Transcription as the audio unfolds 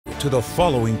to the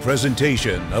following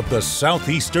presentation of the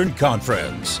Southeastern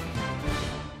Conference.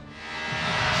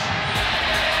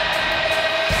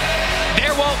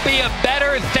 There won't be a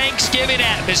better Thanksgiving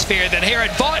atmosphere than here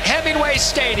at Vaught Hemingway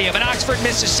Stadium in Oxford,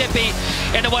 Mississippi,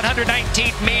 in the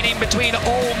 119th meeting between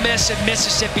Ole Miss and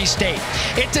Mississippi State.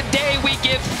 It's a day we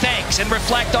give thanks and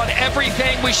reflect on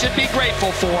everything we should be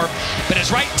grateful for. But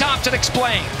as Wright Thompson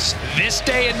explains, this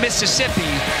day in Mississippi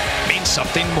means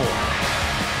something more.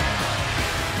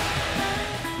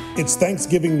 It's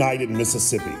Thanksgiving night in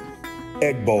Mississippi.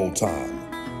 Egg Bowl time.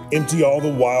 Empty all the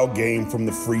wild game from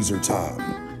the freezer time.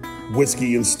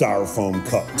 Whiskey and styrofoam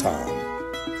cup time.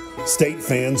 State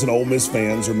fans and Ole Miss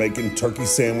fans are making turkey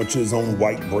sandwiches on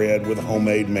white bread with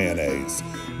homemade mayonnaise,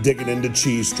 digging into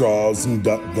cheese straws and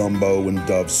duck gumbo and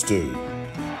dove stew. Oh,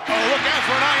 look out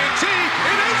for an INT.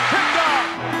 It is picked up.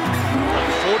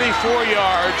 44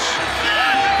 yards.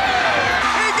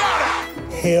 He got it.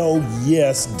 Hell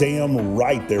yes, damn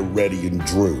right they're ready in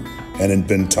Drew and in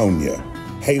Bentonia,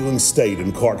 Hailing State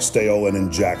and Clarksdale and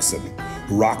in Jackson,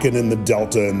 rocking in the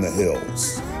Delta and the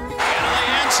hills.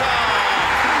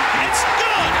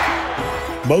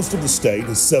 Most of the state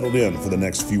has settled in for the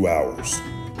next few hours.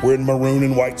 We're in maroon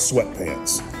and white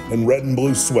sweatpants and red and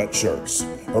blue sweatshirts,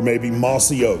 or maybe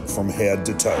mossy oak from head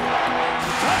to toe.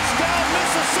 Touchdown,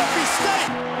 Mississippi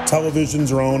State!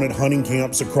 Televisions are on at hunting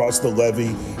camps across the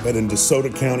levee and in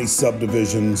DeSoto County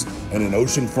subdivisions and in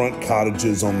oceanfront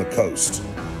cottages on the coast.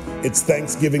 It's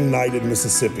Thanksgiving night in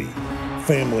Mississippi.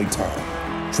 Family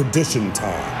time. Tradition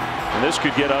time. And this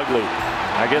could get ugly.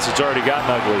 I guess it's already gotten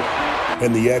ugly.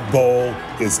 And the Egg Bowl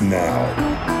is now.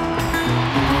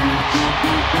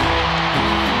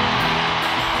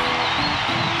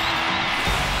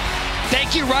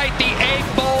 Thank you, Wright. The Egg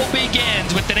Bowl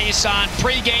begins with the Nissan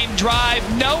pregame drive.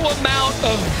 No amount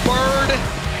of bird,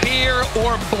 beer,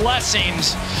 or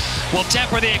blessings will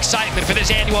temper the excitement for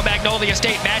this annual Magnolia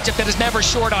State matchup that is never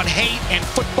short on hate and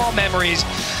football memories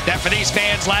that for these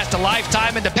fans last a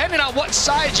lifetime, and depending on what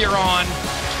side you're on,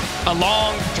 a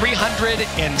long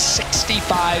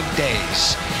 365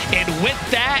 days. And with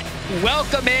that,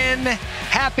 welcome in.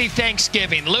 Happy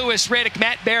Thanksgiving. Lewis Riddick,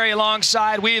 Matt Berry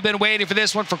alongside. We have been waiting for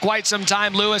this one for quite some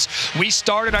time, Lewis. We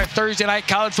started our Thursday night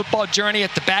college football journey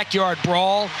at the Backyard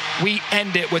Brawl. We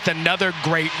end it with another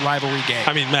great rivalry game.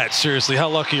 I mean, Matt, seriously, how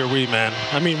lucky are we, man?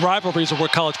 I mean, rivalries are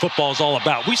what college football is all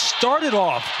about. We started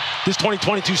off this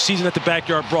 2022 season at the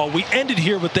Backyard Brawl. We ended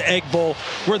here with the Egg Bowl,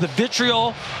 where the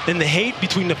vitriol and the hate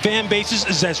between the fan bases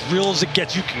is as real as it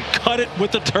gets. You can cut it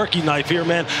with a turkey knife here,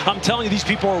 man. I'm telling you, these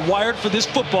people are wired for this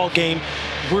football game.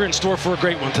 We're in store for a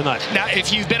great one tonight. Now,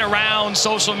 if you've been around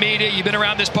social media, you've been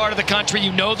around this part of the country,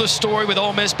 you know the story with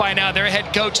Ole Miss by now. Their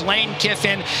head coach, Lane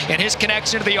Kiffin, and his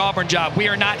connection to the Auburn job. We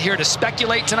are not here to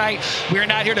speculate tonight. We are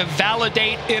not here to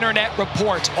validate internet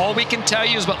reports. All we can tell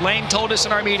you is what Lane told us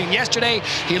in our meeting yesterday.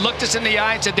 He looked us in the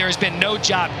eye and said there has been no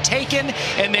job taken,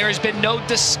 and there has been no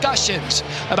discussions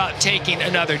about taking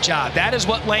another job. That is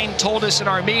what Lane told us in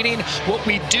our meeting. What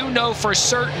we do know for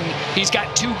certain, he's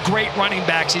got two great running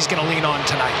backs he's going to lean on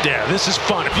tonight. Yeah, this is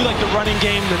fun. If you like the running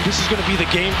game, then this is going to be the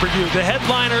game for you. The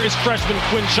headliner is freshman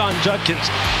Quinshon Judkins.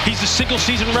 He's the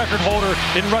single-season record holder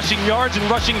in rushing yards and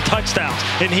rushing touchdowns,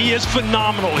 and he is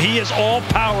phenomenal. He is all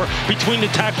power between the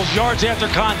tackles, yards after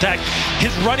contact. His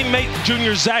running mate,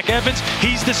 junior Zach Evans,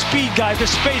 he's the speed guy, the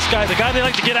space guy, the guy they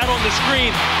like to get out on the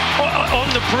screen, on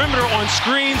the perimeter, on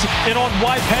screens, and on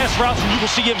wide pass routes. When you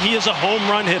will see him, he is a home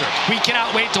run hitter. We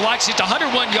cannot wait to watch. It's 101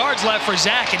 yards left for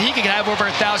Zach, and he could have over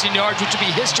 1,000 yards, which would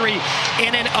be history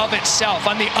in and of itself.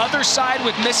 On the other side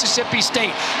with Mississippi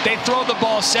State, they throw the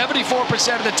ball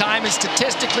 74% of the time, and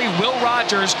statistically, Will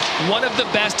Rogers, one of the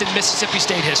best in Mississippi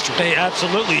State history. Hey,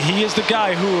 absolutely. He is the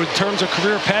guy who, in terms of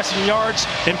career passing yards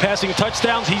and passing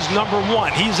touchdowns, he's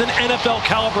 #1. He's an NFL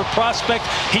caliber prospect.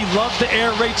 He loves the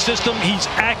air raid system. He's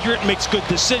accurate, makes good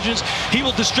decisions. He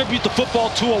will distribute the football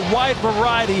to a wide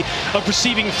variety of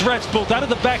receiving threats, both out of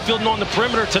the backfield and on the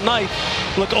perimeter tonight.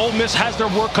 Look, Ole Miss has their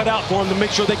work cut out for them to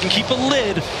make sure they can keep a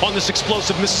lid on this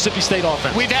explosive Mississippi State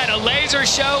offense. We've had a laser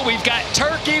show, we've got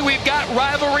turkey, we've got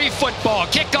rivalry football.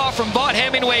 Kickoff from Vaught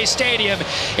Hemingway Stadium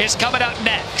is coming up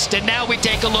next. And now we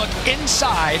take a look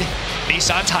inside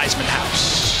Nissan's Heisman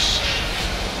House.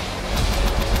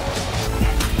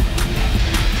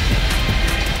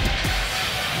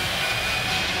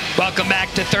 Welcome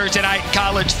back to Thursday Night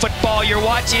College Football. You're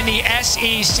watching the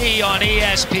SEC on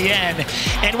ESPN.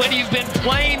 And when you've been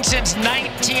playing since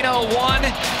 1901,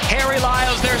 Harry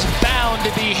Lyles, there's bound to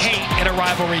be hate in a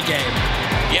rivalry game.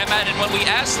 Yeah, Matt, and when we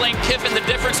asked Lane Kiffin the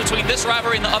difference between this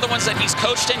rivalry and the other ones that he's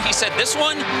coached in, he said this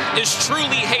one is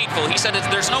truly hateful. He said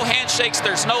there's no handshakes,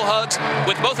 there's no hugs.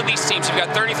 With both of these teams, you've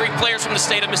got 33 players from the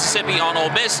state of Mississippi on Ole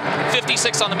Miss,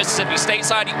 56 on the Mississippi State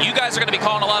side. You guys are going to be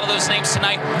calling a lot of those names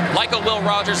tonight, like a Will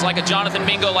Rogers, like a Jonathan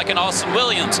Mingo, like an Austin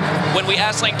Williams. When we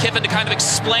asked Lane Kiffin to kind of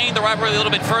explain the rivalry a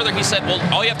little bit further, he said, well,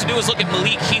 all you have to do is look at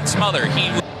Malik Heath's mother.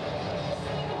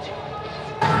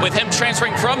 With him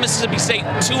transferring from Mississippi State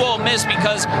to Ole Miss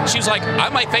because she was like, I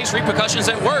might face repercussions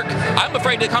at work. I'm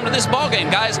afraid to come to this ball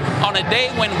game, guys. On a day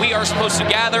when we are supposed to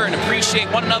gather and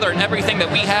appreciate one another and everything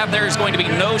that we have, there is going to be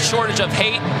no shortage of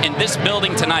hate in this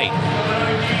building tonight.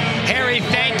 Harry,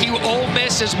 thank you. Ole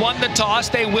Miss has won the toss.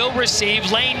 They will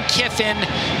receive. Lane Kiffin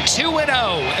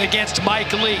 2-0 against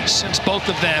Mike Leach since both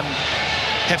of them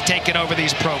have taken over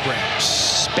these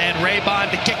programs. Ben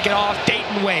Raybon to kick it off.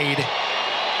 Dayton Wade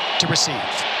to receive.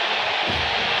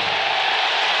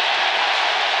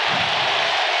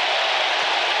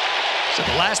 So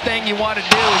the last thing you want to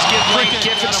do is give Lane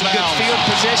Kiffin some good field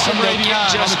position. They'll get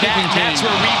just that, and that's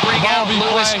where we bring out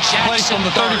Lewis Jackson on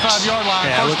the 35-yard line.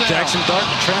 Yeah, with Jackson Dart,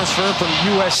 transfer from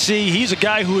USC. He's a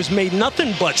guy who has made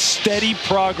nothing but steady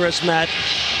progress, Matt,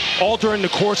 all during the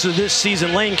course of this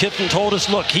season. Lane Kiffin told us,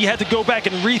 look, he had to go back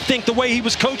and rethink the way he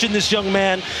was coaching this young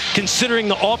man, considering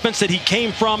the offense that he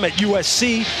came from at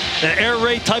USC, an air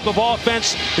raid type of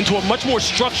offense, into a much more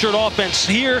structured offense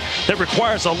here that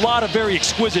requires a lot of very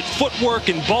exquisite footwork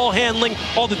and ball handling,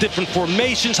 all the different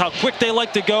formations, how quick they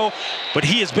like to go. But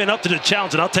he has been up to the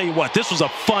challenge, and I'll tell you what, this was a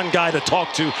fun guy to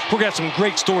talk to. We're going to have some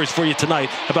great stories for you tonight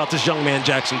about this young man,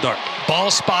 Jackson Dart. Ball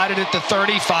spotted at the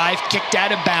 35, kicked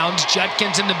out of bounds.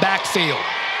 Judkins in the backfield.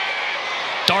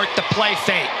 Dart the play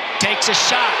fake, takes a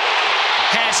shot,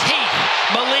 has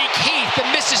Heath, Malik Heath, the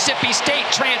Mississippi State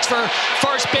transfer.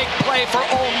 First big play for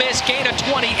Ole Miss, gain of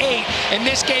 28. In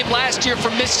this game last year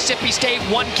from Mississippi State,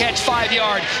 1 catch, 5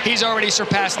 yard. He's already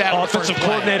surpassed that. Offensive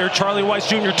coordinator Charlie Weiss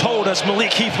Jr. told us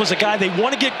Malik Heath was a guy they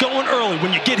want to get going early.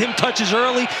 When you get him touches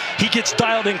early, he gets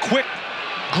dialed in quick.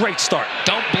 Great start.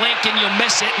 Don't blink and you'll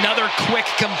miss it. Another quick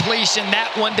completion. That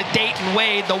one to Dayton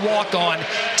Wade, the walk-on,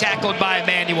 tackled by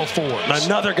Emmanuel Forbes.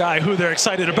 Another guy who they're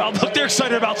excited about. Look, they're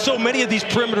excited about so many of these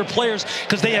perimeter players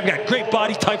because they have got great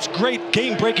body types, great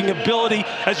game-breaking ability,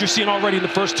 as you're seeing already in the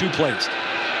first 2 plays.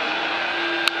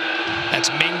 That's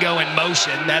Mingo in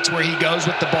motion. That's where he goes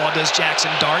with the ball, does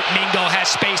Jackson Dart. Mingo has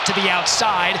space to the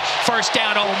outside. First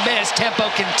down, Ole Miss. Tempo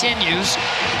continues.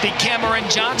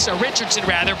 The Richardson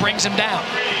brings him down.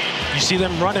 You see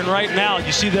them running right now.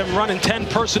 You see them running 10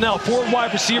 personnel, 4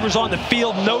 wide receivers on the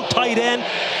field, no tight end.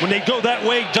 When they go that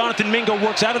way, Jonathan Mingo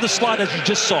works out of the slot, as you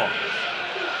just saw.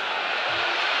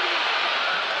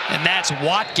 And that's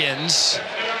Watkins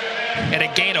at a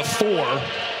gain of 4.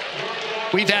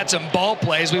 We've had some ball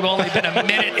plays. We've only been a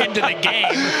minute into the game.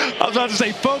 I was about to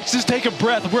say, folks, just take a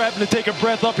breath. We're having to take a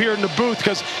breath up here in the booth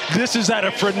because this is at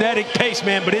a frenetic pace,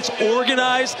 man, but it's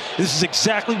organized. This is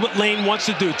exactly what Lane wants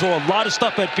to do. Throw a lot of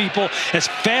stuff at people as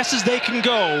fast as they can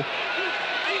go.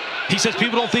 He says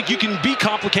people don't think you can be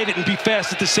complicated and be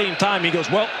fast at the same time. He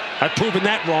goes, well, I've proven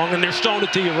that wrong, and they're showing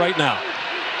it to you right now.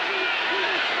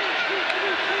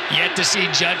 Yet to see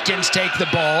Judkins take the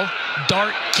ball.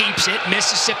 Dart keeps it.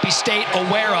 Mississippi State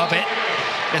aware of it.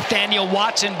 Nathaniel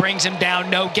Watson brings him down,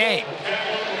 no gain.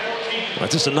 Well,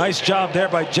 just a nice job there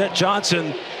by Jet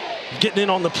Johnson, getting in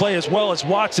on the play as well as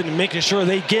Watson and making sure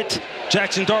they get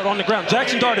Jackson Dart on the ground.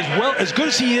 Jackson Dart, as good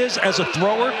as he is as a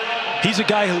thrower, he's a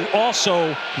guy who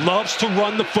also loves to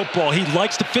run the football. He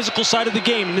likes the physical side of the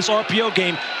game. In this RPO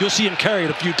game, you'll see him carry it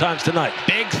a few times tonight.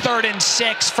 Big 3rd and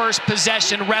 6, first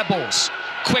possession, Rebels.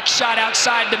 Quick shot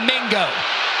outside to Mingo.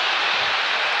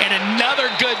 And another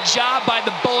good job by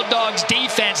the Bulldogs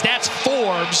defense. That's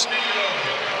Forbes.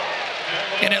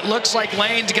 And it looks like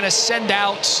Lane's going to send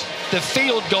out the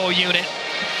field goal unit.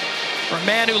 For a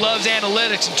man who loves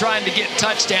analytics and trying to get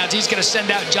touchdowns, he's going to send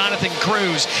out Jonathan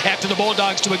Cruz after the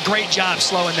Bulldogs do a great job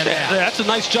slowing them down. That's a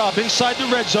nice job inside the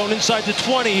red zone, inside the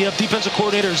 20 of defensive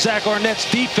coordinator Zach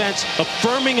Arnett's defense, of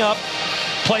firming up,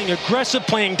 playing aggressive,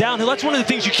 playing downhill. That's one of the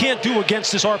things you can't do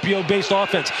against this RPO-based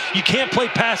offense. You can't play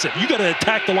passive. You got to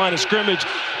attack the line of scrimmage.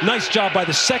 Nice job by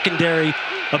the secondary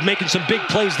of making some big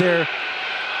plays there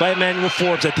by Emmanuel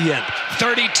Forbes at the end.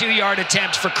 32-yard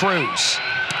attempt for Cruz.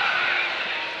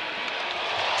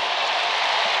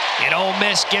 And Ole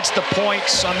Miss gets the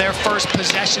points on their first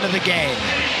possession of the game.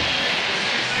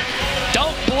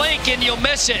 Don't blink and you'll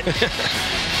miss it.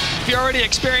 If you're already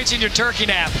experiencing your turkey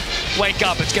nap, wake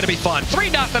up. It's going to be fun.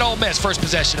 3-0 Ole Miss, first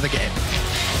possession of the game.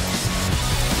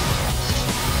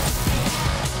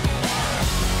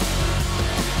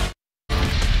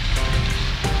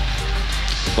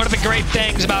 of the great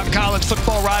things about college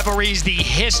football rivalries, the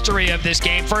history of this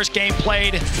game. First game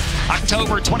played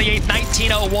October 28,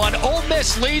 1901. Ole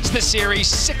Miss leads the series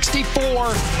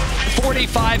 64,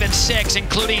 45, and 6,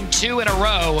 including 2 in a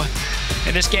row.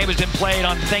 And this game has been played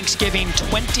on Thanksgiving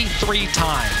 23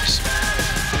 times.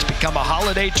 It's become a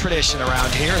holiday tradition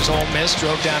around here as Ole Miss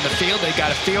drove down the field. They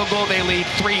got a field goal. They lead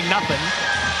 3-0.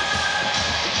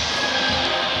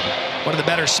 One of the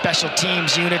better special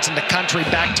teams units in the country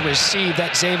back to receive.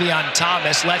 That Xavier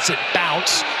Thomas lets it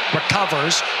bounce,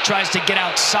 recovers, tries to get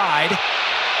outside,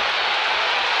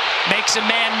 makes a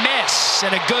man miss,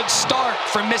 and a good start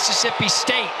for Mississippi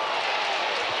State.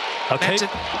 Okay.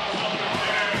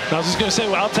 I was just going to say,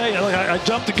 well, I'll tell you, I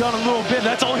jumped the gun a little bit.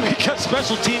 That's only because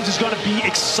special teams is going to be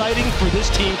exciting for this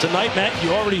team tonight, Matt.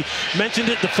 You already mentioned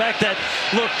it. The fact that,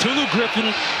 look, Tulu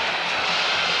Griffin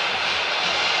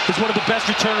is one of the best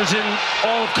returners in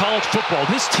all of college football.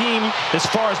 This team, as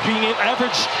far as being an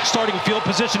average starting field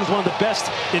position, is one of the best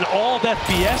in all of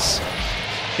FBS.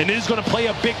 And it is going to play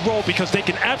a big role because they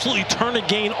can absolutely turn a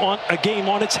game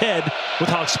on its head with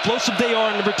how explosive they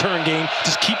are in the return game.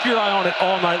 Just keep your eye on it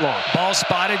all night long. Ball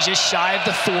spotted just shy of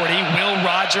the 40. Will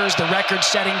Rogers, the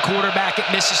record-setting quarterback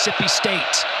at Mississippi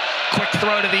State. Quick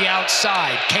throw to the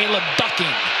outside. Caleb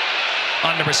Ducking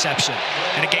on the reception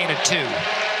and a gain of 2.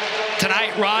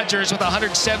 Tonight, Rogers with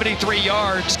 173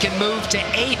 yards can move to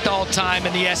 8th all-time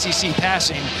in the SEC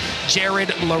passing. Jared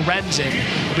Lorenzen,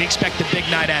 we expect a big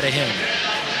night out of him.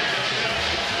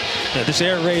 Yeah, this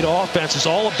air raid offense is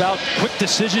all about quick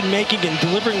decision-making and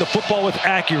delivering the football with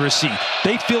accuracy.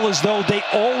 They feel as though they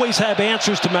always have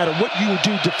answers no matter what you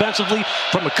do defensively.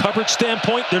 From a coverage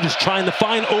standpoint, they're just trying to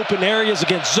find open areas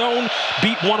against zone,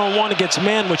 beat one-on-one against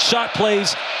man with shot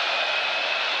plays.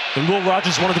 And Will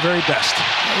Rogers, one of the very best.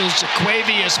 It was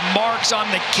Jaquavius Marks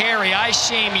on the carry.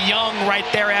 Isheem Young right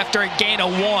there after a gain of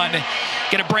 1.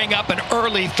 Going to bring up an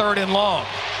early 3rd and long.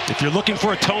 If you're looking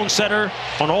for a tone setter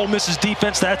on Ole Miss's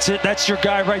defense, that's it. That's your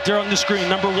guy right there on the screen.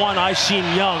 Number 1,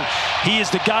 Isheem Young. He is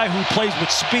the guy who plays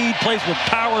with speed, plays with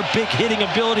power, big hitting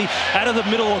ability out of the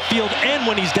middle of the field, and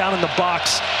when he's down in the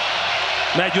box.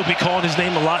 Matt, you'll be calling his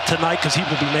name a lot tonight because he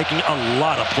will be making a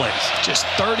lot of plays. Just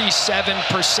 37%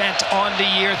 on the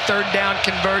year, 3rd down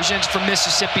conversions for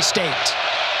Mississippi State.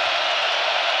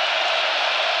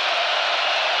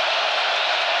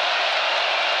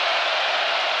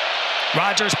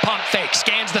 Rogers pump fake,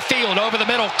 scans the field over the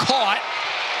middle, caught.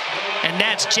 And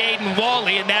that's Jaden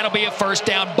Wally, and that'll be a 1st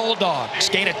down. Bulldogs,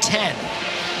 gain of 10.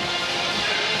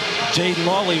 Jaden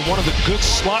Wally, one of the good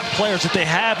slot players that they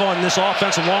have on this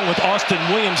offense, along with Austin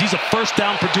Williams. He's a 1st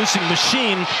down producing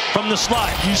machine from the slot.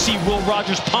 You see Will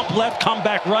Rogers pump left, come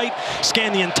back right,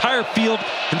 scan the entire field,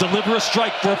 and deliver a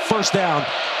strike for a 1st down.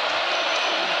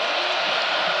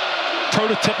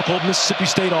 Prototypical Mississippi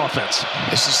State offense.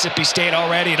 Mississippi State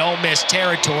already in Ole Miss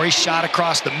territory, shot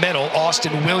across the middle.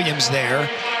 Austin Williams there.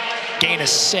 Gain of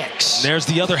 6. There's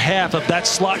the other half of that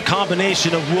slot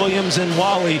combination of Williams and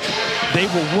Wally. They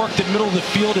will work the middle of the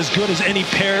field as good as any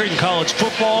pair in college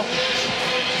football.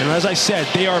 And as I said,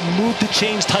 they are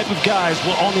move-to-change type of guys.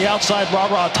 Well, on the outside,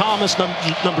 Thomas,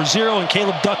 number 0, and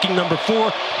Caleb Ducking, number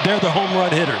 4. They're the home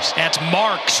run hitters. That's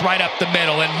Marks right up the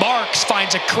middle, and Marks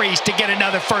finds a crease to get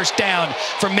another 1st down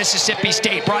for Mississippi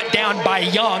State, brought down by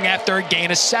Young after a gain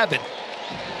of 7.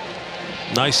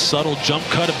 Nice subtle jump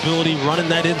cut ability, running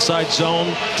that inside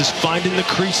zone, just finding the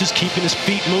creases, keeping his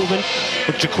feet moving.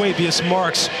 With Jaquavius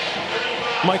Marks,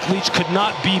 Mike Leach could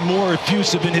not be more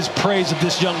effusive in his praise of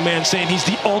this young man, saying he's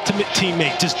the ultimate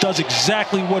teammate, just does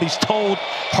exactly what he's told.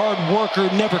 Hard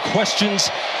worker, never questions,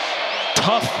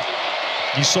 tough.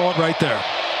 You saw it right there.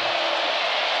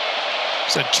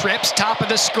 So trips top of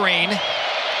the screen.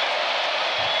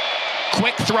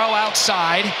 Quick throw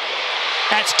outside.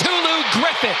 That's Tulu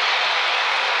Griffin.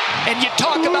 And you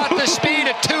talk about the speed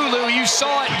of Tulu, you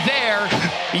saw it there.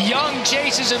 Young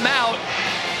chases him out,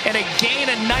 and a gain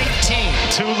of 19.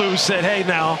 Tulu said, hey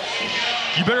now,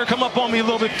 you better come up on me a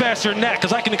little bit faster than that,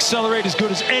 because I can accelerate as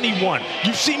good as anyone.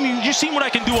 You've seen what I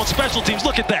can do on special teams.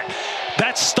 Look at that.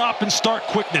 That's stop and start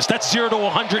quickness. That's 0 to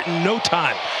 100 in no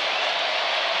time.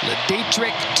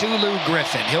 LeDietrich Tulu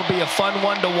Griffin. He'll be a fun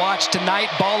one to watch tonight.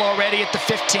 Ball already at the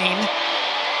 15.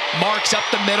 Marks up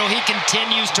the middle. He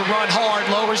continues to run hard,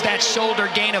 lowers that shoulder,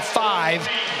 gain of 5.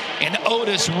 And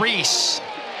Otis Reese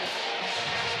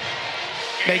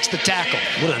makes the tackle.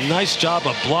 What a nice job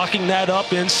of blocking that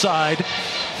up inside.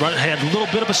 Had a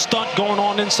little bit of a stunt going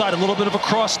on inside, a little bit of a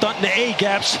cross stunt in the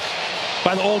A-gaps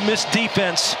by the Ole Miss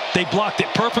defense. They blocked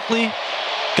it perfectly,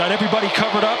 got everybody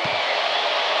covered up.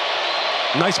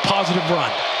 Nice positive run.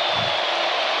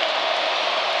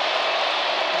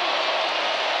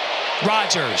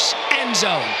 Rogers, end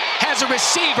zone, has a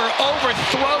receiver,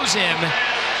 overthrows him.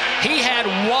 He had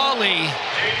Wally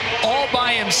all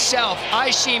by himself.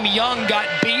 Isheem Young got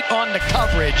beat on the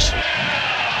coverage.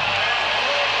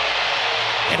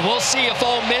 And we'll see if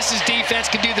Ole Miss's defense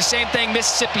can do the same thing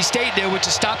Mississippi State did, which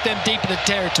is stop them deep in the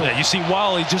territory. Yeah, you see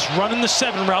Wally just running the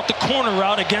 7 route, the corner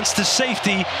route against the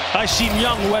safety, Isheem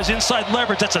Young, who has inside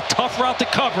leverage. That's a tough route to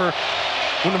cover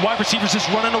when the wide receiver's just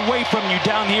running away from you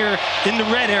down here in the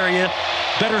red area.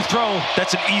 Better throw,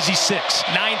 that's an easy 6.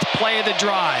 9th play of the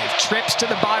drive, trips to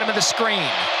the bottom of the screen.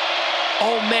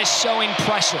 Ole Miss showing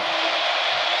pressure.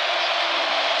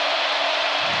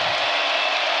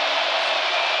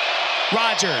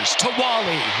 Rogers to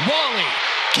Wally. Wally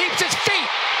keeps his feet.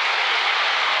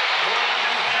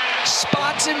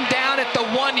 Spots him down at the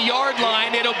 1-yard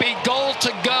line. It'll be goal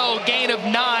to go. Gain of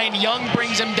 9. Young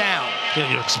brings him down. Yeah,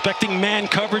 you're expecting man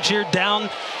coverage here down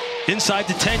inside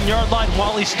the 10-yard line.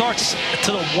 Wally starts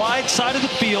to the wide side of the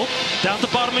field, down at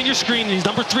the bottom of your screen. He's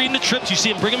number 3 in the trips. You see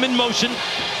him bring him in motion.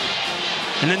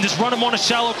 And then just run him on a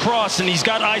shallow cross. And he's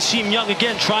got Isheem Young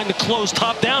again trying to close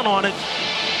top down on it.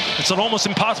 It's an almost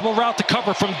impossible route to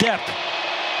cover from depth.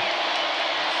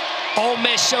 Ole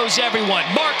Miss shows everyone.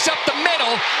 Marks up the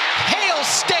middle. Hail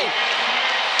State.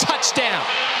 Touchdown.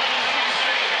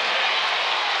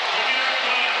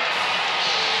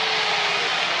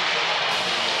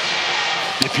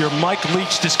 If you're Mike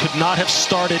Leach, this could not have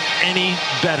started any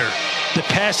better. The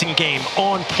passing game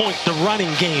on point, the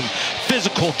running game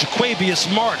physical.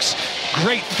 Jaquavius Marks,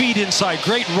 great feet inside,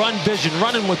 great run vision,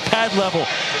 running with pad level,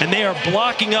 and they are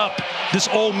blocking up this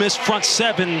Ole Miss front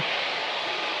 7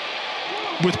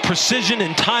 with precision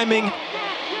and timing.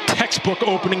 Textbook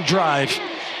opening drive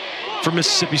for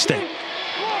Mississippi State.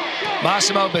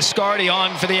 Massimo Biscardi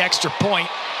on for the extra point.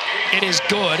 It is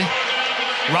good.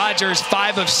 Rogers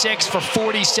 5 of 6 for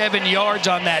 47 yards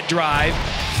on that drive.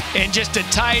 And just a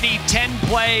tidy 10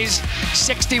 plays,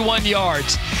 61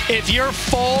 yards. If you're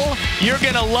full, you're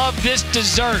going to love this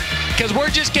dessert because we're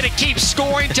just going to keep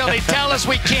scoring till they tell us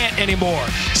we can't anymore.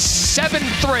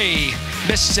 7-3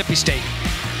 Mississippi State.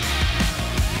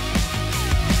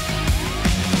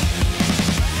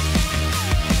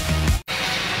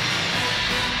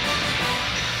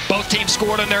 Both teams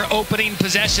scored on their opening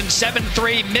possession.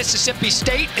 7-3 Mississippi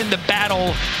State in the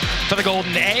battle for the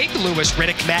Golden Egg. Lewis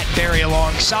Riddick, Matt Berry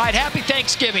alongside. Happy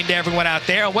Thanksgiving to everyone out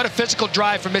there. What a physical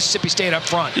drive for Mississippi State up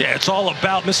front. Yeah, it's all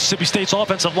about Mississippi State's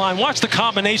offensive line. Watch the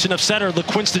combination of center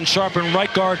LaQuinston Sharp and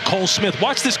right guard Cole Smith.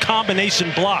 Watch this combination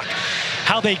block.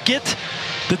 How they get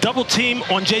the double team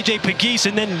on J.J. Pegues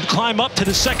and then climb up to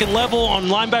the second level on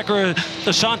linebacker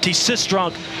Ashanti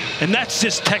Sistrunk. And that's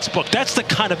just textbook. That's the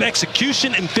kind of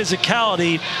execution and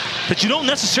physicality that you don't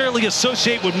necessarily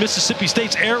associate with Mississippi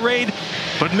State's air raid.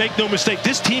 But make no mistake,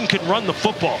 this team can run the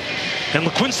football. And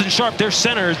LaQuinston Sharp, their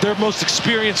center, is their most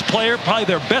experienced player, probably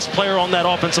their best player on that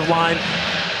offensive line.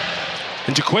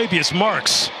 And Jaquavius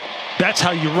Marks, that's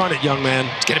how you run it, young man.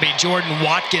 It's going to be Jordan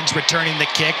Watkins returning the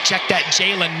kick. Check that,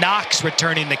 Jalen Knox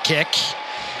returning the kick.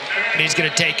 And he's going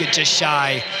to take it just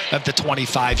shy of the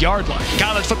 25-yard line.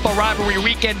 College football rivalry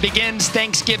weekend begins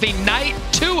Thanksgiving night.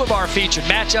 2 of our featured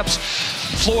matchups.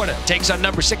 Florida takes on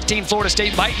number 16 Florida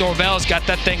State. Mike Norvell's got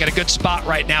that thing at a good spot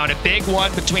right now. And a big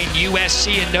one between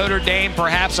USC and Notre Dame.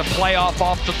 Perhaps a playoff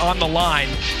on the line.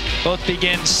 Both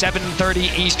begin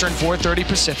 7:30 Eastern, 4:30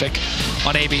 Pacific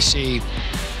on ABC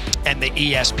and the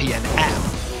ESPN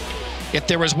app. If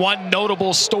there was one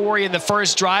notable story in the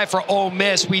first drive for Ole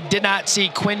Miss, we did not see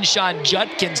Quinshon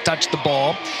Judkins touch the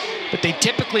ball, but they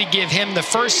typically give him the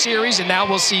first series, and now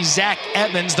we'll see Zach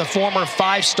Evans, the former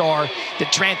 5-star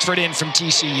that transferred in from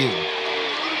TCU.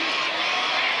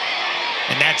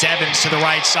 And that's Evans to the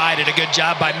right side, and a good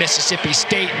job by Mississippi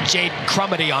State and Jaden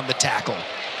Crumedy on the tackle.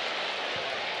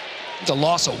 It's a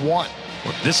loss of 1.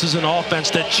 This is an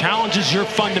offense that challenges your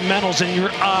fundamentals and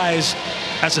your eyes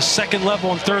as a second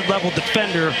level and third level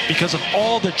defender because of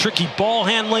all the tricky ball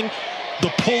handling, the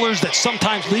pullers that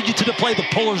sometimes lead you to the play, the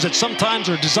pullers that sometimes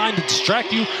are designed to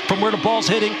distract you from where the ball's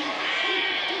hitting.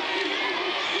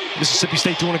 Mississippi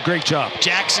State doing a great job.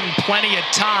 Jackson plenty of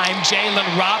time.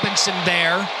 Jalen Robinson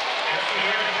there.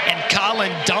 And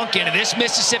Colin Duncan. And this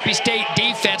Mississippi State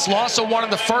defense lost a 1 on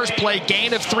the first play,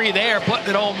 gain of 3 there, putting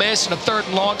it Ole Miss in a 3rd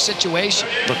and long situation.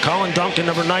 But Colin Duncan,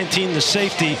 number 19, the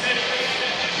safety,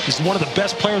 is one of the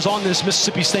best players on this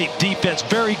Mississippi State defense.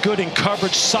 Very good in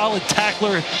coverage, solid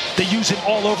tackler. They use him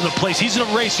all over the place. He's an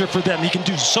eraser for them. He can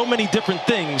do so many different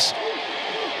things.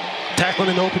 Tackling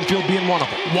in the open field being one of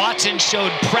them. Watson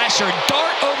showed pressure.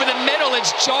 Dart over the middle.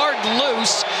 It's jarred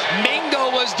loose.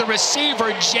 Mingo was the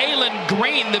receiver. Jalen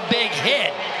Green, the big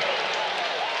hit.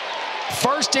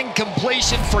 First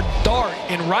incompletion for Dart,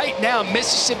 and right now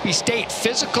Mississippi State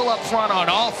physical up front on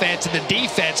offense, and the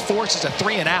defense forces a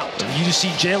 3 and out. You just see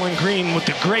Jalen Green with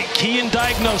the great key and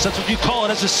diagnose. That's what you call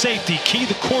it as a safety. Key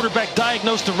the quarterback,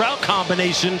 diagnose the route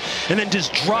combination, and then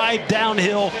just drive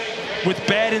downhill with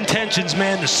bad intentions,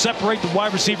 man, to separate the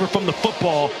wide receiver from the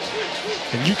football.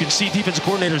 And you can see defensive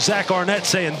coordinator Zach Arnett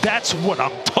saying, that's what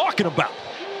I'm talking about.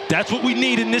 That's what we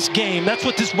need in this game. That's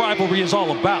what this rivalry is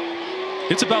all about.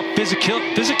 It's about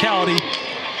physicality,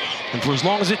 and for as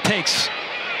long as it takes,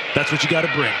 that's what you got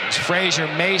to bring. It's Frazier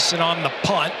Mason on the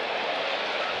punt.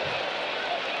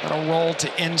 That'll roll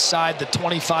to inside the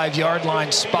 25-yard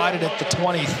line, spotted at the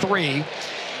 23.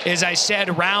 As I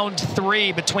said, round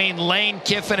 3 between Lane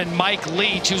Kiffin and Mike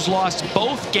Leach, who's lost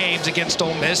both games against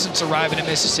Ole Miss since arriving at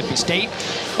Mississippi State.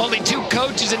 Only 2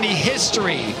 coaches in the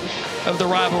history of the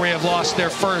rivalry have lost their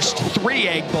first 3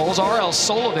 Egg Bowls. R.L.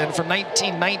 Sullivan from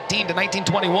 1919 to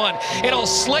 1921. And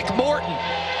Slick Morton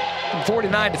from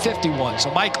 49 to 51.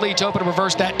 So Mike Leach hoping to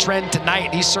reverse that trend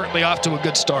tonight. He's certainly off to a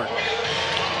good start.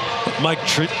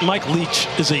 Mike Leach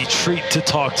is a treat to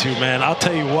talk to, man. I'll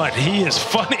tell you what, he is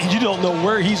funny. You don't know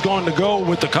where he's going to go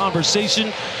with the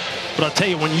conversation. But I'll tell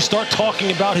you, when you start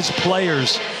talking about his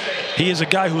players, he is a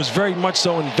guy who is very much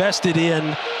so invested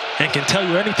in and can tell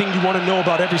you anything you want to know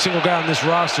about every single guy on this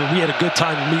roster. We had a good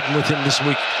time meeting with him this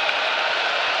week.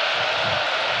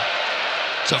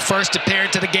 So first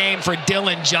appearance of the game for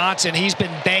Dylan Johnson. He's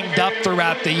been banged up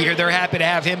throughout the year. They're happy to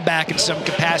have him back in some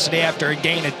capacity after a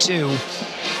gain of 2.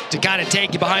 To kind of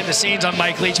take you behind the scenes on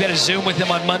Mike Leach, we had a Zoom with him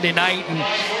on Monday night,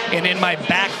 and in my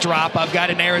backdrop, I've got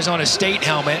an Arizona State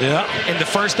helmet. Yeah. And the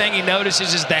first thing he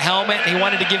notices is the helmet, and he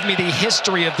wanted to give me the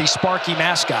history of the Sparky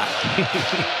mascot.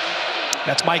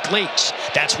 That's Mike Leach.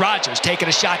 That's Rogers taking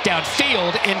a shot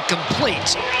downfield,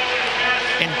 incomplete.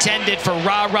 Intended for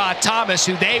Ra-Ra Thomas,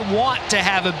 who they want to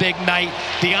have a big night.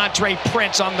 DeAndre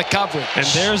Prince on the coverage. And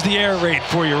there's the air raid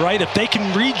for you, right? If they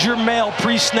can read your mail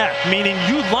pre-snap, meaning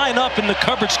you line up in the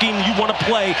coverage scheme you want to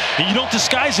play, and you don't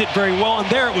disguise it very well, and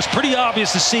there it was pretty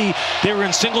obvious to see they were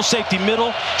in single safety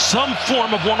middle, some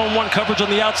form of one-on-one coverage on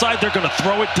the outside. They're going to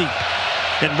throw it deep.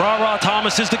 And Ra-Ra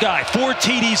Thomas is the guy. 4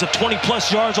 TDs of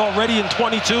 20-plus yards already in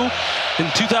 2022.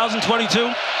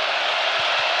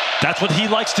 That's what he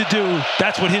likes to do.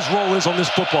 That's what his role is on this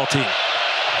football team.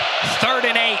 3rd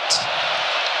and 8.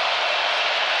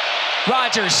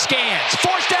 Rogers scans,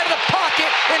 forced out of the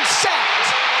pocket and sacked.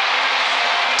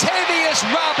 Tavius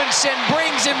Robinson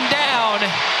brings him down.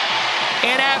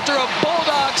 And after a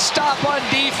Bulldog stop on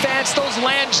defense, those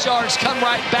Land Sharks come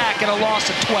right back at a loss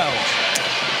of 12.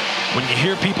 When you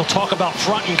hear people talk about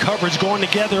front and coverage going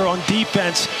together on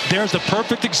defense, there's the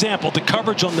perfect example. The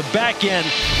coverage on the back end,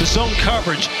 the zone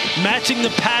coverage, matching the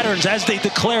patterns as they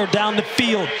declare down the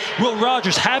field. Will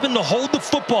Rogers having to hold the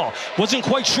football, wasn't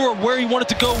quite sure where he wanted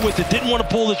to go with it, didn't want to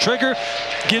pull the trigger,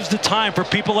 gives the time for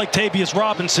people like Tavius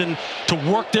Robinson to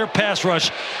work their pass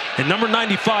rush. And number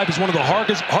 95 is one of the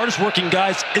hardest working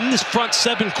guys in this front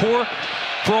 7 core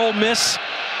for Ole Miss.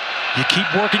 You keep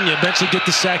working, you eventually get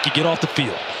the sack, you get off the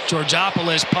field.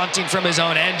 Georgopoulos punting from his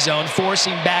own end zone,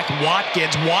 forcing back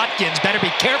Watkins. Watkins better be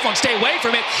careful and stay away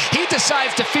from it. He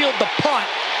decides to field the punt.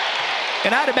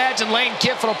 And I'd imagine Lane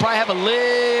Kiffin will probably have a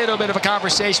little bit of a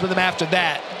conversation with him after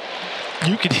that.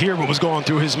 You could hear what was going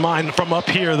through his mind from up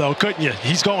here, though, couldn't you?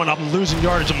 He's going, I'm losing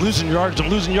yardage, I'm losing yardage, I'm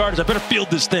losing yardage. I better field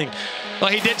this thing.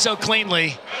 Well, he did so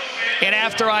cleanly. And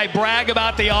after I brag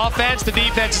about the offense, the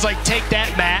defense is like, take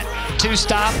that, Matt. 2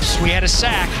 stops, we had a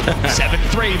sack.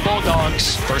 7-3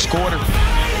 Bulldogs, first quarter.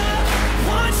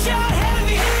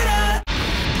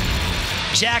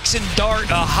 Jackson Dart,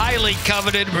 a highly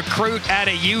coveted recruit out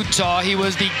of Utah. He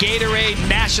was the Gatorade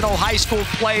National High School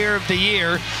Player of the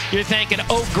Year. You're thinking,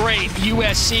 oh great,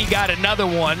 USC got another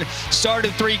one.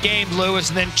 Started 3 games, Lewis,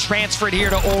 and then transferred here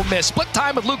to Ole Miss. Split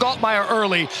time with Luke Altmaier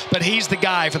early, but he's the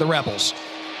guy for the Rebels.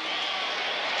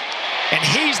 And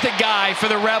he's the guy for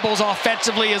the Rebels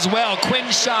offensively as well.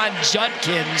 Quinshon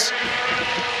Judkins.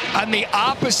 On the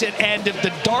opposite end of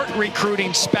the Dart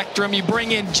recruiting spectrum, you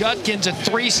bring in Judkins, a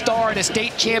 3-star and a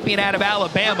state champion out of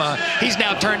Alabama. He's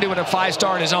now turned into a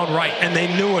 5-star in his own right. And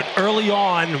they knew it early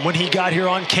on when he got here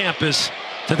on campus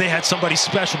that they had somebody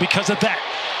special because of that.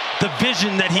 The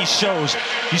vision that he shows.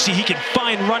 You see, he can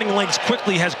find running lanes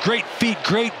quickly, has great feet,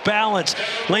 great balance.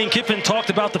 Lane Kiffin talked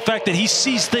about the fact that he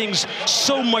sees things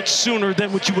so much sooner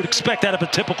than what you would expect out of a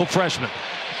typical freshman.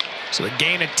 So a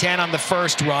gain of 10 on the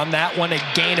first run. That one a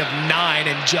gain of 9,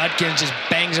 and Judkins just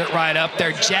bangs it right up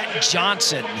there. Jet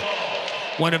Johnson,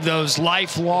 one of those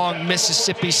lifelong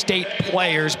Mississippi State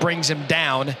players, brings him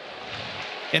down.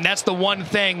 And that's the one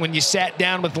thing when you sat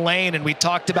down with Lane and we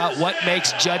talked about what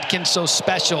makes Judkins so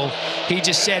special. He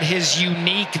just said his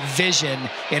unique vision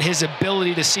and his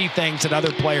ability to see things that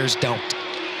other players don't.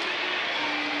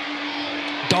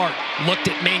 Dart looked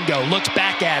at Mingo, looks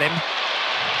back at him.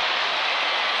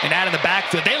 And out of the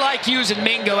backfield. They like using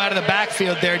Mingo out of the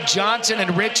backfield there. Johnson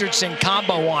and Richardson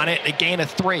combo on it, a gain of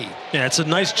 3. Yeah, it's a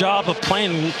nice job of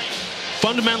playing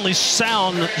fundamentally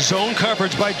sound zone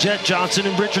coverage by Jet Johnson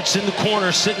and Richardson, the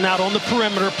corner, sitting out on the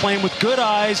perimeter, playing with good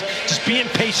eyes, just being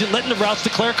patient, letting the routes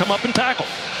declare come up and tackle.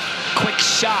 Quick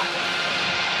shot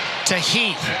to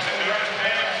Heath.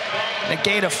 A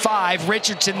gain of 5.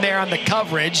 Richardson there on the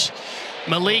coverage.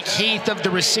 Malik Heath of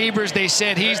the receivers, they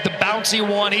said he's the bouncy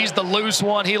one, he's the loose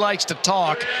one, he likes to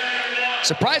talk.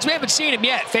 Surprised we haven't seen him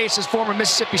yet face his former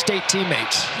Mississippi State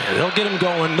teammates. Yeah, they'll get him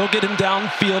going. They'll get him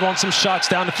downfield on some shots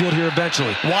down the field here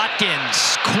eventually.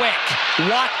 Watkins, quick.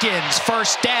 Watkins,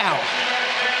 first down.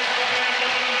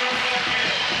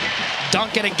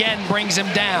 Duncan again brings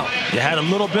him down. You had a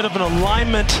little bit of an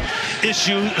alignment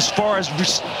issue as far as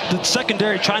the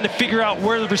secondary trying to figure out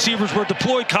where the receivers were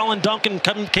deployed. Colin Duncan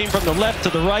came from the left to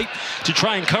the right to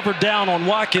try and cover down on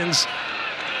Watkins.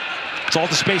 It's all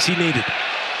the space he needed.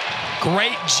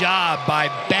 Great job by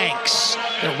Banks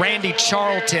and Randy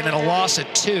Charlton and a loss of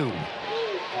 2.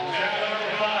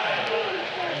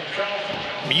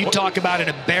 You talk about an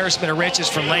embarrassment of riches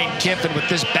for Lane Kiffin with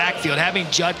this backfield. Having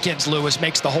Judkins, Lewis,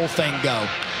 makes the whole thing go.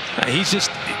 He's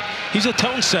a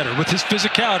tone setter with his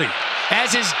physicality.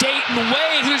 As is Dayton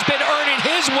Wade, who's been earning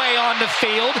his way on the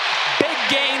field. Big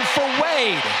gain for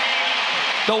Wade.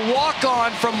 The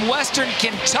walk-on from Western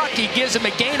Kentucky gives him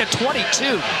a gain of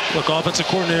 22. Look, offensive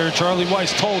coordinator Charlie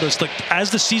Weiss told us, like, as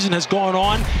the season has gone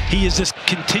on, he has just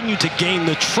continued to gain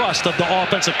the trust of the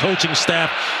offensive coaching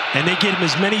staff, and they get him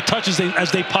as many touches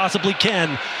as they possibly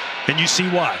can, and you see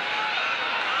why.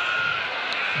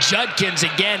 Judkins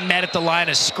again met at the line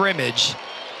of scrimmage.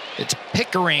 It's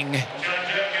Pickering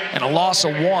and a loss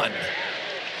of 1.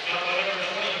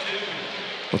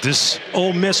 But this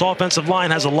Ole Miss offensive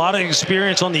line has a lot of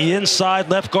experience on the inside.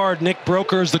 Left guard Nick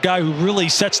Broker is the guy who really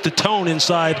sets the tone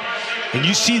inside. And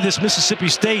you see this Mississippi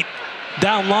State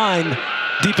down line,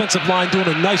 defensive line doing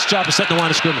a nice job of setting the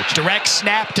line of scrimmage. Direct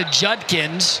snap to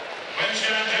Judkins.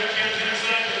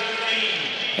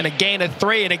 And a gain of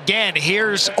 3. And again,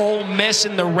 here's Ole Miss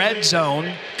in the red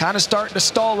zone. Kind of starting to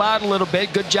stall out a little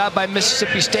bit. Good job by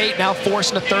Mississippi State, now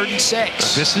forcing a 3rd and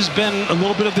 6. This has been a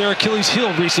little bit of their Achilles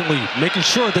heel recently, making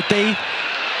sure that they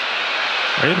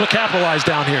are able to capitalize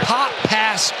down here. Pop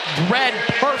pass read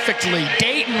perfectly.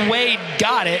 Dayton Wade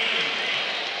got it.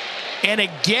 And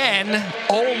again,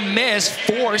 Ole Miss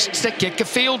forced to kick a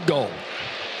field goal.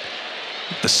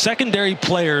 The secondary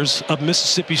players of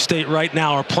Mississippi State right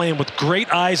now are playing with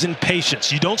great eyes and patience.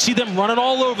 You don't see them running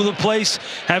all over the place,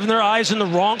 having their eyes in the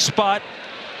wrong spot.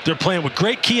 They're playing with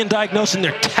great key and diagnosing.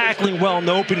 They're tackling well in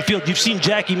the open field. You've seen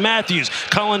Jackie Matthews,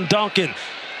 Colin Duncan,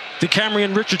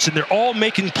 DeCamerion Richardson. They're all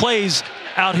making plays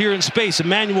out here in space.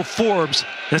 Emmanuel Forbes.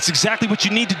 That's exactly what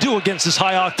you need to do against this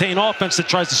high-octane offense that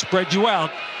tries to spread you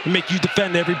out and make you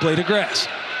defend every blade of grass.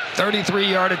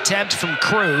 33-yard attempt from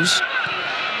Cruz.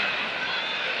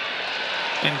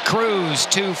 And Cruz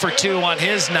 2 for 2 on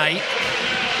his night.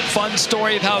 Fun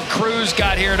story of how Cruz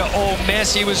got here to Ole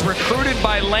Miss. He was recruited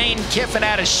by Lane Kiffin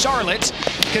out of Charlotte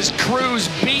because Cruz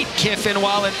beat Kiffin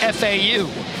while at FAU.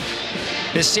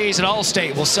 This season,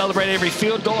 All-State will celebrate every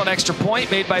field goal and extra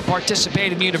point made by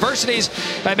participating universities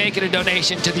by making a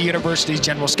donation to the university's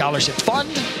General Scholarship Fund.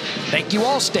 Thank you,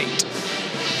 All-State.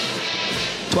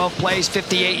 12 plays,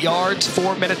 58 yards,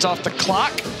 4 minutes off the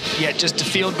clock. Yet just a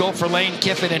field goal for Lane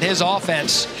Kiffin and his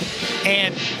offense.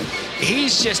 And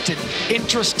he's just an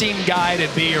interesting guy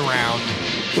to be around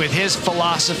with his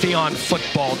philosophy on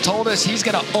football. Told us he's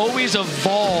going to always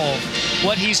evolve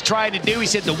what he's trying to do. He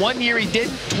said the one year he did,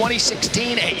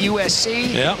 2016 at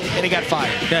USC, and he got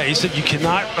fired. Yeah, he said you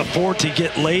cannot afford to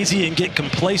get lazy and get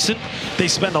complacent. They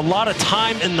spend a lot of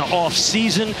time in the off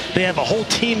season. They have a whole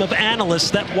team of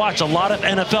analysts that watch a lot of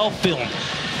NFL film.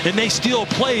 And they steal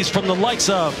plays from the likes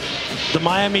of the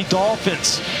Miami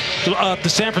Dolphins, the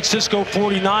San Francisco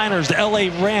 49ers, the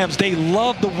LA Rams. They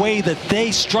love the way that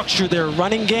they structure their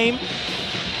running game.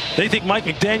 They think Mike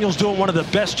McDaniel's doing one of the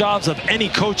best jobs of any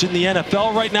coach in the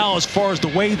NFL right now as far as the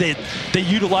way that they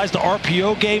utilize the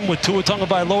RPO game with Tua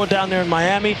Tagovailoa down there in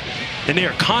Miami. And they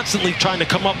are constantly trying to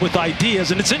come up with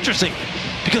ideas. And it's interesting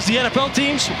because the NFL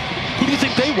teams, who do you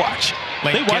think they watch?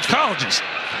 They watch colleges.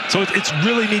 So it's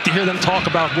really neat to hear them talk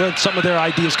about where some of their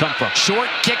ideas come from. Short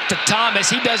kick to Thomas.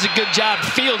 He does a good job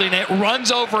fielding it, runs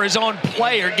over his own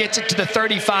player, gets it to the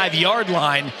 35-yard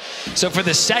line. So for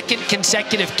the second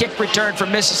consecutive kick return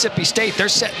from Mississippi State, they're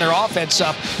setting their offense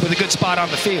up with a good spot on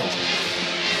the field.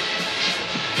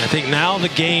 I think now the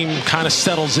game kind of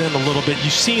settles in a little bit.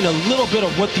 You've seen a little bit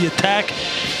of what the attack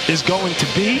is going to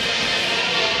be.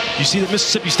 You see that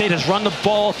Mississippi State has run the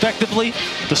ball effectively.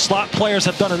 The slot players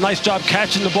have done a nice job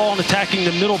catching the ball and attacking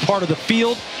the middle part of the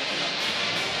field.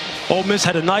 Ole Miss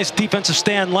had a nice defensive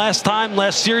stand last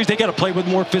series. They got to play with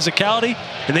more physicality,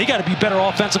 and they got to be better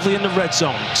offensively in the red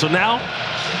zone. So now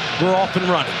we're off and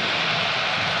running.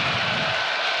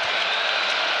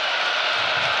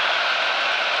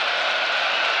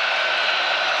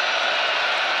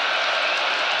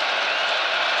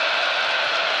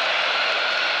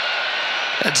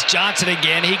 That's Johnson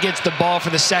again. He gets the ball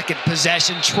for the second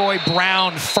possession. Troy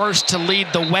Brown first to lead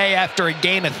the way after a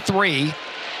gain of 3.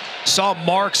 Saw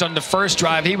Marks on the first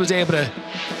drive. He was able to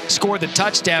score the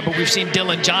touchdown, but we've seen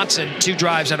Dylan Johnson 2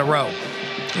 drives in a row.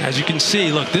 As you can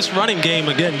see, look, this running game,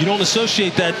 again, you don't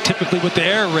associate that typically with the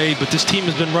air raid, but this team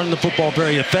has been running the football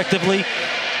very effectively.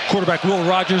 Quarterback Will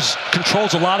Rogers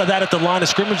controls a lot of that at the line of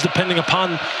scrimmage, depending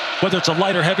upon whether it's a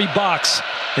light or heavy box,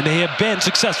 and they have been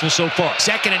successful so far.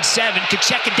 2nd and 7, could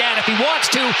check it down if he wants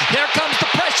to. There comes the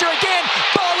pressure again.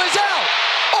 Ball is out.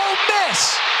 Ole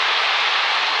Miss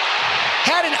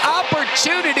had an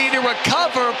opportunity to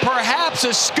recover, perhaps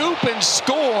a scoop and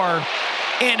score.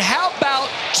 And how about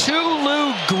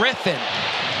Tulu Griffin?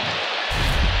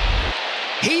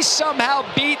 He somehow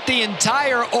beat the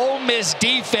entire Ole Miss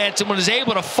defense and was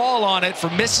able to fall on it for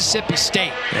Mississippi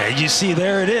State. Yeah, you see,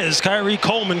 there it is. Kyrie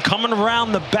Coleman coming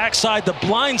around the backside, the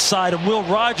blind side of Will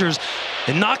Rogers,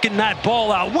 and knocking that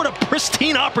ball out. What a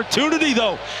pristine opportunity,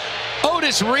 though.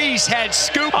 Otis Reese had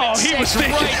scoop and he was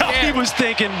thinking, right there. He was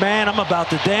thinking, man, I'm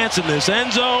about to dance in this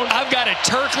end zone. I've got a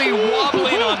turkey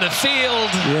wobbling on the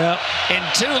field. Yeah. And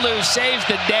Tulu saves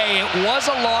the day. It was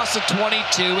a loss of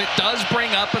 22. It does bring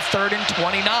up a 3rd and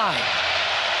 29.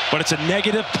 But it's a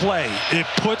negative play. It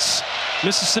puts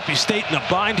Mississippi State in a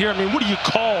bind here. I mean, what do you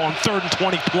call on 3rd and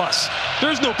 20 plus?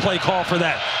 There's no play call for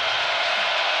that.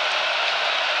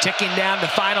 Ticking down the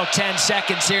final 10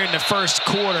 seconds here in the first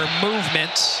quarter.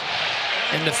 Movements.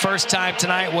 And the first time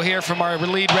tonight, we'll hear from our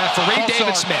lead referee,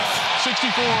 David Smith.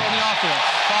 64 on the offense.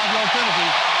 5-yard penalty.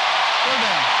 3rd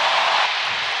down.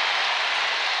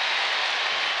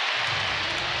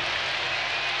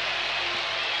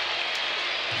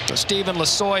 So Stephen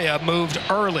Lasoya moved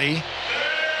early.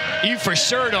 You for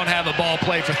sure don't have a ball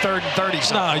play for 3rd and 30.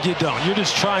 No, you don't. You're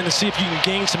just trying to see if you can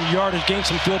gain some yardage, gain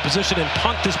some field position, and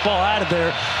punt this ball out of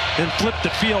there and flip the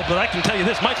field. But I can tell you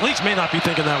this, Mike Leach may not be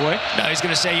thinking that way. No, he's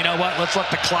going to say, you know what, let's let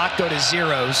the clock go to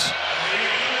zeros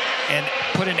and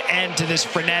put an end to this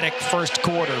frenetic first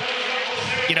quarter.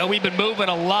 You know, we've been moving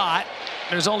a lot.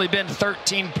 There's only been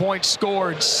 13 points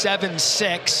scored,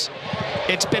 7-6.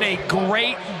 It's been a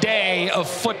great day of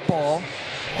football.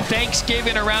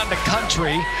 Thanksgiving around the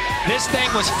country. This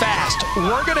thing was fast.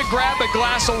 We're going to grab a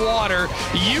glass of water.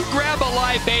 You grab a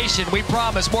libation. We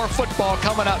promise more football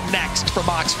coming up next from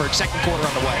Oxford. Second quarter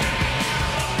on the way.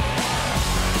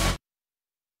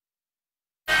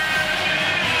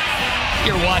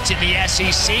 You're watching the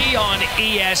SEC on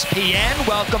ESPN.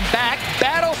 Welcome back.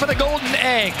 Battle for the Golden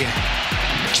Egg.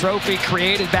 Trophy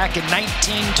created back in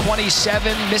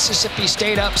 1927. Mississippi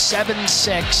State up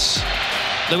 7-6.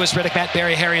 Lewis Riddick, Matt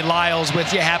Berry, Harry Lyles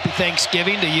with you. Happy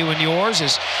Thanksgiving to you and yours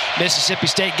as Mississippi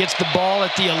State gets the ball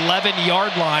at the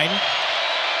 11-yard line.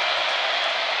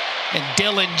 And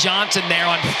Dylan Johnson there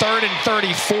on 3rd and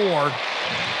 34.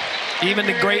 Even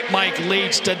the great Mike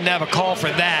Leach doesn't have a call for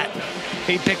that.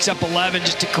 He picks up 11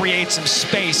 just to create some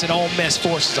space, and Ole Miss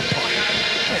forces a punt.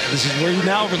 Yeah, this is where you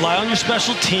now rely on your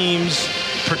special teams,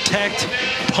 protect,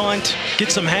 punt, get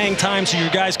some hang time so your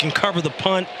guys can cover the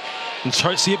punt, and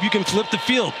try to see if you can flip the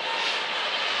field.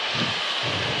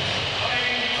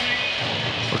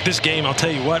 Look, this game, I'll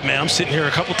tell you what, man, I'm sitting here a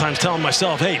couple times telling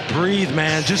myself, hey, breathe,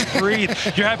 man, just breathe.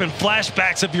 You're having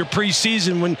flashbacks of your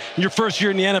preseason when your first year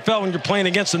in the NFL when you're playing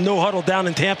against the no-huddle down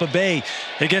in Tampa Bay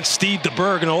against Steve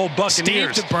DeBerg and the old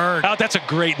Buccaneers. Steve DeBerg. Oh, that's a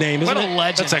great name, isn't it? What a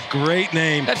legend. That's a great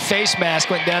name. That face mask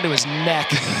went down to his neck.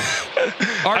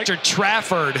 Archer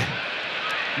Trafford,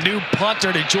 new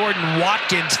punter to Jordan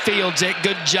Watkins, fields it.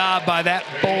 Good job by that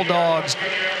Bulldogs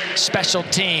special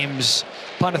teams.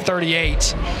 punt of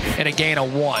 38, and a gain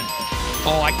of 1.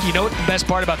 Oh, you know what the best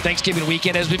part about Thanksgiving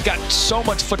weekend is? We've got so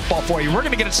much football for you. We're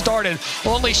going to get it started.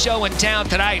 Only show in town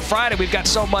tonight. Friday, we've got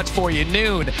so much for you.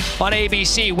 Noon on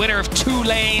ABC. Winner of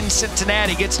Tulane,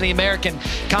 Cincinnati gets in the American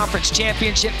Conference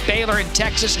Championship. Baylor in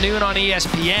Texas, noon on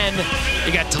ESPN.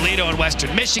 You got Toledo and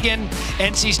Western Michigan.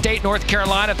 NC State, North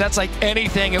Carolina. If that's like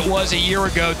anything it was a year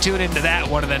ago, tune into that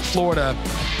one. And then Florida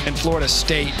and Florida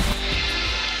State.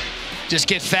 Just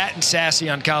get fat and sassy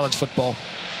on college football.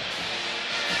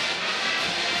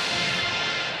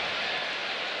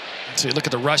 So you look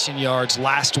at the rushing yards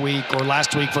last week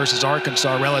versus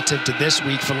Arkansas relative to this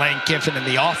week for Lane Kiffin and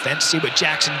the offense. See what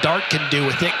Jackson Dart can do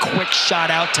with it. Quick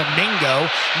shot out to Mingo.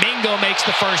 Mingo makes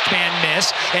the first man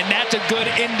miss, and that's a good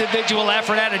individual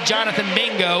effort out of Jonathan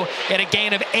Mingo at a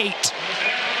gain of 8.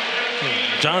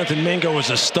 Jonathan Mingo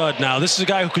is a stud now. This is a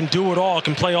guy who can do it all,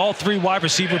 can play all 3 wide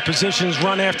receiver positions,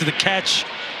 run after the catch.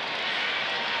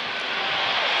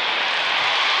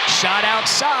 Shot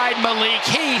outside, Malik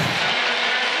Heath.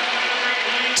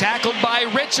 Tackled by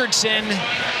Richardson.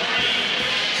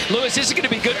 Lewis, this is going to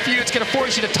be good for you. It's going to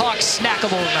force you to talk snackable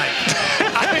tonight.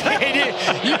 I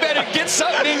mean, you better get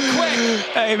something in quick.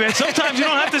 Hey, man, sometimes you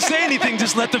don't have to say anything.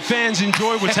 Just let the fans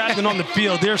enjoy what's happening on the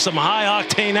field. There's some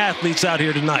high-octane athletes out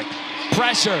here tonight.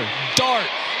 Pressure. Dart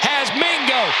has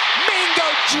Mingo. Mingo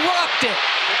dropped it.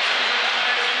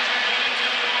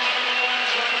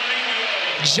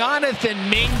 Jonathan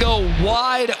Mingo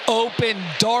wide open.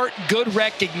 Dart, good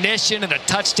recognition, and a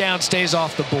touchdown stays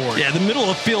off the board. Yeah, the middle of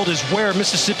the field is where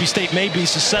Mississippi State may be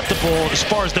susceptible as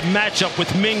far as the matchup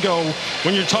with Mingo.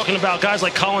 When you're talking about guys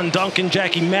like Colin Duncan,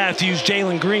 Jackie Matthews,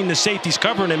 Jalen Green, the safeties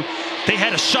covering him, they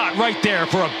had a shot right there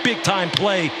for a big-time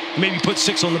play, maybe put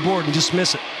 6 on the board and just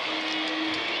miss it.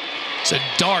 So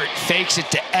Dart fakes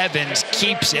it to Evans,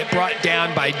 keeps it, brought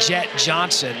down by Jet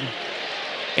Johnson.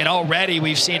 And already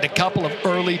we've seen a couple of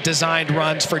early designed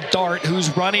runs for Dart,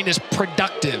 whose running is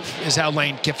productive, is how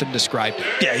Lane Kiffin described it.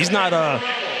 Yeah, he's not a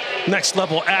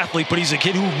next-level athlete, but he's a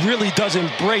kid who really does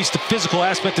embrace the physical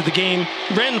aspect of the game.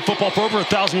 He ran the football for over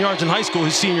 1,000 yards in high school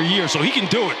his senior year, so he can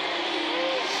do it.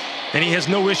 And he has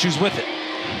no issues with it.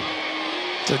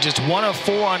 So just 1 of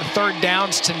 4 on 3rd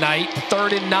downs tonight,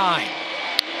 3rd and 9.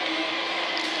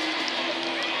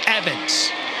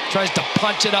 Evans tries to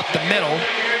punch it up the middle.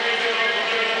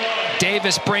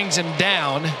 Davis brings him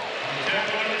down.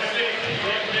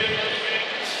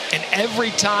 And every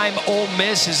time Ole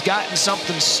Miss has gotten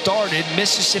something started,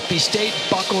 Mississippi State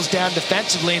buckles down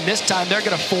defensively, and this time they're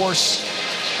going to force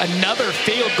another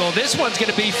field goal. This one's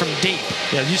going to be from deep.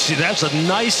 Yeah, you see, that's a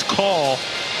nice call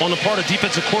on the part of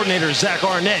defensive coordinator Zach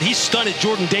Arnett. He stunned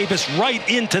Jordan Davis right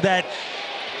into that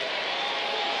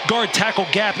guard tackle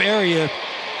gap area.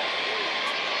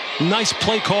 Nice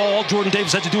play call. All Jordan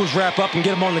Davis had to do was wrap up and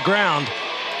get him on the ground.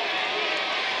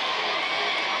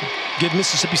 Give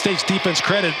Mississippi State's defense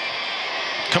credit,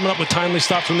 coming up with timely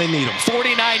stops when they need them.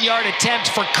 49-yard attempt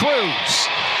for Cruz.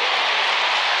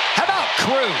 How about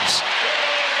Cruz?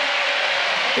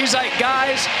 He's like,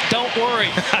 guys, don't worry.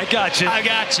 I got you. I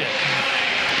got you.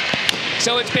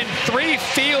 So it's been 3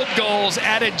 field goals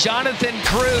out of Jonathan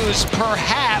Cruz,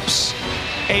 perhaps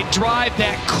a drive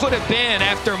that could have been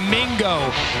after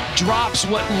Mingo drops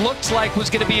what looked like was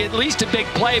going to be at least a big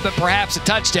play, but perhaps a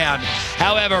touchdown.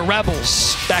 However,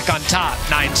 Rebels back on top,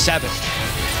 9-7.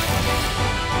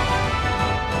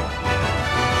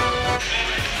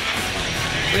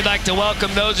 We'd like to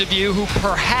welcome those of you who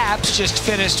perhaps just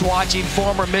finished watching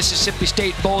former Mississippi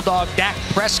State Bulldog Dak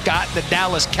Prescott, the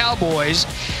Dallas Cowboys,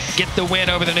 get the win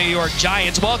over the New York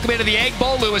Giants. Welcome into the Egg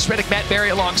Bowl. Lewis Riddick, Matt Berry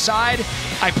alongside.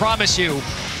 I promise you,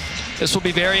 this will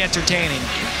be very entertaining.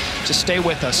 Just stay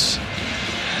with us.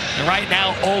 And right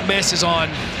now, Ole Miss is on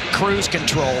cruise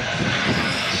control.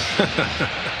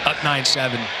 Up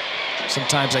 9-7.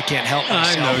 Sometimes I can't help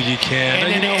myself. I know you can.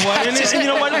 And you know what? And you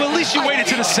know what? Well, at least you waited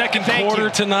to the second quarter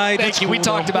tonight. Thank you. We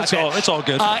talked about that. It's all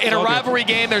good. In a rivalry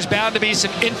game, there's bound to be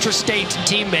some intrastate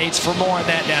teammates. For more on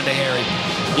that, down to Harry.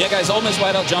 Yeah, guys, Ole Miss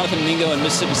wideout Jonathan Mingo and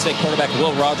Mississippi State quarterback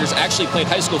Will Rogers actually played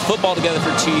high school football together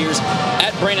for 2 years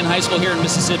at Brandon High School here in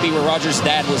Mississippi, where Rogers'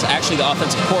 dad was actually the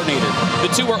offensive coordinator.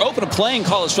 The two were open to playing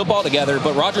college football together,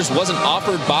 but Rogers wasn't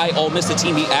offered by Ole Miss, the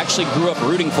team he actually grew up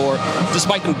rooting for.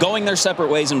 Despite them going their separate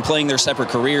ways and playing their separate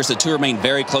careers, the two remain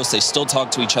very close. They still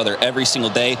talk to each other every single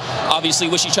day. Obviously,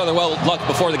 wish each other well luck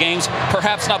before the games.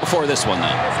 Perhaps not before this one,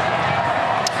 though.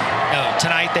 No,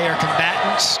 tonight they are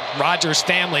combatants. Rogers'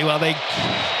 family, well, they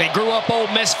grew up Ole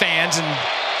Miss fans, and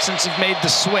since they've made the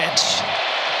switch,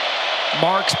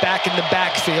 Mark's back in the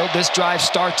backfield. This drive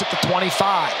starts at the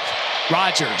 25.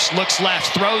 Rogers looks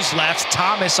left, throws left.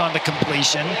 Thomas on the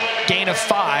completion. Gain of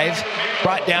 5,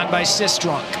 brought down by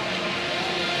Sistrunk.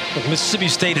 Look, Mississippi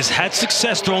State has had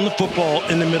success throwing the football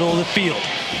in the middle of the field.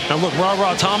 Now look,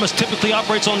 Ra Thomas typically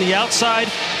operates on the outside,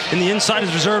 and the inside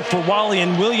is reserved for Wally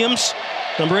and Williams,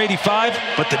 number 85.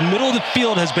 But the middle of the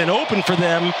field has been open for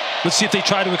them. Let's see if they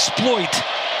try to exploit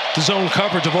the zone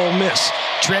coverage of Ole Miss.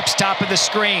 Trips top of the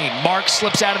screen. Mark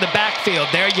slips out of the backfield.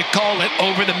 There you call it,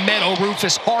 over the middle,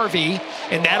 Rufus Harvey,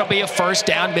 and that'll be a first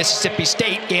down, Mississippi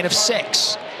State, gain of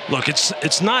 6. Look,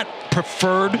 it's not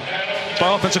preferred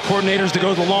by offensive coordinators to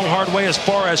go the long, hard way as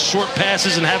far as short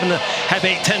passes and having to have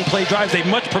 8-10 play drives. They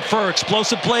much prefer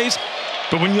explosive plays.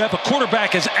 But when you have a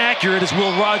quarterback as accurate as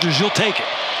Will Rogers, you'll take it.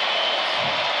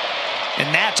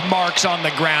 And that's Marks on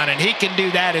the ground, and he can do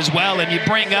that as well. And you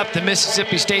bring up the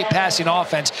Mississippi State passing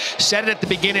offense. Said it at the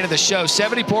beginning of the show,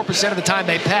 74% of the time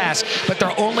they pass, but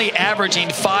they're only averaging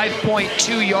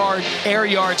 5.2 air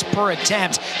yards per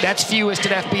attempt. That's fewest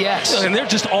at FBS. And they're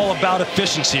just all about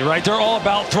efficiency, right? They're all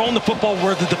about throwing the football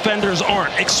where the defenders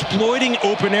aren't, exploiting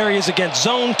open areas against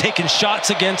zone, taking shots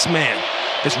against man.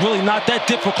 It's really not that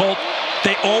difficult.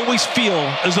 They always feel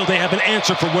as though they have an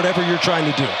answer for whatever you're trying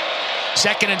to do.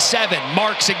 2nd and 7.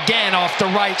 Marks again off the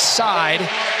right side.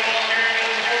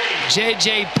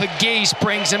 J.J. Pegues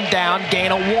brings him down,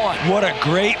 gain of 1. What a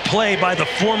great play by the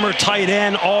former tight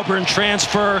end, Auburn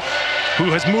transfer, who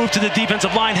has moved to the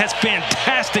defensive line, has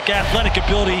fantastic athletic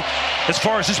ability as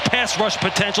far as his pass rush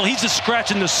potential. He's just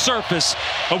scratching the surface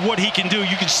of what he can do.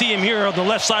 You can see him here on the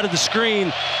left side of the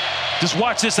screen. Just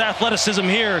watch this athleticism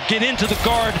here. Get into the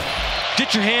guard,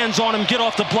 get your hands on him, get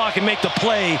off the block, and make the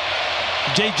play.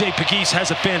 J.J. Pegues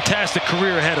has a fantastic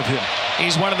career ahead of him.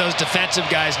 He's one of those defensive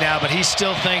guys now, but he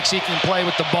still thinks he can play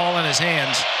with the ball in his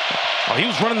hands. Oh, he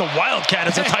was running the Wildcat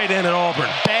as a tight end at Auburn.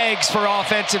 Begs for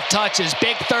offensive touches.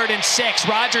 Big 3rd and 6.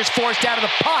 Rogers forced out of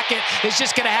the pocket. Is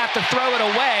just going to have to throw it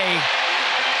away.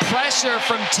 Pressure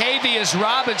from Tavius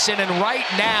Robinson, and right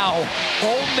now,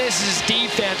 Ole Miss's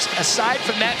defense, aside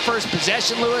from that first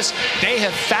possession, Lewis, they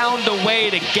have found a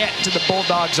way to get to the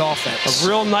Bulldogs offense. A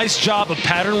real nice job of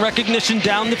pattern recognition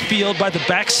down the field by the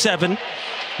back 7,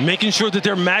 making sure that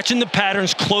they're matching the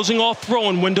patterns, closing off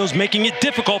throwing windows, making it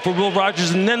difficult for Will Rogers,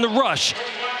 and then the rush.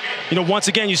 You know, once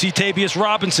again, you see Tavius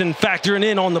Robinson factoring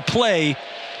in on the play,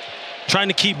 trying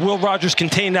to keep Will Rogers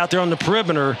contained out there on the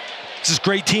perimeter. This is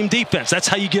great team defense. That's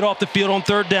how you get off the field on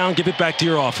 3rd down, give it back to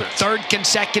your offense. 3rd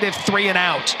consecutive 3 and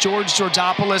out. George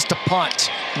Georgopoulos to punt.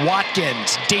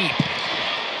 Watkins deep.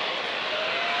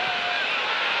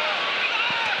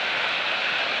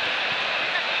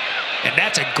 And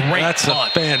that's a great punt. That's a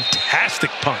fantastic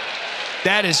punt.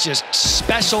 That is just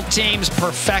special teams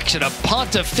perfection. A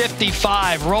punt of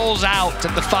 55 rolls out to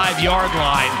the 5-yard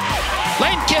line.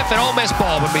 Lane Kiffin, Ole Miss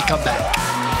ball when we come back.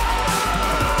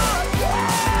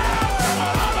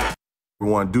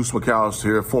 Everyone, Deuce McAllister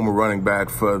here, former running back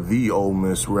for the Ole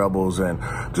Miss Rebels, and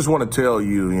just want to tell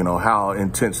you, how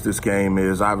intense this game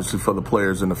is. Obviously, for the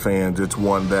players and the fans, it's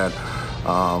one that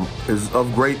is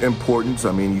of great importance.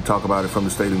 I mean, you talk about it from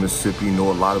the state of Mississippi, you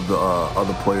know a lot of the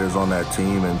other players on that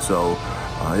team, and so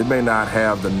it may not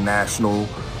have the national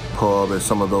pub as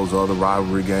some of those other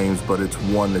rivalry games, but it's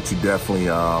one that you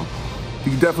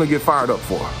definitely get fired up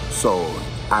for. So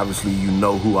obviously, you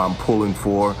know who I'm pulling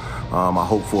for. I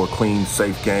hope for a clean,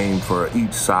 safe game for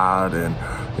each side, and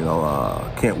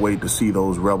can't wait to see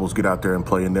those Rebels get out there and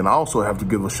play. And then I also have to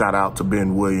give a shout out to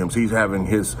Ben Williams. He's having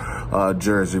his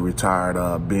jersey retired.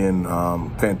 Ben,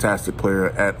 fantastic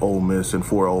player at Ole Miss and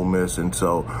for Ole Miss, and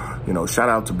so shout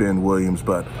out to Ben Williams.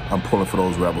 But I'm pulling for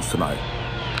those Rebels tonight.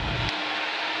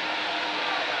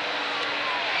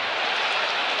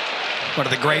 One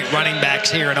of the great running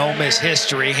backs here in Ole Miss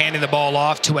history, handing the ball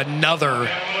off to another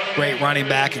great running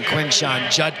back in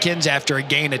Quinshon Judkins after a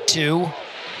gain of 2.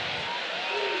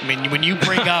 I mean, when you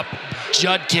bring up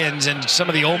Judkins and some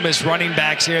of the Ole Miss running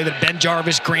backs here, that Ben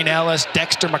Jarvis, Green Ellis,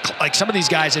 Dexter like some of these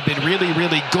guys have been really,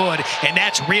 really good, and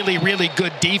that's really, really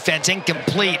good defense.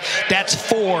 Incomplete. That's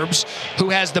Forbes, who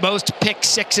has the most pick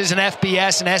sixes in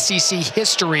FBS and SEC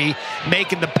history,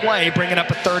 making the play, bringing up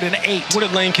a 3rd and 8. What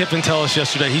did Lane Kiffin tell us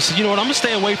yesterday? He said, you know what, I'm going to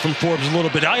stay away from Forbes a little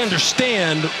bit. I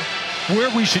understand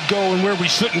where we should go and where we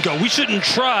shouldn't go. We shouldn't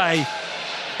try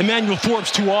Emmanuel Forbes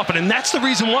too often, and that's the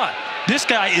reason why. This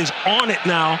guy is on it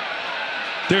now.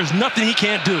 There's nothing he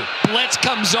can't do. Blitz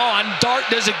comes on. Dart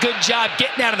does a good job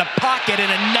getting out of the pocket,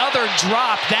 and another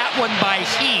drop, that one by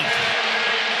Heath.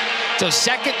 So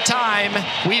 2nd time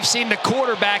we've seen the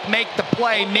quarterback make the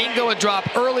play. Mingo a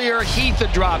drop earlier, Heath a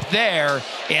drop there,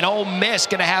 and Ole Miss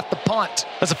going to have to punt.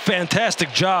 That's a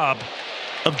fantastic job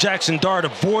of Jackson Dart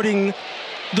avoiding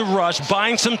the rush,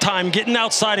 buying some time, getting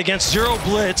outside against zero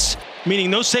blitz, meaning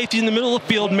no safety in the middle of the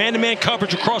field, man-to-man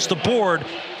coverage across the board,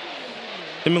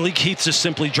 and Malik Heath just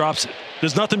simply drops it.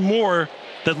 There's nothing more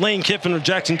that Lane Kiffin or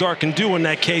Jackson Dart can do in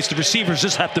that case. The receivers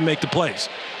just have to make the plays.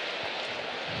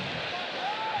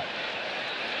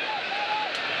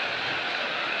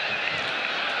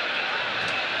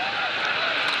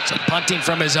 So punting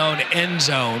from his own end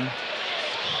zone.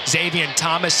 Xavier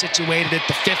Thomas situated at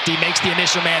the 50, makes the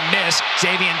initial man miss.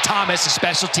 Xavier Thomas, a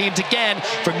special teams again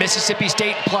for Mississippi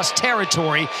State plus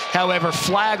territory. However,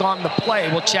 flag on the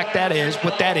play. We'll check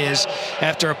what that is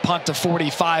after a punt of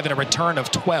 45 and a return of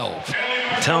 12.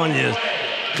 I'm telling you,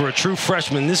 for a true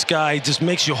freshman, this guy just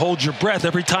makes you hold your breath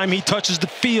every time he touches the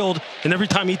field and every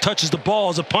time he touches the ball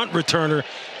as a punt returner.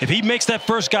 If he makes that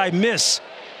first guy miss,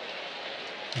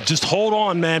 just hold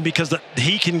on, man, because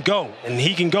he can go, and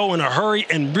he can go in a hurry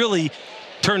and really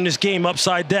turn this game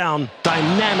upside down.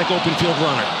 Dynamic open field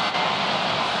runner.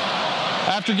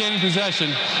 After gaining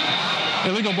possession,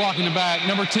 illegal blocking the back,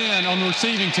 number 10 on the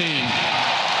receiving team.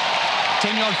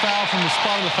 10-yard foul from the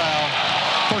spot of the foul.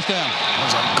 First down.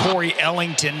 That was Corey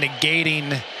Ellington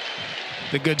negating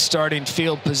the good starting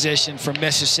field position from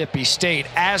Mississippi State.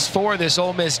 As for this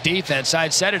Ole Miss defense, I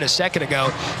had said it a second ago,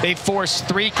 they forced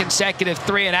 3 consecutive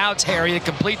 3-and-outs, Harry, a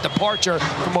complete departure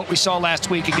from what we saw last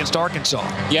week against Arkansas.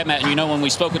 Yeah, Matt, and you know, when we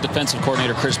spoke with defensive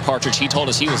coordinator Chris Partridge, he told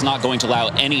us he was not going to allow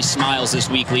any smiles this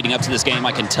week leading up to this game.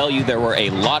 I can tell you there were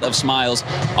a lot of smiles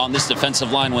on this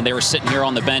defensive line when they were sitting here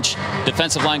on the bench.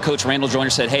 Defensive line coach Randall Joyner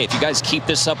said, hey, if you guys keep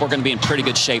this up, we're going to be in pretty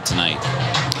good shape tonight.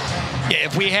 Yeah,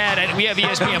 if we have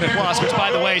ESPN Plus, which,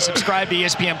 by the way, subscribe to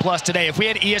ESPN Plus today. If we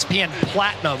had ESPN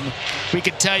Platinum, we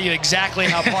could tell you exactly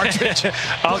how Partridge.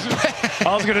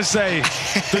 I was going to say,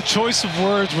 the choice of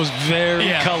words was very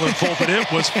colorful, but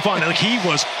it was fun. Like, he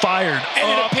was fired and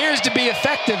it appears to be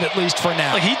effective, at least for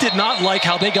now. Like, he did not like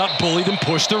how they got bullied and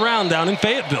pushed around down in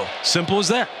Fayetteville. Simple as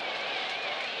that.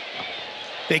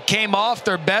 They came off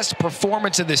their best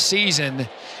performance of the season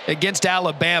against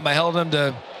Alabama, held them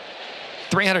to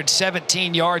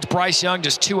 317 yards. Bryce Young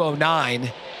just 209.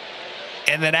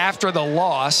 And then after the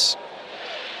loss,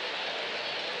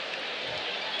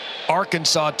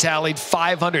 Arkansas tallied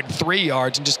 503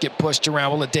 yards and just get pushed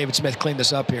around. We'll let David Smith clean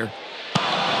this up here.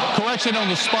 Correction on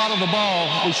the spot of the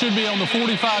ball. We should be on the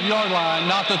 45-yard line,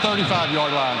 not the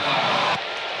 35-yard line.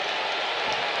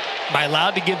 Am I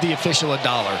allowed to give the official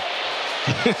 $1?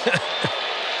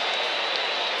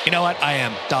 You know what? I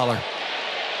am. $1.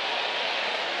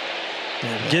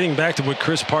 Getting back to what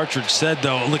Chris Partridge said,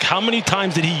 though, look, how many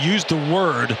times did he use the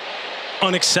word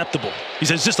unacceptable? He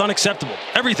says just unacceptable.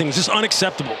 Everything's just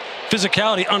unacceptable.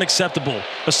 Physicality, unacceptable.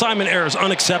 Assignment errors,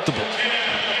 unacceptable.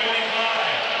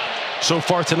 So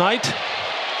far tonight.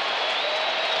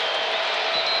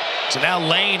 So now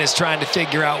Lane is trying to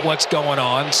figure out what's going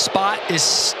on. Spot is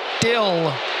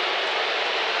still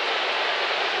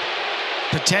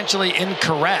potentially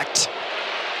incorrect.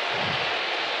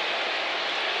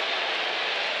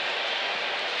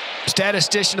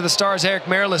 Statistician of the Stars, Eric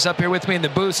Marilis, up here with me in the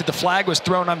booth, said the flag was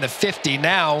thrown on the 50.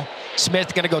 Now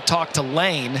Smith going to go talk to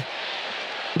Lane.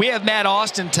 We have Matt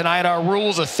Austin tonight, our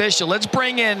rules official. Let's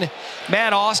bring in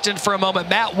Matt Austin for a moment.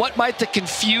 Matt, what might the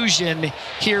confusion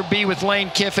here be with Lane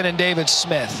Kiffin and David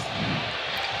Smith?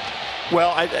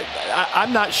 Well,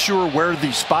 I'm not sure where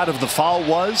the spot of the foul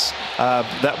was.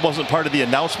 That wasn't part of the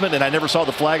announcement, and I never saw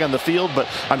the flag on the field, but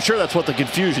I'm sure that's what the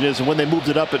confusion is, and when they moved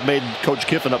it up, it made Coach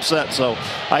Kiffin upset, so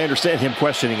I understand him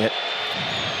questioning it.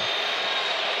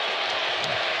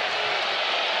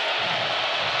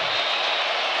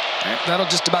 That'll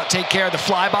just about take care of the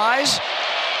flybys.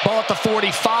 Ball at the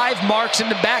 45, marks in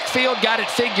the backfield, got it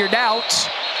figured out.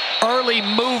 Early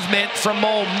movement from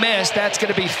Ole Miss, that's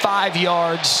going to be 5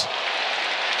 yards.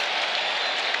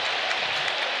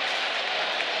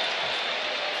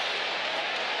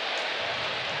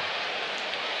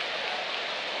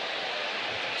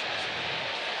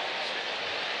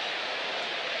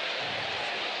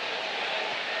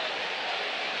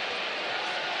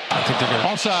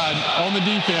 Offside on the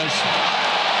defense.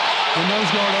 The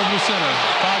nose guard over the center.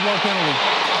 5-yard penalty.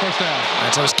 First down. All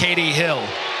right, so it's Katie Hill.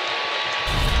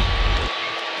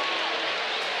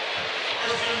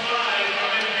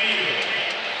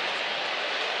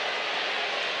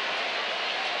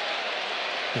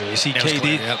 You see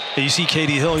KD. You see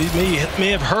KD Hill. You may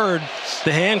have heard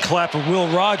the hand clap of Will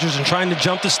Rogers and trying to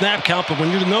jump the snap count, but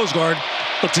when you're the nose guard,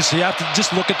 look, you have to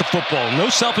just look at the football. No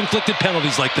self-inflicted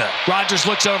penalties like that. Rogers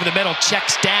looks over the middle,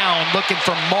 checks down, looking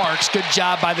for marks. Good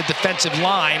job by the defensive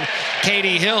line.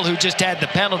 KD Hill, who just had the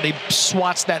penalty,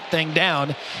 swats that thing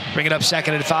down, bring it up 2nd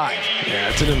and 5. Yeah,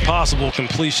 it's an impossible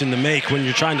completion to make when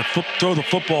you're trying to throw the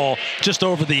football just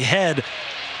over the head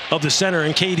of the center,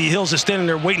 and KD Hill's just standing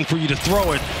there waiting for you to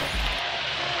throw it.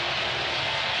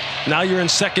 Now you're in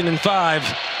 2nd and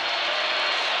 5.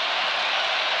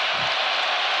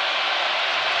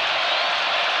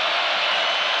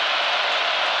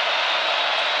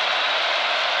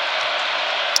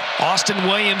 Austin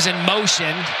Williams in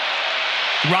motion.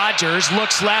 Rogers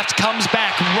looks left, comes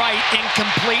back right,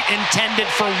 incomplete, intended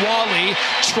for Wally.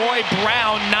 Troy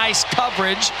Brown, nice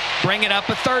coverage, bringing up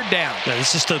a 3rd down. Yeah,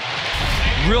 it's just a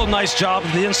real nice job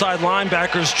of the inside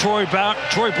linebackers, Troy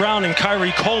Brown and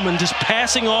Kyrie Coleman, just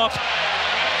passing off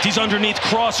these underneath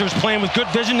crossers, playing with good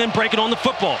vision and breaking on the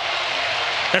football.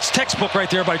 That's textbook right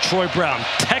there by Troy Brown.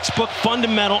 Textbook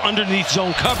fundamental underneath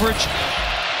zone coverage.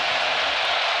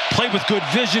 Play with good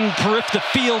vision, peripher the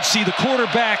field, see the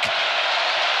quarterback.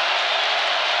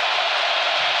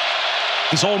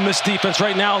 This Ole Miss defense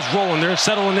right now is rolling. They're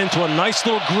settling into a nice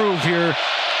little groove here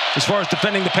as far as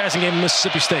defending the passing game of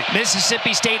Mississippi State.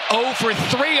 Mississippi State 0 for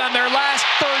 3 on their last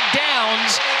 3rd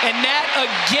downs, and that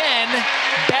again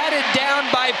batted down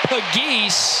by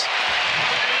Pegues.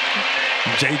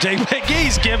 J.J.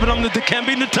 Pegues giving them the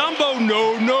Dikembe Mutombo.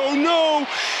 No.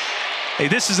 Hey,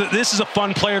 this is a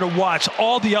fun player to watch.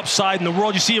 All the upside in the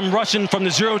world. You see him rushing from the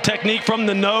zero technique from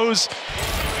the nose,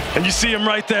 and you see him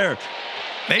right there.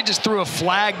 They just threw a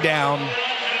flag down,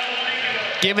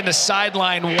 giving the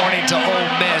sideline warning to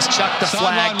Ole Miss. Chucked the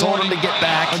flag, told them to get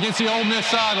back. Against the Ole Miss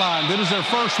sideline. That is their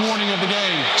first warning of the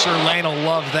game. Sure, Lane will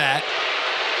love that.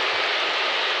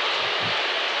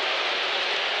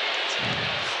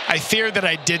 I fear that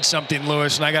I did something,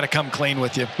 Lewis, and I got to come clean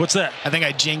with you. What's that? I think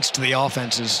I jinxed the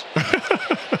offenses.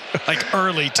 Like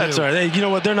early, too. That's all right. Hey, you know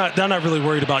what? They're not really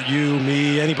worried about you,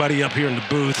 me, anybody up here in the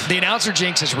booth. The announcer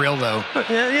jinx is real, though.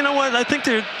 Yeah, you know what? I think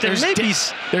there's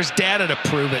data to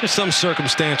prove it. There's some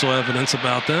circumstantial evidence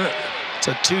about that.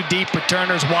 So 2 deep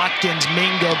returners, Watkins,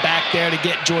 Mingo back there to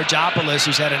get Georgopoulos,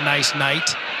 who's had a nice night.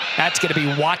 That's going to be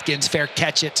Watkins, fair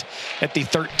catch it at the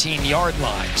 13-yard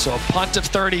line. So a punt of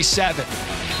 37.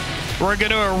 We're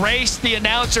going to erase the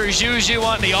announcer's Juju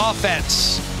on the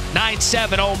offense.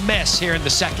 9-7 Ole Miss here in the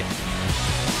 2nd.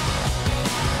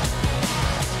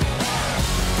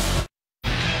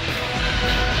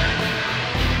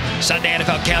 Sunday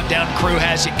NFL Countdown Crew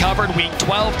has you covered. Week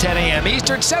 12, 10 a.m.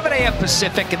 Eastern, 7 a.m.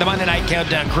 Pacific. And the Monday Night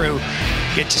Countdown Crew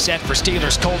gets you set for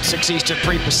Steelers Colts, 6 Eastern,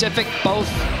 3 Pacific, both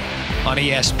on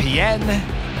ESPN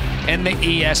and the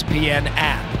ESPN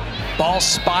app. Ball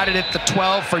spotted at the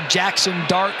 12 for Jackson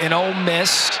Dart and Ole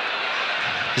Miss.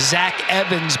 Zach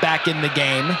Evans back in the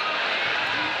game.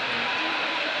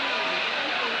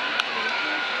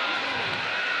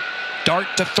 Dart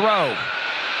to throw.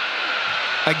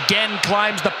 Again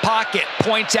climbs the pocket,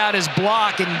 points out his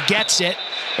block and gets it.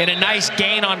 And a nice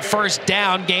gain on 1st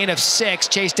down, gain of 6,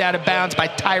 chased out of bounds by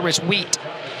Tyrus Wheat.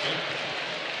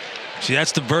 See,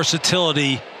 that's the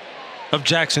versatility of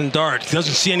Jackson Dart. He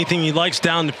doesn't see anything he likes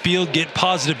down the field, get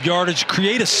positive yardage,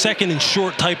 create a 2nd and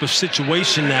short type of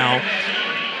situation now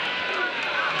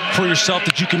for yourself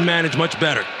that you can manage much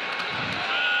better.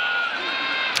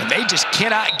 And they just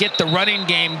cannot get the running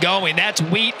game going. That's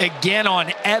Wheat again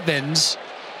on Evans.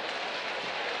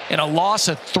 And a loss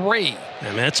of 3.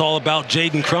 And that's all about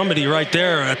Jaden Crumity right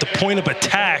there at the point of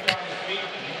attack.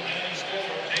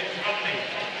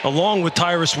 Along with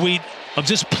Tyrus Wheat of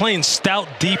just playing stout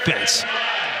defense.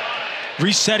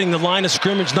 Resetting the line of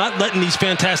scrimmage, not letting these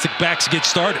fantastic backs get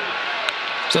started.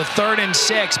 So 3rd and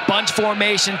 6, bunch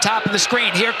formation, top of the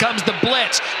screen. Here comes the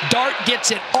blitz. Dart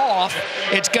gets it off.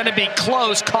 It's going to be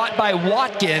close, caught by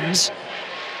Watkins.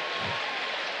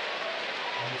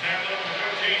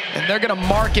 And they're going to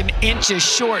mark him inches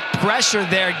short. Pressure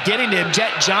there, getting to him,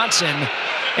 Jet Johnson.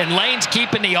 And Lane's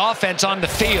keeping the offense on the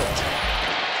field.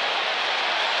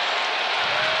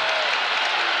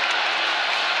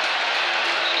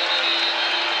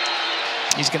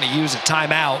 He's going to use a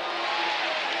timeout.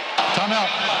 Timeout.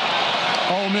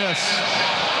 Ole Miss.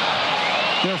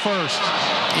 They're first.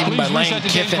 Even by Lane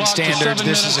Kiffin standards,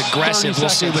 this is aggressive. We'll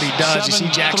see what he does. You see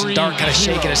Jackson Dart kind of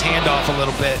shaking his hand off a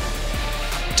little bit.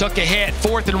 Took a hit,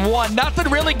 4th and 1. Nothing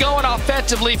really going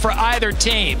offensively for either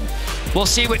team. We'll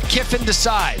see what Kiffin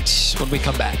decides when we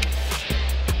come back.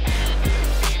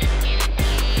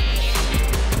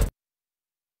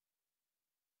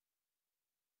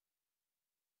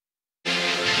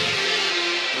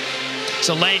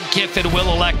 So Lane Kiffin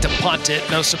will elect to punt it.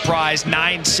 No surprise,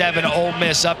 9-7 Ole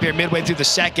Miss up here midway through the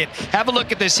second. Have a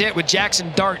look at this hit with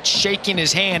Jackson Dart shaking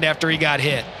his hand after he got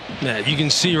hit. Yeah, you can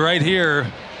see right here,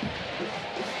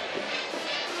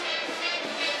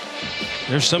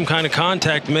 there's some kind of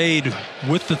contact made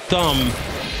with the thumb,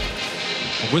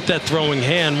 with that throwing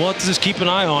hand. We'll have to just keep an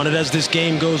eye on it as this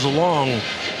game goes along.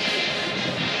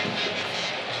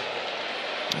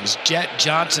 It was Jet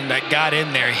Johnson that got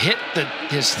in there, hit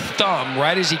his thumb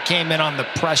right as he came in on the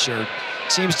pressure.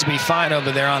 Seems to be fine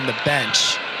over there on the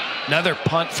bench. Another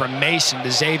punt from Mason to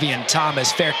Xavier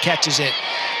Thomas. Fair catches it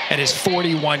at his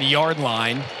 41-yard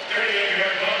line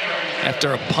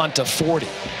after a punt of 40.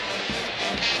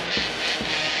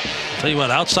 Tell you what,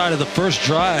 outside of the first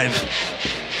drive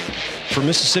for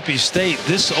Mississippi State,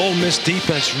 this Ole Miss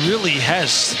defense really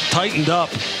has tightened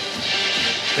up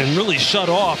and really shut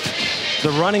off the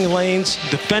running lanes,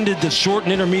 defended the short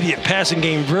and intermediate passing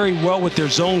game very well with their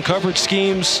zone coverage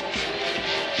schemes.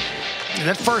 And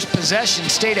that first possession,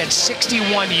 State had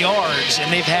 61 yards,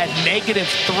 and they've had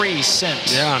 -3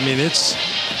 since. Yeah, I mean, it's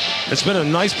been a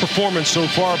nice performance so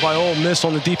far by Ole Miss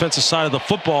on the defensive side of the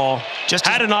football. Just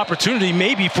had an opportunity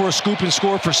maybe for a scoop and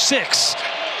score for 6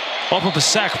 off of a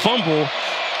sack fumble.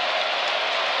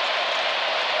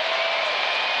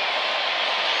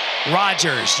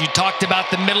 Rogers, you talked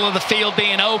about the middle of the field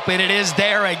being open. It is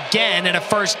there again, and a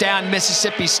first down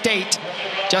Mississippi State.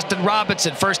 Justin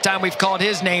Robinson, first time we've called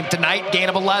his name tonight, gain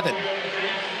of 11.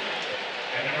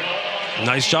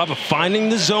 Nice job of finding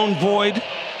the zone void,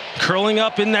 curling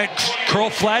up in that curl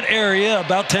flat area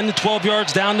about 10 to 12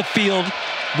 yards down the field.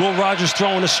 Will Rogers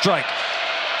throwing a strike.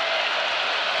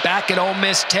 Back at Ole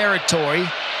Miss territory,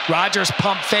 Rogers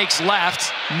pump fakes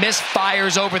left,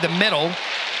 misfires over the middle,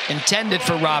 intended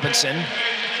for Robinson.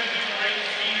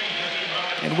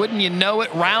 And wouldn't you know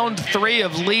it, round 3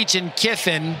 of Leach and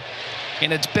Kiffin,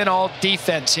 and it's been all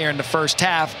defense here in the first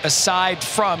half, aside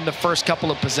from the first couple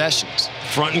of possessions.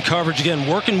 Front and coverage again,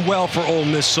 working well for Ole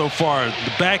Miss so far.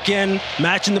 The back end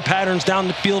matching the patterns down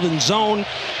the field in zone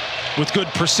with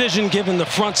good precision, giving the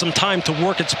front some time to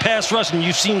work its pass rush. And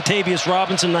you've seen Tavius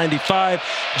Robinson, 95,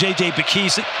 J.J.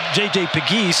 Pegues,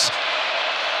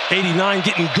 89,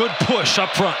 getting good push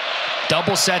up front.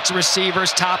 Double sets of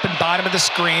receivers, top and bottom of the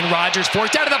screen. Rogers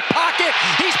forced out of the pocket.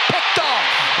 He's picked off.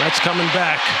 That's coming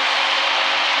back.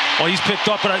 Well, he's picked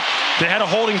up, but they had a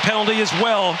holding penalty as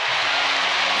well.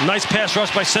 Nice pass rush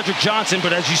by Cedric Johnson,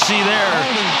 but as you see there,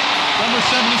 Number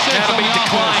 76 that'll be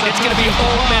declined. It's going to be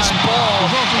Ole Miss ball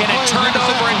and a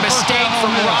turnover and mistake from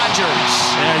Rogers.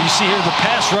 Yeah, you see here the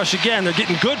pass rush again. They're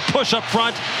getting good push up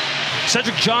front.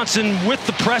 Cedric Johnson with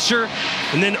the pressure,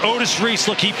 and then Otis Reese.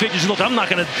 Look, he figures, look, I'm not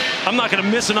gonna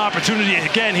miss an opportunity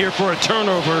again here for a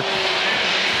turnover.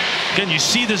 Again, you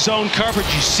see the zone coverage.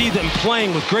 You see them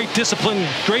playing with great discipline,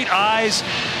 great eyes.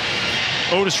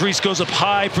 Otis Reese goes up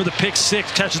high for the pick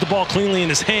 6, catches the ball cleanly in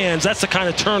his hands. That's the kind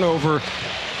of turnover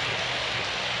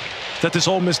that this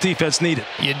Ole Miss defense needed.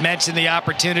 You'd mentioned the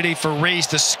opportunity for Reese,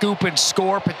 the scoop and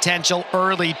score potential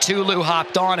early. Tulu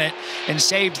hopped on it and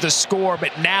saved the score,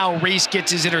 but now Reese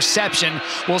gets his interception.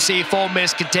 We'll see if Ole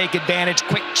Miss can take advantage.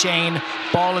 Quick chain,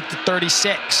 ball at the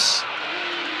 36.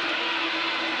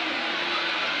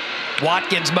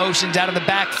 Watkins motions out of the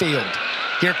backfield.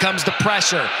 Here comes the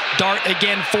pressure. Dart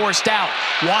again forced out.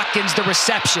 Watkins the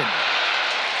reception.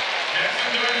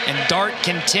 And Dart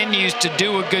continues to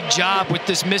do a good job with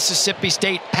this Mississippi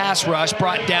State pass rush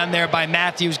brought down there by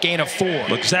Matthews, gain of 4.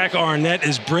 Look, Zach Arnett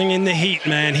is bringing the heat,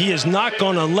 man. He is not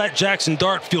going to let Jackson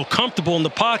Dart feel comfortable in the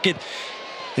pocket.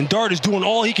 And Dart is doing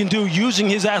all he can do, using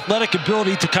his athletic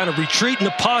ability to kind of retreat in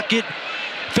the pocket,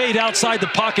 fade outside the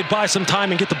pocket, buy some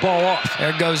time, and get the ball off.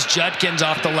 There goes Judkins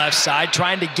off the left side,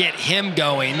 trying to get him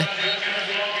going.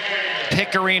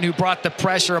 Pickering, who brought the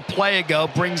pressure a play ago,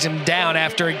 brings him down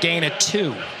after a gain of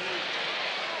 2.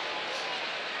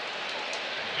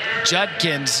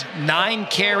 Judkins, 9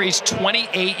 carries,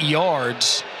 28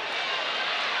 yards.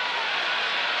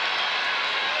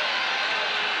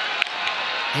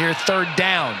 Here, third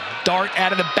down. Dart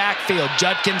out of the backfield.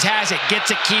 Judkins has it, gets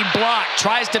a key block,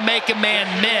 tries to make a man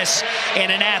miss,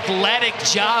 and an athletic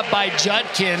job by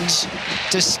Judkins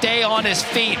to stay on his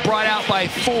feet, brought out by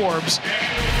Forbes.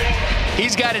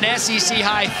 He's got an SEC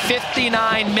high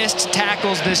 59 missed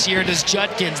tackles this year. Does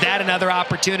Judkins? That another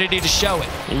opportunity to show it.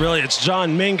 Really, it's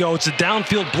John Mingo. It's the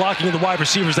downfield blocking of the wide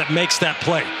receivers that makes that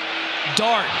play.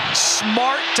 Dart,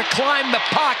 smart to climb the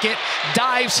pocket,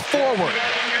 dives forward.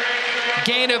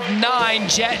 Gain of 9,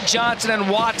 Jet, Johnson, and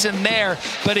Watson there.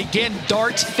 But again,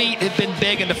 Dart's feet have been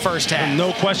big in the first half.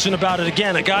 No question about it.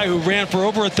 Again, a guy who ran for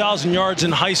over 1,000 yards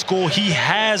in high school. He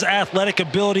has athletic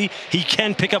ability. He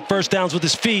can pick up first downs with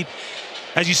his feet.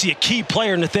 As you see, a key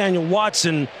player, Nathaniel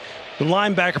Watson, the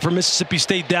linebacker for Mississippi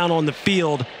State, down on the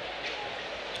field.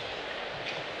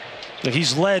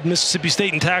 He's led Mississippi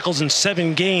State in tackles in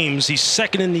 7 games. He's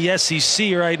second in the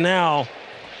SEC right now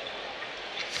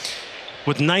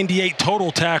with 98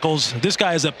 total tackles. This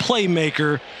guy is a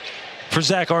playmaker for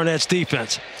Zach Arnett's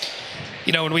defense.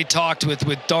 You know, when we talked with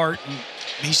Dart,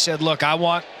 he said, look, I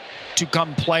want to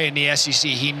come play in the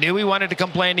SEC. He knew he wanted to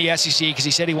come play in the SEC because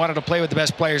he said he wanted to play with the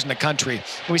best players in the country.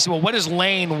 And we said, well, what has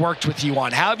Lane worked with you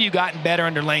on? How have you gotten better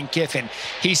under Lane Kiffin?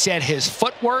 He said his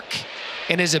footwork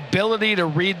and his ability to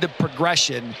read the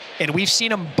progression. And we've seen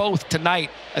them both tonight,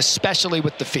 especially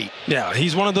with the feet. Yeah,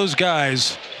 he's one of those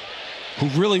guys who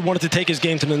really wanted to take his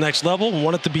game to the next level,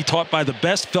 wanted to be taught by the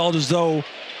best, felt as though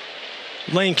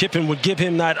Lane Kiffin would give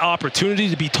him that opportunity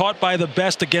to be taught by the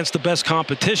best against the best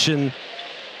competition.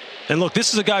 And look,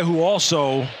 this is a guy who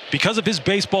also, because of his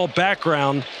baseball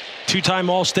background, 2-time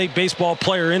All-State baseball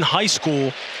player in high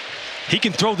school, he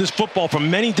can throw this football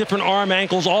from many different arm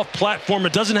angles, off platform.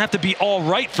 It doesn't have to be all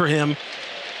right for him,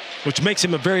 which makes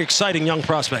him a very exciting young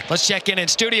prospect. Let's check in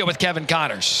studio with Kevin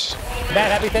Connors.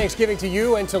 Matt, happy Thanksgiving to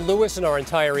you and to Lewis and our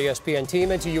entire ESPN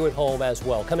team, and to you at home as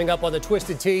well. Coming up on the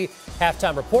Twisted Tea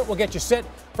halftime report, we'll get you set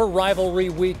for rivalry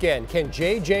weekend. Can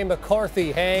J.J.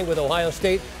 McCarthy hang with Ohio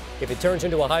State if it turns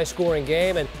into a high-scoring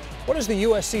game? And what does the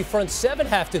USC front seven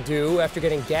have to do after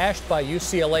getting gashed by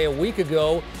UCLA a week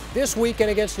ago this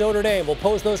weekend against Notre Dame? We'll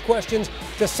pose those questions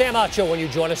to Sam Acho when you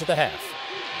join us at the half.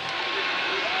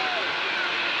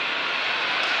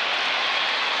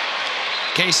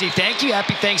 Casey, thank you.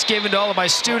 Happy Thanksgiving to all of my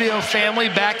studio family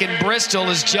back in Bristol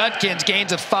as Judkins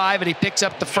gains a 5 and he picks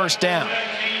up the first down.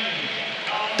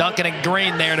 Duncan and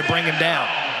Green there to bring him down.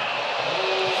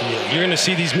 Yeah, you're going to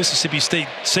see these Mississippi State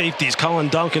safeties, Colin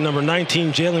Duncan, number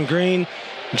 19, Jalen Green,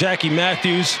 Jackie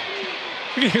Matthews.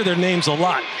 You're going to hear their names a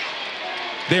lot.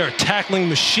 They are tackling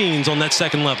machines on that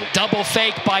second level. Double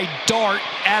fake by Dart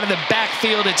out of the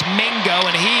backfield. It's Mingo,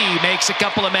 and he makes a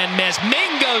couple of men miss.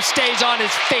 Mingo stays on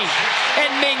his feet, and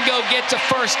Mingo gets a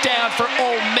first down for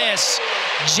Ole Miss.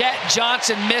 Jet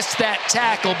Johnson missed that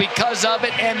tackle because of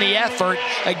it and the effort,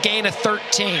 a gain of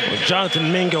 13. Well,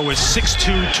 Jonathan Mingo is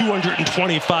 6'2",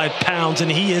 225 pounds, and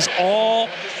he is all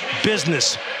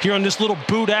business. Here on this little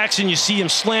boot action, you see him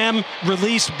slam,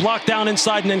 release, block down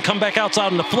inside, and then come back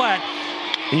outside on the flat.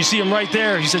 And you see him right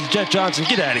there. He says, Jet Johnson,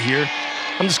 get out of here.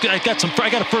 I got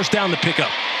a first down to pick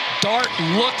up. Dart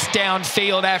looks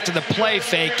downfield after the play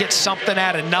fake, gets something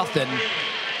out of nothing.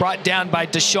 Brought down by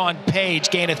Deshaun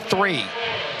Page, gain of 3.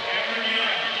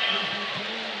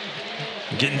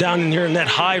 Getting down in here in that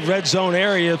high red zone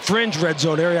area, fringe red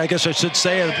zone area, I guess I should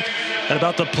say, at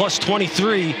about the plus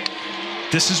 23.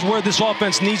 This is where this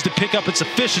offense needs to pick up its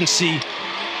efficiency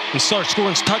and start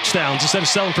scoring touchdowns instead of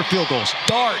selling for field goals.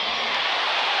 Dart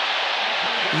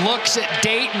looks at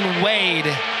Dayton Wade.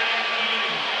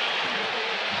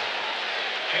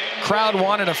 Crowd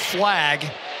wanted a flag.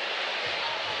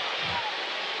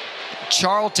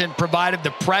 Charlton provided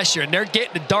the pressure, and they're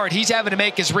getting to Dart. He's having to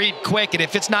make his read quick, and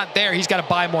if it's not there, he's got to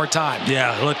buy more time.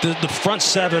 Yeah, look, the front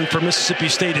seven for Mississippi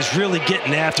State is really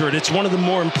getting after it. It's one of the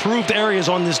more improved areas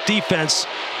on this defense.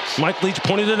 Mike Leach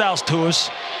pointed it out to us.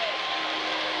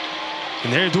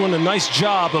 And they're doing a nice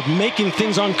job of making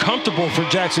things uncomfortable for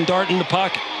Jackson Dart in the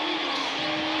pocket.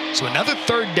 So another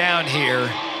third down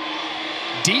here,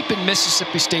 deep in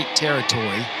Mississippi State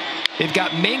territory. They've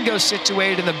got Mingo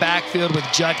situated in the backfield with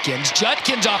Judkins.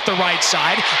 Judkins off the right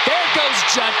side. There goes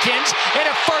Judkins, and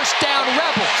a first down,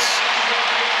 Rebels.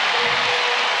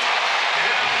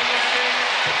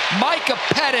 Micah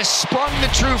Pettis sprung the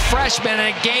true freshman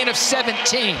in a gain of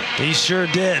 17. He sure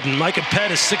did. And Micah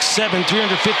Pettis, 6'7",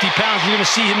 350 pounds. You're going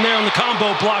to see him there on the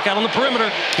combo block out on the perimeter.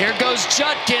 Here goes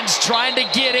Judkins trying to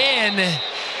get in,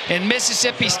 and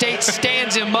Mississippi State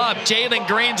stands him up. Jalen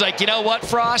Green's like, you know what,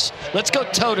 Frost? Let's go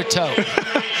toe-to-toe.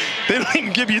 They don't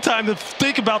even give you time to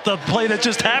think about the play that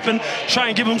just happened. Try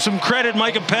and give him some credit.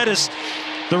 Micah Pettis,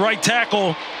 the right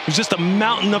tackle, was just a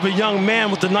mountain of a young man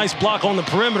with a nice block on the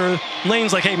perimeter.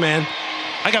 Lane's like, hey, man,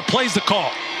 I got plays to call.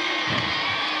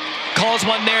 Calls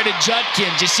one there to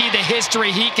Judkins. You see the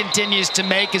history he continues to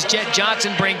make as Jet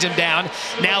Johnson brings him down.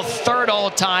 Now third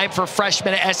all-time for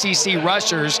freshman SEC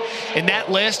rushers. In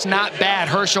that list, not bad.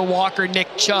 Herschel Walker, Nick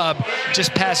Chubb,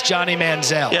 just past Johnny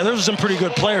Manziel. Yeah, those are some pretty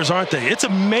good players, aren't they? It's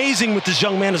amazing what this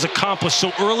young man has accomplished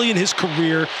so early in his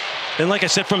career. And like I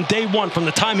said, from day one, from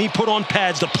the time he put on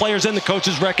pads, the players and the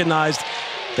coaches recognized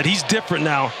that he's different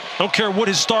now. I don't care what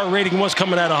his star rating was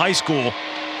coming out of high school.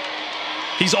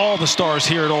 He's all the stars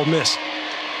here at Ole Miss.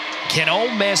 Can Ole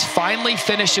Miss finally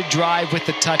finish a drive with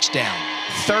the touchdown?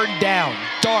 Third down,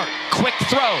 dart, quick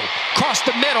throw, across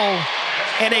the middle,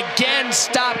 and again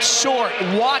stopped short.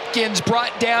 Watkins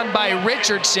brought down by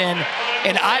Richardson,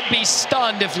 and I'd be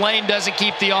stunned if Lane doesn't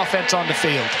keep the offense on the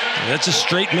field. That's a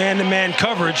straight man-to-man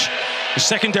coverage. The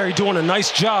secondary doing a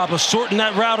nice job of sorting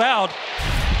that route out.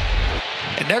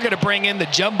 And they're going to bring in the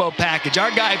jumbo package. Our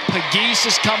guy Pegues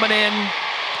is coming in.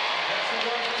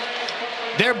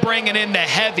 They're bringing in the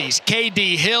heavies.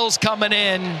 KD Hill's coming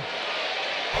in.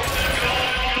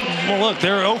 Well, look,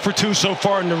 they're 0 for 2 so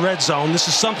far in the red zone. This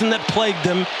is something that plagued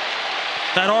them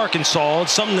at Arkansas.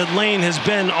 It's something that Lane has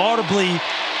been audibly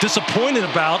disappointed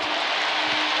about.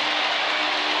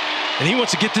 And he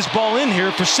wants to get this ball in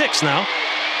here for 6 now.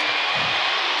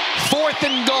 4th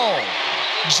and goal.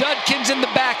 Judkins in the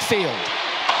backfield.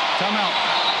 Timeout.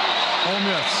 Ole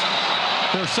Miss.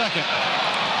 Their second.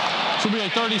 This will be a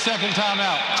 30-second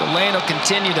timeout. So Lane will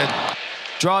continue to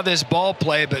draw this ball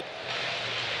play, but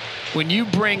when you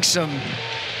bring some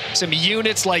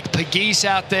units like Pegues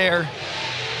out there,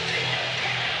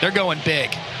 they're going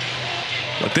big.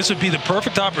 Look, this would be the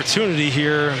perfect opportunity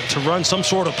here to run some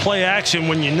sort of play action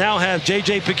when you now have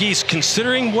J.J. Pegues,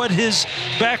 considering what his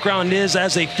background is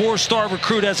as a 4-star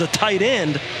recruit as a tight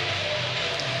end.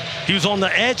 He was on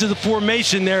the edge of the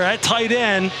formation there at tight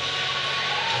end.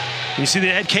 You see they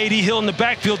had KD Hill in the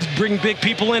backfield to bring big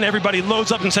people in. Everybody loads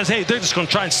up and says, hey, they're just going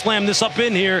to try and slam this up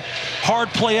in here. Hard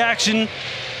play action.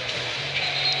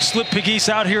 Slip Pegues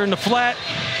out here in the flat.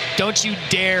 Don't you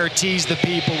dare tease the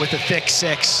people with a thick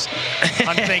 6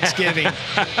 on Thanksgiving.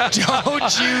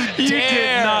 Don't you dare. You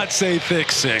did not say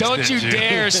thick 6. Don't you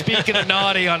dare, speaking of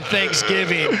naughty, on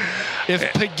Thanksgiving. If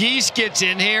Pegues gets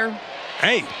in here.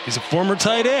 Hey, he's a former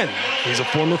tight end. He's a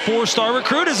former 4-star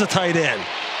recruit as a tight end.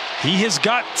 He has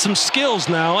got some skills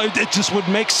now. It just would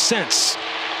make sense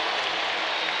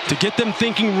to get them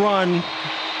thinking run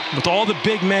with all the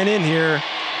big men in here.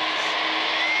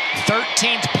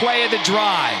 13th play of the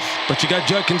drive. But you got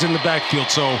Judkins in the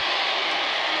backfield, so.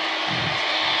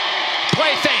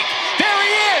 Play fake. There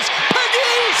he is.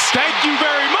 Pegues. Thank you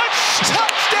very much.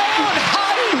 Touchdown,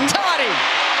 Hottie Toddy.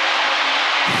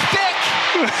 Thick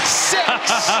 6.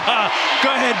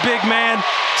 Go ahead, big man.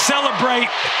 Celebrate.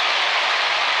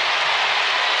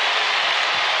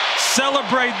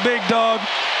 Celebrate, big dog.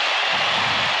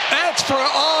 That's for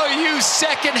all you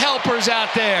second helpers out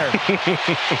there.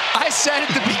 I said at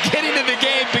the beginning of the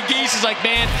game, Pegues is like,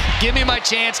 man, give me my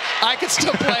chance. I can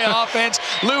still play offense.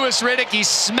 Louis Riddick, he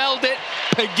smelled it.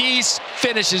 Pegues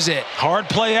finishes it. Hard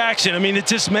play action. I mean, it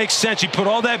just makes sense. You put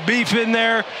all that beef in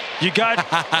there. You got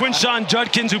Quinshon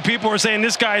Judkins, who people are saying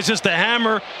this guy is just a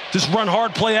hammer. Just run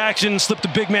hard play action, slip the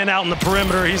big man out in the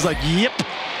perimeter. He's like, yep,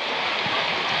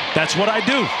 that's what I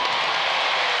do.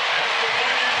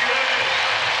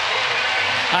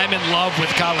 I'm in love with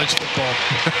college football.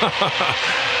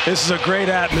 This is a great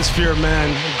atmosphere,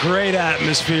 man. Great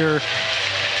atmosphere.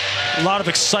 A lot of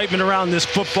excitement around this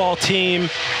football team.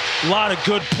 A lot of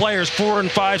good players, 4 and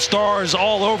 5 stars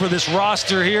all over this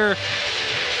roster here.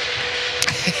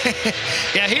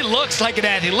 Yeah, he looks like an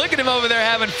athlete. Look at him over there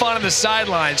having fun on the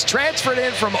sidelines. Transferred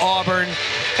in from Auburn,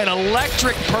 an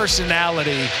electric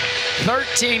personality.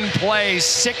 13 plays,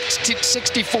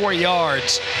 64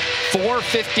 yards,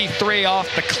 4:53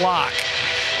 off the clock.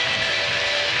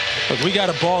 Look, we got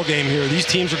a ball game here. These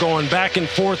teams are going back and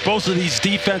forth. Both of these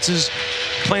defenses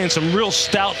playing some real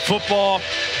stout football.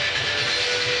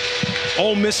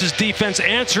 Ole Miss's defense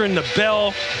answering the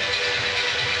bell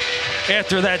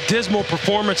after that dismal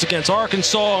performance against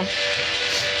Arkansas.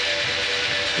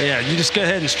 Yeah, you just go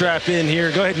ahead and strap in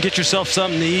here. Go ahead and get yourself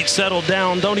something to eat. Settle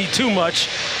down. Don't eat too much.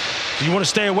 You want to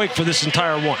stay awake for this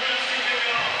entire one.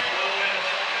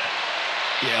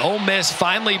 Yeah, Ole Miss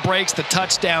finally breaks the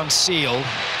touchdown seal.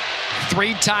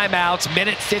 3 timeouts,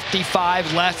 minute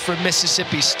 55 left for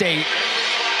Mississippi State.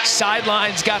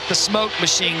 Sidelines got the smoke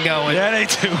machine going. Yeah, they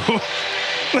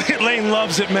do. Lane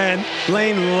loves it, man.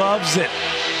 Lane loves it.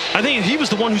 I think he was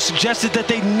the one who suggested that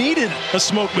they needed a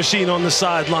smoke machine on the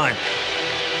sideline.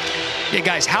 Yeah,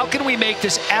 guys, how can we make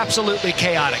this absolutely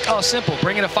chaotic? Oh, simple.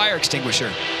 Bring in a fire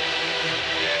extinguisher.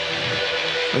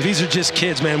 These are just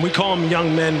kids, man. We call them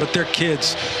young men, but they're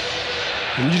kids.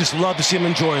 And you just love to see them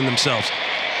enjoying themselves.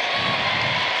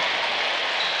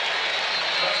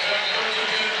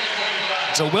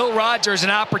 So Will Rogers, an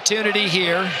opportunity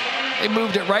here. They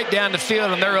moved it right down the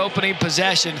field on their opening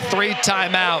possession. 3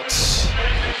 timeouts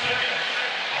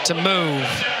to move.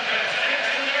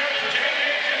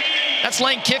 That's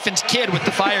Lane Kiffin's kid with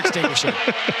the fire extinguisher.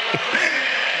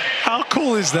 How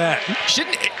cool is that?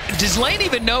 Does Lane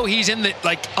even know he's in the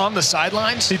on the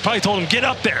sidelines? He probably told him, get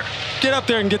up there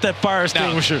and get that fire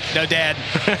extinguisher. No, Dad,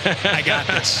 I got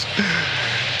this.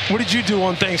 What did you do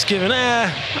on Thanksgiving?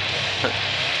 I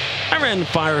ran the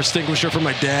fire extinguisher for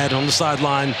my dad on the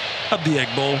sideline of the Egg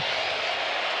Bowl.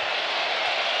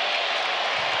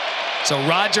 So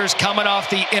Rogers coming off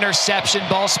the interception,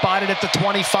 ball spotted at the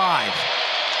 25.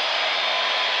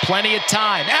 Plenty of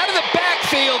time. Out of the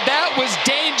backfield, that was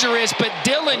dangerous, but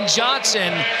Dylan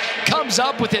Johnson comes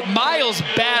up with it. Miles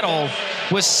Battle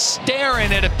was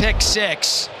staring at a pick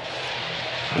 6,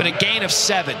 but a gain of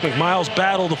 7. Miles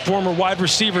Battle, the former wide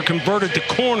receiver, converted to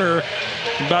corner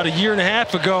about a year and a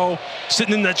half ago,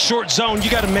 sitting in that short zone.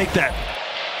 You got to make that.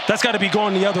 That's got to be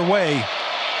going the other way.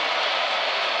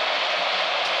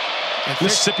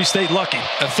 Mississippi State lucky.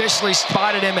 Officially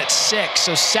spotted him at 6,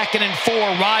 so 2nd and 4.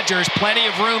 Rogers, plenty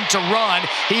of room to run.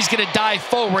 He's going to dive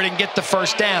forward and get the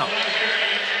first down.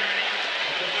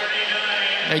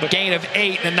 A gain of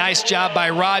 8, and a nice job by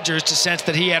Rogers to sense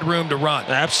that he had room to run.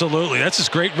 Absolutely. That's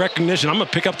just great recognition. I'm going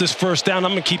to pick up this first down.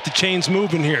 I'm going to keep the chains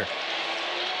moving here.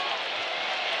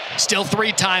 Still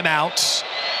 3 timeouts.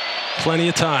 Plenty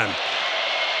of time.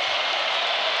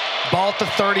 Ball to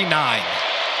 39.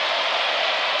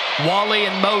 Wally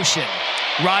in motion.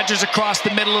 Rogers across the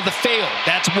middle of the field.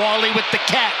 That's Wally with the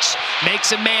catch.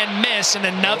 Makes a man miss, and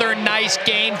another nice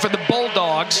gain for the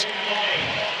Bulldogs.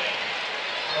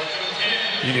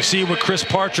 You can see what Chris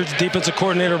Partridge, the defensive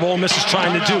coordinator of Ole Miss, is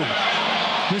trying to do.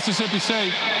 Mississippi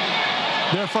State,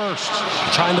 they're first.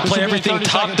 Trying to play everything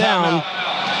top down.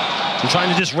 And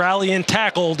trying to just rally and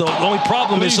tackle. The only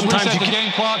problem is sometimes you get the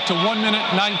game clock to 1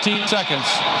 minute 19 seconds.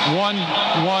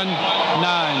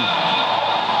 1-1-9.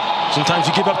 Sometimes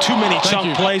you give up too many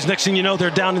chunk plays. Next thing you know, they're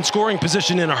down in scoring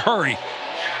position in a hurry.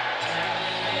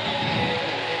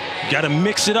 You got to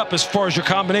mix it up as far as your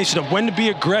combination of when to be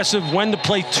aggressive, when to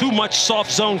play too much soft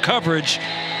zone coverage.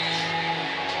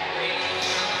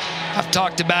 I've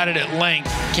talked about it at length.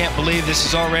 Can't believe this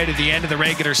is already the end of the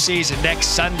regular season. Next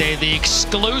Sunday, the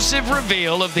exclusive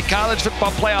reveal of the college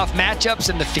football playoff matchups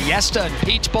in the Fiesta and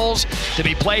Peach Bowls to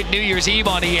be played New Year's Eve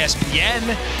on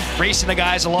ESPN. Reese and the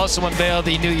guys will also unveil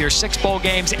the New Year's 6 bowl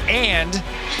games and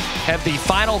have the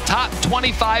final top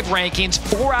 25 rankings,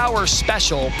 4-hour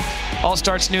special. All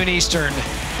starts noon Eastern,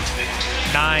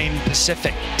 9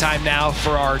 Pacific. Time now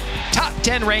for our top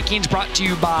 10 rankings brought to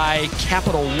you by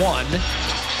Capital One.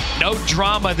 No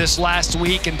drama this last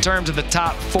week in terms of the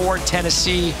top 4.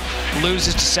 Tennessee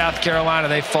loses to South Carolina.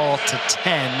 They fall to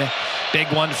 10. Big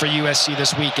one for USC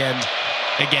this weekend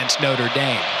against Notre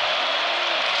Dame.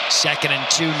 2nd and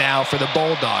 2 now for the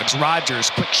Bulldogs. Rogers,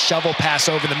 quick shovel pass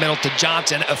over the middle to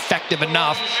Johnson. Effective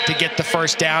enough to get the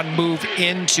first down, move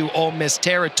into Ole Miss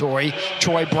territory.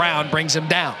 Troy Brown brings him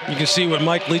down. You can see what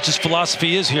Mike Leach's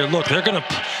philosophy is here. Look,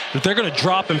 if they're gonna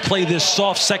drop and play this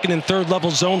soft 2nd and 3rd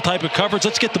level zone type of coverage,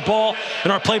 let's get the ball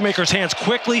in our playmakers' hands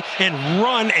quickly and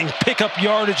run and pick up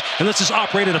yardage, and let's just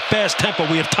operate at a fast tempo.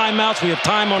 We have timeouts, we have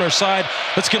time on our side.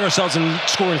 Let's get ourselves in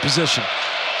scoring position.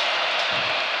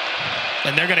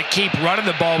 And they're going to keep running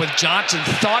the ball with Johnson.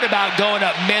 Thought about going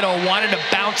up middle, wanted to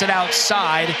bounce it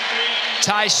outside.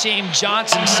 Tysheem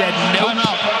Johnson said nope.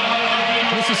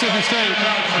 Mississippi State,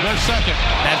 they're second.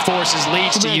 That forces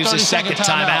Leach to use his 2nd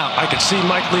timeout. I could see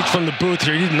Mike Leach from the booth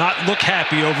here. He did not look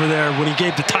happy over there when he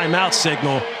gave the timeout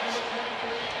signal.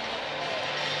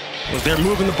 They're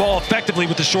moving the ball effectively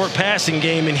with the short passing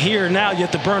game, and here now you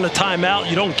have to burn a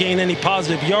timeout. You don't gain any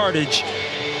positive yardage.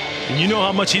 And you know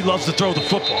how much he loves to throw the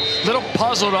football. Little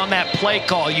puzzled on that play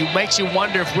call. Makes you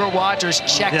wonder if Will Rogers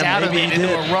checked out of it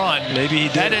into a run. Maybe he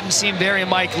did. That didn't seem very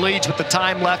Mike Leach with the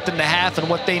time left in the half and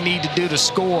what they need to do to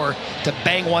score to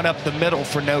bang one up the middle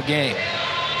for no gain.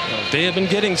 They have been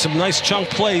getting some nice chunk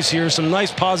plays here, some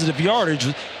nice positive yardage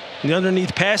in the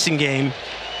underneath passing game.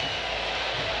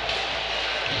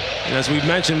 And as we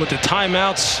mentioned, with the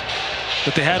timeouts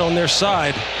that they had on their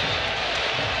side,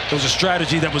 it was a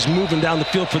strategy that was moving down the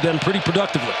field for them pretty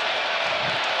productively.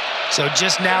 So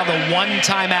just now the 1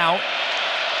 timeout.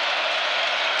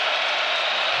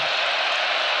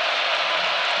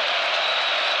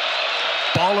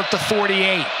 Ball at the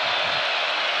 48.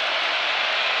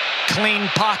 clean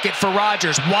pocket for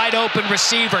Rodgers. Wide open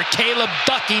receiver. Caleb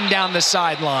ducking down the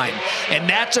sideline. And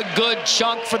that's a good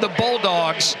chunk for the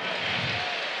Bulldogs.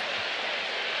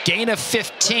 Gain of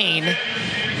 15.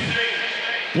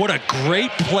 What a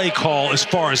great play call as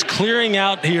far as clearing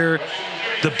out here.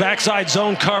 The backside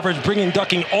zone coverage, bringing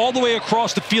ducking all the way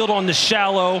across the field on the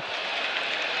shallow.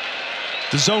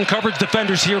 The zone coverage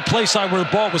defenders here, play side where the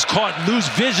ball was caught, lose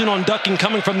vision on ducking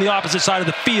coming from the opposite side of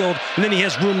the field, and then he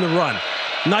has room to run.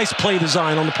 Nice play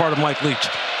design on the part of Mike Leach.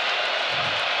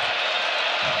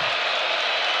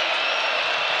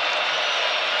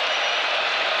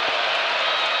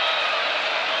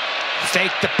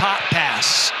 Fake the pop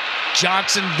pass.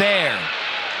 Johnson there.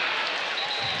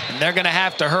 And they're going to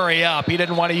have to hurry up. He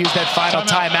didn't want to use that final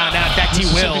timeout. Now, in fact, he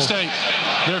will.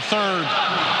 Their third.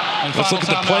 Let's look at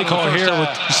the play call here.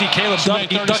 You see Caleb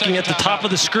ducking at the top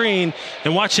of the screen,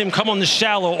 and watch him come on the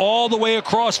shallow all the way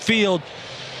across field.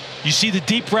 You see the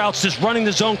deep routes just running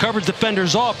the zone coverage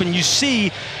defenders off, and you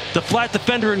see the flat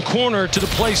defender in corner to the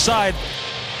play side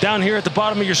down here at the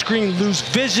bottom of your screen lose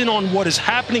vision on what is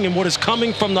happening and what is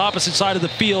coming from the opposite side of the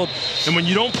field. And when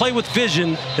you don't play with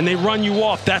vision and they run you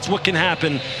off, that's what can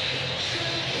happen.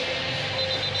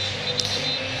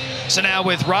 So now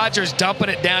with Rodgers dumping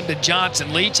it down to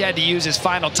Johnson, Leach had to use his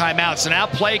final timeout. So now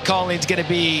play calling is going to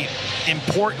be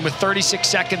important with 36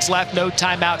 seconds left, no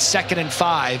timeout, 2nd and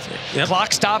 5. Yep.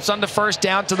 Clock stops on the first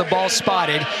down to the ball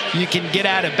spotted. You can get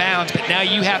out of bounds, but now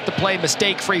you have to play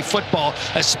mistake-free football,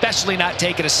 especially not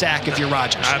taking a sack if you're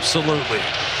Rodgers. Absolutely.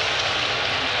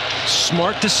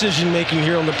 Smart decision-making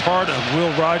here on the part of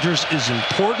Will Rodgers is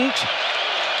important.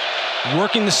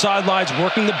 Working the sidelines,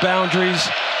 working the boundaries.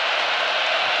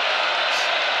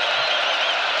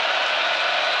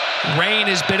 Rain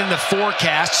has been in the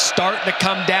forecast, starting to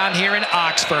come down here in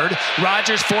Oxford.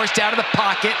 Rodgers forced out of the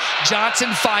pocket.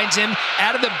 Johnson finds him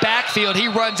out of the backfield. He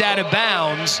runs out of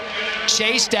bounds.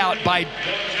 Chased out by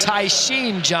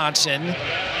Tysheen Johnson.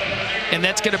 And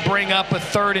that's going to bring up a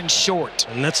 3rd and short.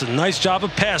 And that's a nice job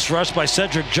of pass rush by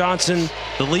Cedric Johnson,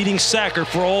 the leading sacker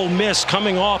for Ole Miss,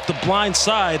 coming off the blind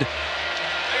side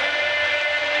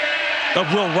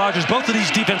of Will Rodgers. Both of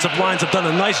these defensive lines have done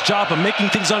a nice job of making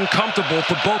things uncomfortable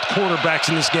for both quarterbacks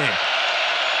in this game.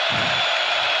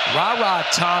 Ra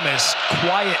Thomas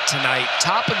quiet tonight.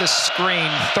 Top of the screen,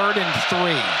 3rd and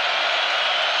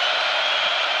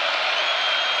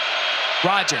 3.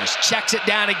 Rodgers checks it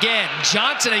down again.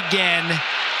 Johnson again.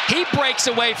 He breaks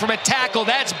away from a tackle.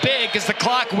 That's big because the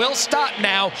clock will stop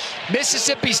now.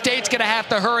 Mississippi State's going to have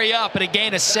to hurry up at a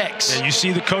gain of 6. And you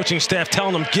see the coaching staff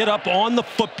telling them, get up on the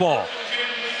football.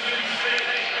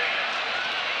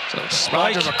 So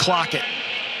Rodgers will clock it.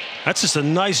 That's just a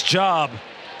nice job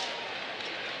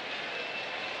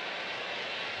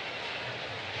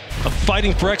of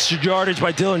fighting for extra yardage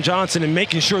by Dylan Johnson and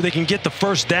making sure they can get the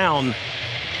first down.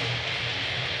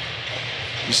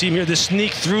 You see him here, the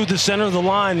sneak through the center of the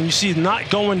line, and you see not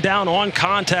going down on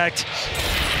contact.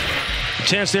 A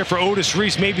chance there for Otis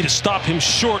Reese maybe to stop him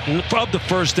short of the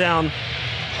first down.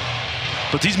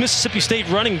 But these Mississippi State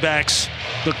running backs,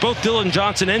 look, both Dylan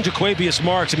Johnson and Jaquavius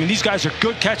Marks, I mean, these guys are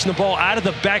good catching the ball out of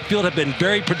the backfield, have been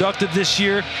very productive this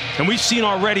year. And we've seen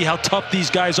already how tough these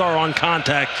guys are on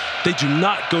contact. They do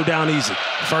not go down easy.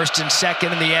 1st and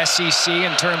 2nd in the SEC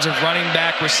in terms of running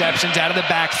back receptions out of the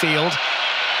backfield.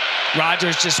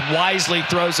 Rodgers just wisely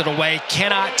throws it away,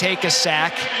 cannot take a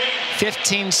sack.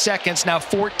 15 seconds, now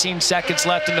 14 seconds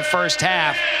left in the first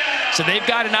half. So they've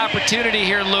got an opportunity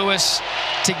here, Lewis,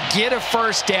 to get a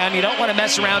first down. You don't want to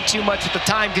mess around too much with the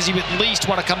time because you at least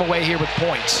want to come away here with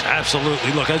points.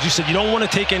 Absolutely. Look, as you said, you don't want to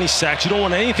take any sacks. You don't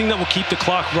want anything that will keep the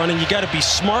clock running. You got to be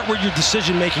smart with your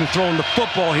decision-making throwing the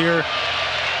football here.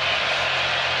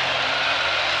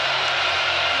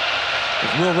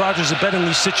 Will Rodgers has been in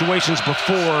these situations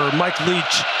before. Mike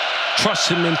Leach trusts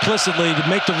him implicitly to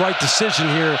make the right decision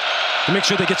here to make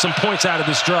sure they get some points out of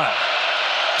this drive.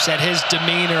 Said his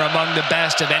demeanor among the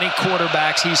best of any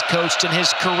quarterbacks he's coached in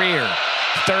his career.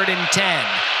 3rd and 10.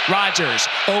 Rodgers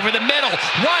over the middle,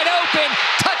 wide open,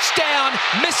 touchdown,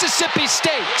 Mississippi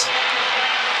State.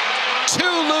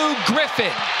 Tulu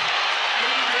Griffin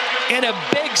in a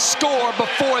big score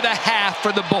before the half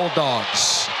for the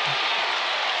Bulldogs.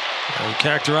 Well,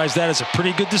 characterize that as a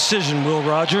pretty good decision, Will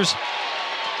Rodgers.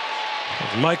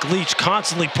 Mike Leach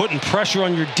constantly putting pressure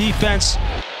on your defense.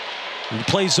 You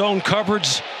play zone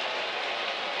coverage.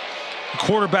 The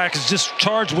quarterback is just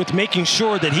charged with making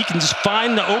sure that he can just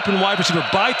find the open wide receiver,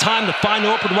 buy time to find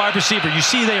the open wide receiver. You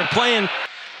see they are playing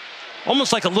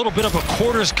almost like a little bit of a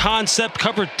quarters concept,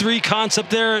 cover 3 concept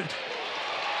there.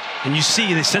 And you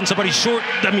see they send somebody short,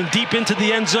 deep into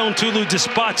the end zone. Tulu just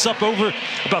spots up over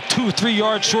about 2 or 3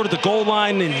 yards short of the goal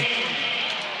line and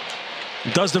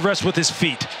does the rest with his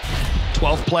feet.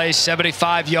 12 plays,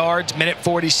 75 yards, minute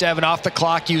 47 off the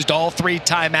clock, used all 3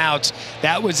 timeouts.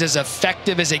 That was as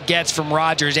effective as it gets from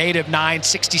Rodgers. 8 of 9,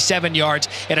 67 yards,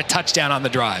 and a touchdown on the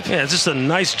drive. Yeah, it's just a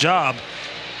nice job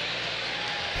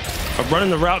of running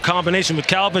the route combination with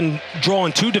Calvin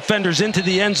drawing 2 defenders into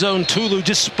the end zone. Tulu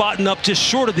just spotting up just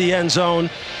short of the end zone.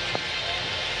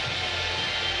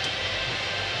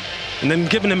 And then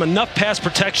giving him enough pass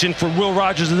protection for Will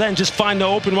Rogers to then just find the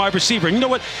open wide receiver. And you know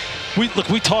what?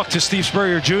 We talked to Steve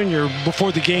Spurrier Jr.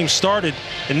 before the game started,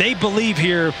 and they believe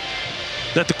here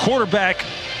that the quarterback,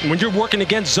 when you're working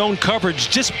against zone coverage,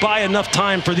 just buy enough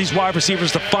time for these wide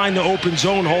receivers to find the open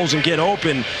zone holes and get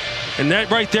open. And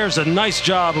that right there is a nice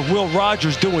job of Will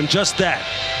Rogers doing just that.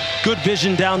 Good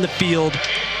vision down the field.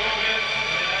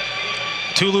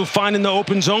 Tulu finding the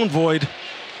open zone void.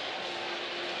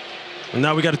 And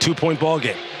now we got a 2-point ball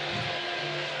game.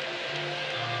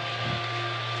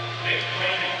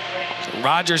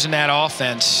 Rodgers in that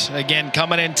offense, again,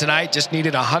 coming in tonight, just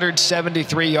needed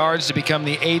 173 yards to become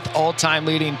the 8th all-time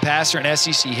leading passer in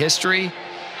SEC history.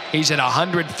 He's at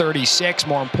 136.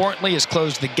 More importantly, has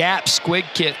closed the gap. Squig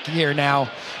kick here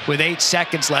now with 8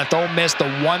 seconds left. Ole Miss the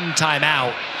 1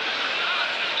 timeout.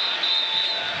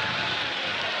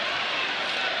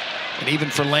 And even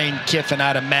for Lane Kiffin,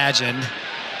 I'd imagine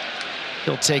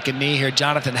he'll take a knee here.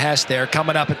 Jonathan Hess there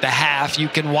coming up at the half. You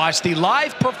can watch the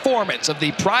live performance of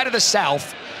the Pride of the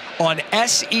South on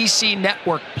SEC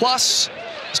Network Plus.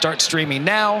 Start streaming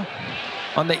now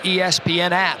on the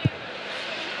ESPN app.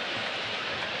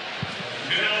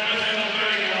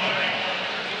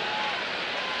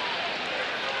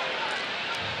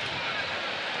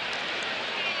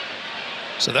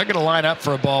 So they're going to line up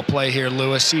for a ball play here,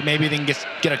 Lewis. See, maybe they can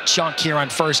get a chunk here on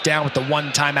first down with the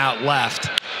 1 timeout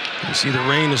left. You see the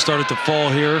rain has started to fall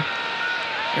here.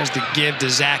 There's the give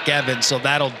to Zach Evans, so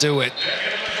that'll do it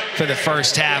for the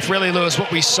first half. Really, Lewis,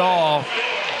 what we saw,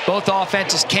 both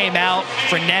offenses came out,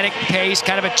 frenetic pace,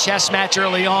 kind of a chess match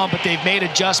early on, but they've made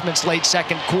adjustments late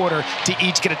second quarter to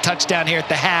each get a touchdown here at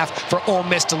the half for Ole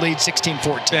Miss to lead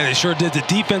 16-14. Yeah, they sure did. The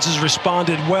defenses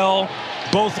responded well.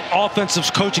 Both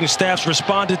offensive coaching staffs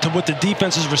responded to what the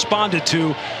defenses responded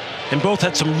to, and both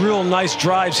had some real nice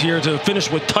drives here to finish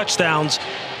with touchdowns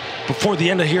before the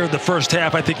end of the first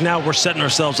half. I think now we're setting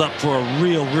ourselves up for a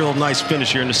real nice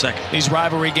finish here in the second. These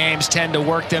rivalry games tend to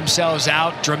work themselves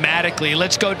out dramatically.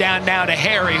 Let's go down now to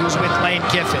Harry, who's with Lane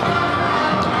Kiffin.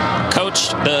 Coach,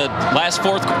 the last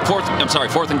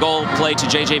fourth and goal play to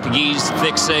J.J. Pegues,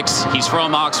 thick 6. He's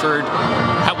from Oxford.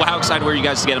 How excited were you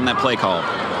guys to get him that play call?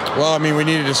 Well, we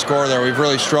needed to score there. We've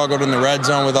really struggled in the red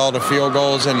zone with all the field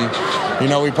goals, and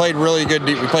we played really good.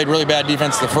 We played really bad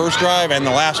defense the first drive and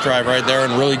the last drive right there,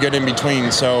 and really good in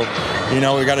between. So, we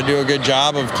got to do a good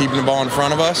job of keeping the ball in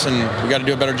front of us, and we got to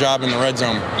do a better job in the red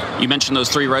zone. You mentioned those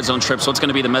 3 red zone trips. What's going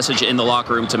to be the message in the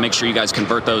locker room to make sure you guys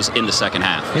convert those in the second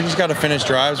half? We just got to finish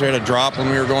drives. We had a drop when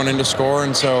we were going in to score,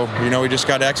 and so we just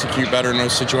got to execute better in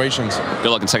those situations. Good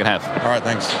luck in the second half. All right,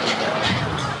 thanks.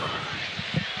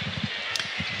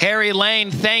 Harry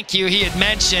Lane, thank you. He had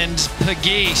mentioned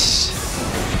Pegues.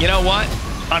 You know what?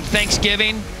 On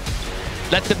Thanksgiving,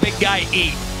 let the big guy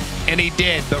eat. And he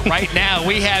did. But right now,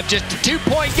 we have just a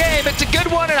 2-point game. It's a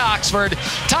good one in Oxford.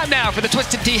 Time now for the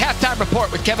Twisted Tea Halftime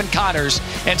Report with Kevin Connors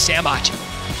and Sam Achi.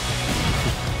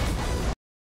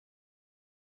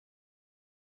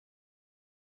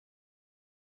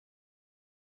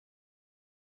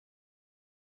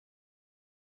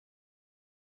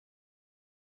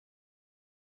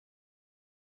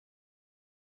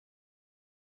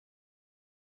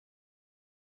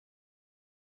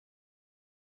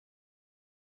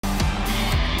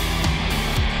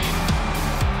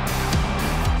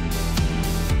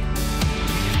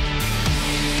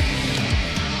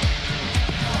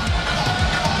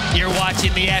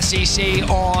 Watching the SEC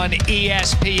on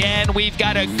ESPN. We've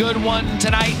got a good one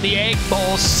tonight. The Egg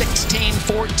Bowl,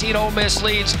 16-14 Ole Miss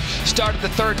leads. Started the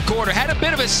third quarter. Had a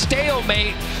bit of a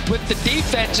stalemate with the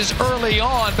defenses early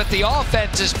on, but the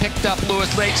offenses picked up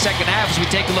Lewis late second half as we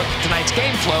take a look at tonight's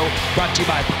game flow, brought to you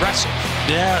by Progressive.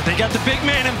 Yeah, they got the big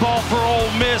man involved for Ole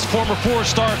Miss. Former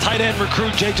 4-star tight end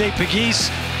recruit J.J.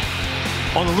 Pegues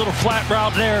on the little flat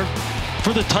route there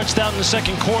for the touchdown in the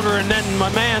second quarter. And then my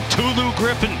man, Tulu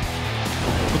Griffin,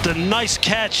 with a nice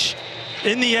catch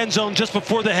in the end zone just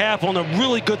before the half on a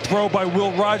really good throw by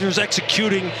Will Rogers,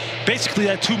 executing basically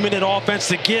that 2-minute offense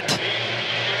to get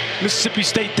Mississippi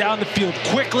State down the field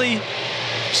quickly.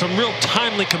 Some real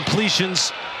timely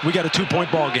completions. We got a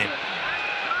 2-point ball game.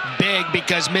 big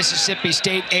because Mississippi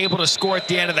State able to score at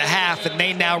the end of the half, and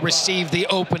they now receive the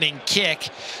opening kick.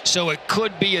 So it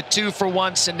could be a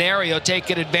 2-for-1 scenario,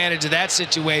 taking advantage of that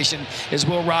situation as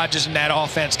Will Rogers and that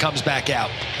offense comes back out.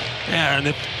 Yeah,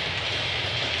 and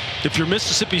if you're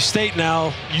Mississippi State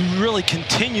now, you really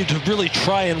continue to really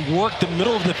try and work the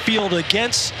middle of the field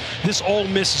against this Ole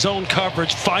Miss zone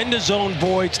coverage. Find the zone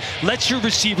voids, let your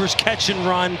receivers catch and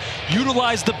run,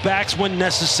 utilize the backs when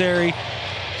necessary.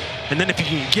 And then if you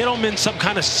can get them in some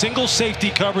kind of single safety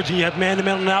coverage and you have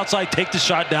man-to-man on the outside, take the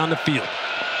shot down the field.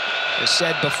 As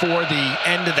said before the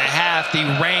end of the half, the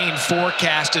rain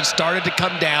forecasted started to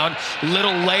come down a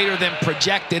little later than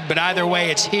projected, but either way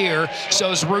it's here.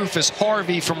 So's Rufus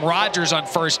Harvey from Rogers on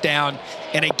first down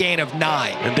and a gain of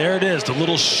 9. And there it is, the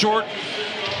little short,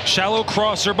 shallow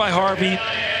crosser by Harvey.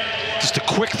 Just a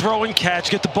quick throw and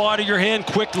catch. Get the ball out of your hand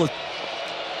quickly.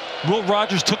 Will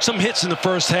Rogers took some hits in the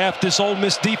first half. This Ole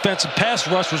Miss defensive pass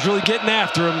rush was really getting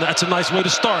after him. That's a nice way to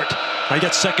start. I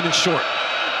got second and short.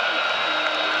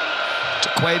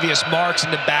 Jaquavius Marks in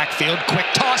the backfield. Quick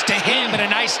toss to him and a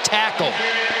nice tackle.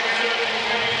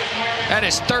 That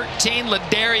is 13,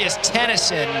 Ladarius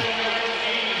Tennyson.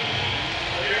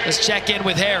 Let's check in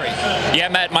with Harry. Yeah,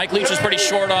 Matt, Mike Leach was pretty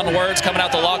short on words coming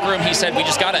out the locker room. He said, we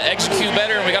just got to execute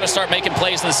better and we got to start making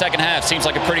plays in the second half. Seems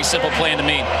like a pretty simple plan to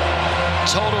me.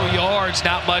 Total yards,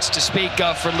 not much to speak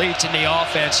of for Leach in the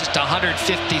offense. Just 153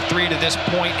 to this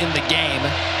point in the game.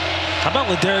 How about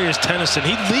Ladarius Tennyson?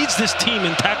 He leads this team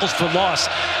in tackles for loss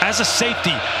as a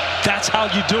safety. That's how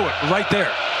you do it, right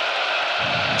there.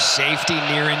 Safety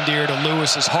near and dear to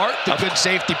Lewis's heart. The good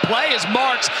safety play as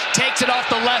Marks takes it off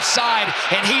the left side,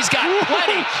 and he's got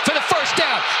plenty for the first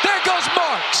down. There goes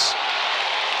Marks.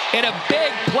 And a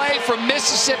big play from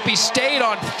Mississippi State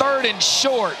on 3rd and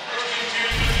short.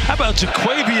 How about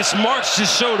Jaquavius Marks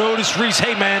just showed Otis Reese,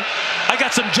 hey man, I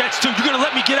got some jets too. You're gonna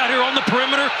let me get out here on the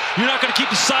perimeter? You're not gonna keep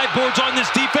the sideboards on this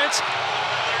defense?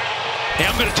 Hey,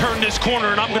 I'm gonna turn this corner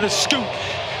and I'm gonna scoot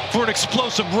for an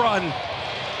explosive run.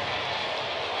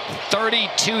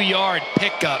 32-yard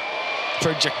pickup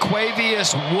for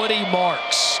Jaquavius Woody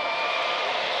Marks.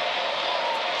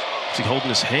 Is he holding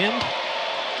his hand?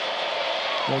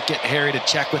 We'll get Harry to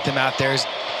check with him out there.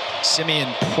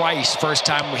 Simeon Price, first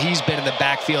time he's been in the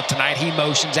backfield tonight. He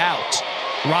motions out.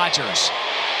 Rogers.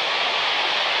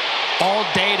 All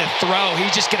day to throw.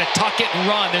 He's just going to tuck it and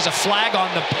run. There's a flag on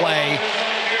the play.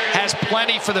 Has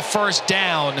plenty for the first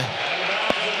down.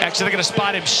 Actually, they're going to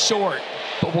spot him short,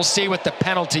 but we'll see what the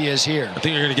penalty is here. I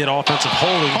think you're going to get offensive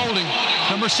holding. Holding,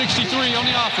 number 63 on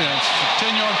the offense.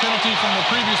 10-yard penalty from the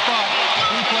previous spot.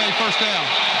 Replay, first down.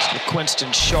 It's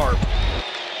Quinston Sharp.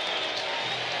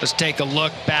 Let's take a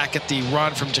look back at the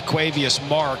run from Jaquavius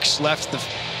Marks. Left the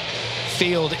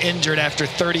field injured after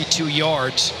 32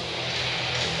 yards.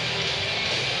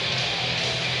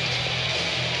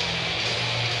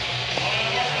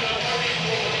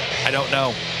 I don't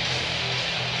know.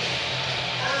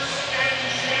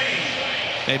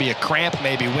 Maybe a cramp,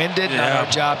 maybe winded. Yeah. Not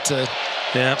our job to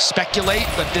speculate,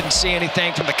 but didn't see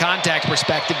anything from the contact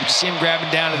perspective. You see him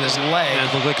grabbing down at his leg. Yeah,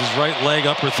 it looked like his right leg,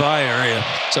 upper thigh area.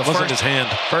 So it wasn't his hand.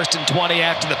 1st and 20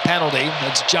 after the penalty.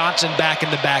 That's Johnson back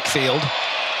in the backfield.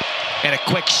 And a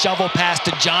quick shovel pass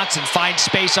to Johnson. Finds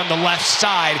space on the left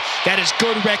side. That is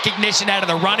good recognition out of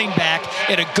the running back.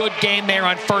 And a good game there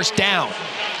on first down.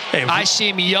 Hey,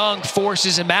 Isheem Young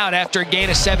forces him out after a gain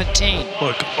of 17.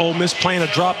 Look, Ole Miss playing a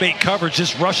drop 8 coverage,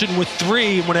 just rushing with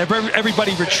 3 whenever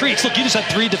everybody retreats. Look, you just had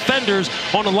 3 defenders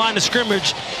on the line of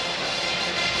scrimmage,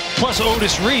 plus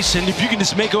Otis Reese, and if you can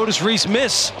just make Otis Reese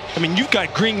miss, I mean, you've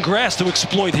got green grass to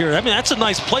exploit here. I mean, that's a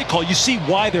nice play call. You see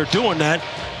why they're doing that.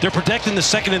 They're protecting the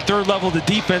 2nd and 3rd level of the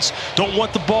defense. Don't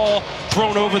want the ball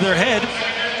thrown over their head.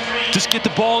 Just get the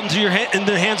ball into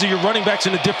the hands of your running backs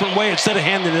in a different way instead of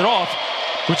handing it off,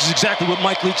 which is exactly what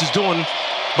Mike Leach is doing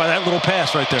by that little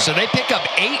pass right there. So they pick up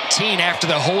 18 after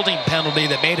the holding penalty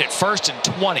that made it 1st and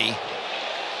 20.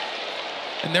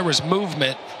 And there was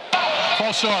movement.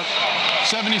 False start,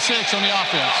 76 on the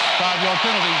offense. 5-yard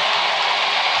penalty.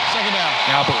 2nd down.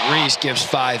 Albert Reese gives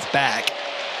 5 back.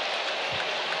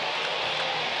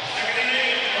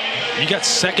 You got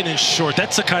 2nd and short.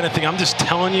 That's the kind of thing I'm just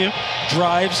telling you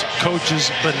drives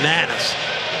coaches bananas.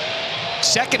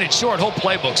 2nd and short, whole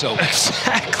playbook's open.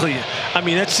 Exactly. I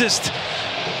mean, it's just,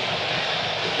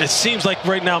 it seems like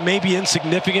right now maybe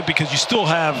insignificant because you still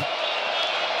have,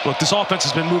 look, this offense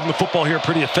has been moving the football here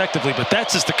pretty effectively, but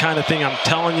that's just the kind of thing I'm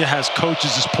telling you has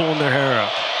coaches just pulling their hair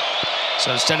out.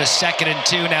 So instead of 2nd and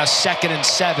 2, now 2nd and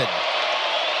 7.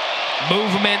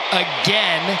 Movement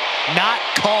again, not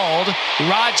called.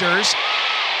 Rogers,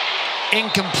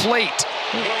 incomplete.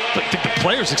 I think the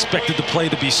players expected the play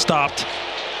to be stopped.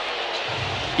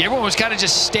 Everyone was kind of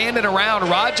just standing around.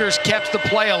 Rodgers kept the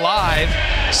play alive.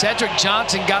 Cedric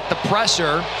Johnson got the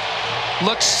pressure.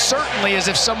 Looks certainly as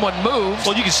if someone moved.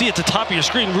 Well, you can see at the top of your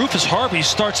screen, Rufus Harvey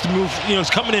starts to move. You know, he's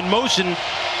coming in motion.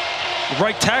 The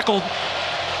right tackle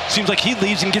seems like he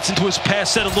leaves and gets into his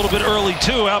pass set a little bit early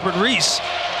too. Albert Reese.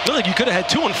 I feel like you could have had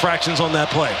 2 infractions on that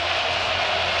play.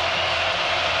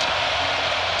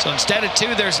 So instead of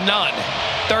 2, there's none.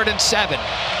 3rd and 7.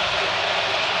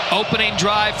 Opening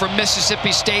drive for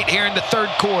Mississippi State here in the 3rd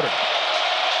quarter.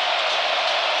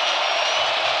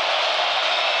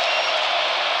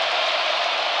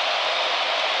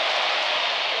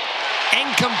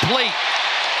 Incomplete.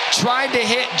 Tried to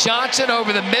hit Johnson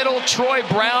over the middle. Troy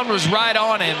Brown was right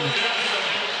on him.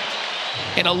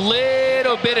 In a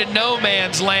little bit of no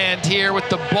man's land here with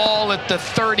the ball at the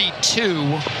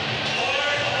 32.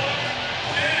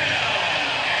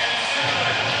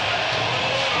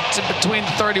 It's in between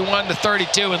the 31 to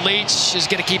 32, and Leach is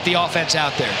going to keep the offense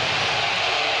out there.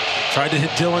 Tried to hit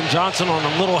Dylan Johnson on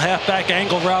a little halfback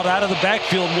angle route out of the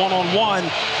backfield, one-on-one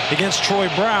against Troy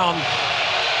Brown.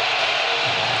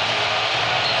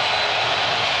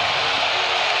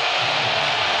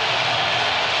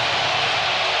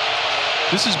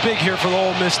 This is big here for the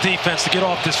Ole Miss defense to get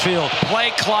off this field.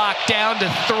 Play clock down to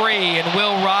 3, and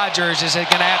Will Rogers is going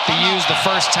to have to use the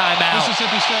first timeout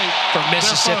Mississippi State. For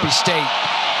Mississippi State.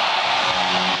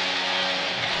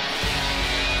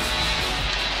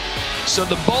 So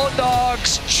the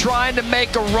Bulldogs trying to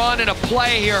make a run and a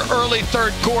play here early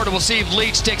 3rd quarter. We'll see if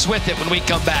Leach sticks with it when we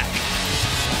come back.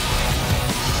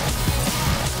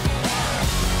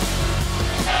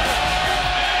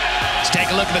 Take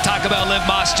a look at the Taco Bell Live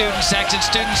Más student section.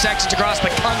 Student sections across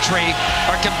the country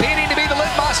are competing to be the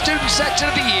Live Más student section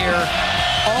of the year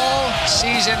all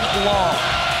season long.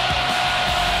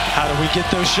 How do we get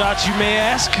those shots, you may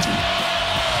ask?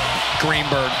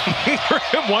 Greenberg.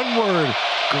 One word.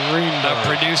 Greenberg. A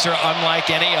producer unlike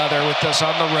any other with us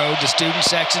on the road. The student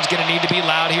section's going to need to be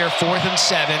loud here. 4th and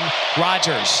 7.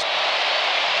 Rogers.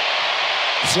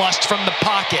 Flushed from the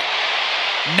pocket.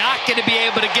 Not going to be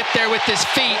able to get there with his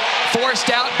feet. Forced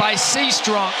out by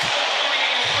Seastrunk.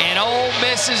 And Ole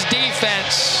Miss's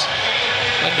defense,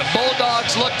 when the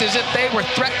Bulldogs looked as if they were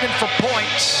threatening for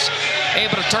points,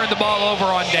 able to turn the ball over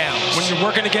on downs. When you're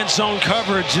working against zone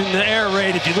coverage in the air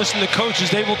raid, if you listen to coaches,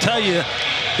 they will tell you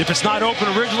if it's not open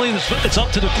originally, it's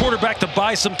up to the quarterback to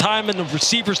buy some time and the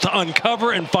receivers to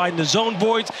uncover and find the zone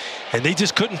voids. And they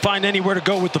just couldn't find anywhere to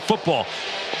go with the football.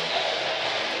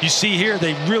 You see here,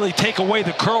 they really take away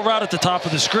the curl route at the top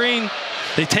of the screen.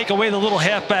 They take away the little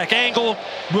halfback angle.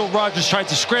 Will Rogers tried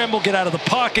to scramble, get out of the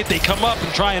pocket. They come up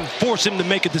and try and force him to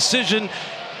make a decision.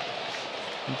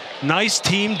 Nice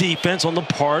team defense on the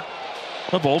part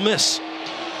of Ole Miss.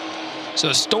 So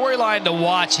a storyline to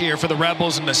watch here for the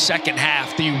Rebels in the 2nd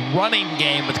half. The running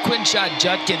game with Quinshon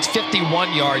Judkins,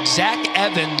 51 yards. Zach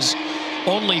Evans,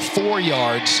 only 4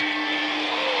 yards.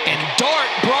 And Dart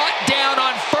brought down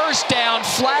on 1st down.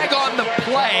 Flag on the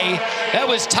play. That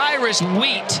was Tyrus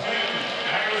Wheat.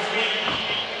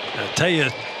 I tell you,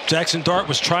 Jackson Dart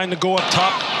was trying to go up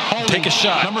top, take a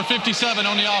shot. Number 57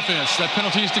 on the offense. That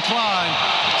penalty is declined.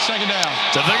 2nd down.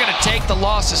 So they're going to take the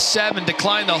loss of 7,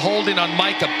 decline the holding on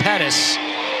Micah Pettis.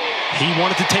 He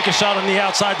wanted to take a shot on the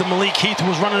outside. The Malik Heath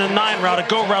was running a 9 route, a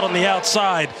go route on the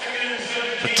outside.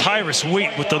 But Tyrus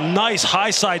Wheat with the nice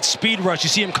high side speed rush. You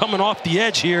see him coming off the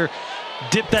edge here.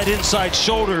 Dip that inside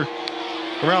shoulder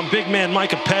around big man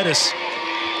Micah Pettis.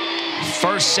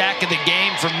 First sack of the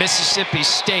game for Mississippi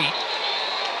State.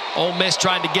 Ole Miss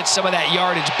trying to get some of that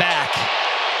yardage back.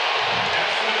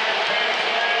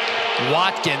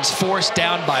 Watkins forced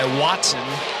down by Watson.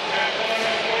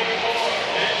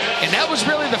 And that was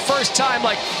really the first time,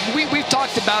 like we've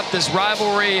talked about this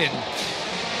rivalry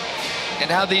and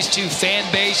how these two fan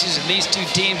bases and these two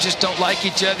teams just don't like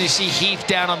each other. You see Heath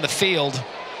down on the field.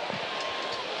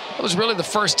 That was really the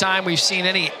first time we've seen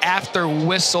any after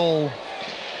whistle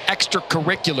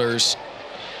extracurriculars.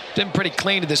 Been pretty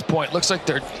clean to this point. Looks like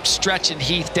they're stretching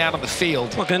Heath down on the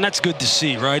field. Look, and that's good to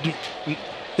see, right?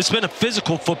 It's been a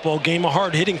physical football game, a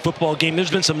hard-hitting football game.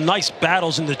 There's been some nice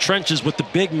battles in the trenches with the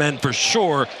big men for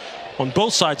sure on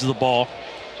both sides of the ball.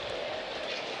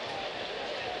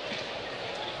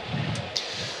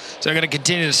 So they're going to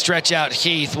continue to stretch out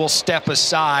Heath. We'll step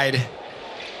aside.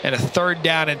 And a 3rd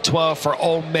down and 12 for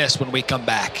Ole Miss when we come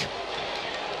back.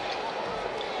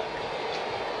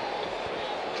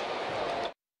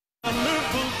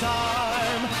 Wonderful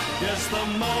time. Yes, the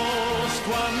most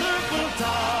wonderful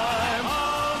time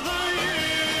of the year.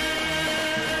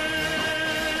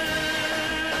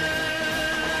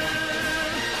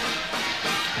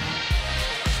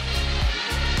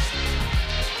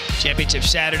 Championship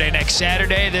Saturday next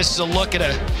Saturday. This is a look at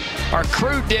our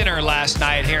crew dinner last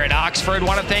night here in Oxford.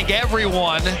 Want to thank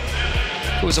everyone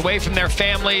who was away from their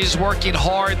families, working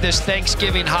hard this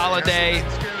Thanksgiving holiday.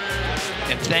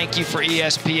 And thank you for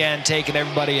ESPN taking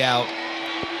everybody out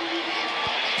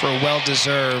for a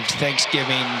well-deserved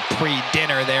Thanksgiving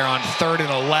pre-dinner there on 3rd and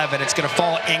 11. It's going to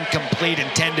fall incomplete,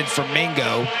 intended for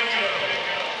Mingo.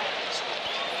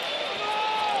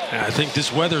 I think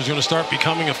this weather is going to start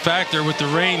becoming a factor with the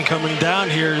rain coming down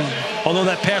here. Although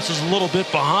that pass is a little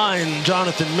bit behind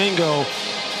Jonathan Mingo,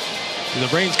 the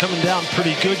rain's coming down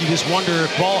pretty good. You just wonder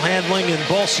if ball handling and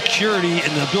ball security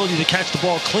and the ability to catch the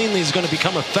ball cleanly is going to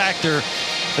become a factor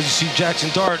as you see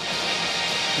Jackson Dart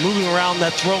moving around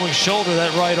that throwing shoulder,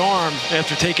 that right arm,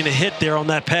 after taking a hit there on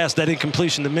that pass, that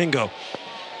incompletion to Mingo.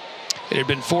 It had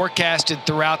been forecasted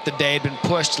throughout the day, had been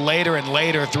pushed later and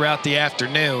later throughout the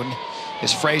afternoon.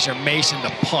 Is Fraser Mason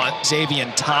the punt.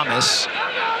 Xavier Thomas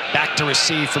back to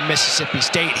receive from Mississippi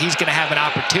State. He's going to have an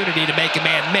opportunity to make a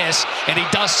man miss, and he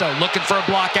does so, looking for a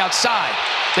block outside.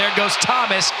 There goes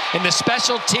Thomas, and the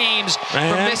special teams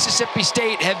for Mississippi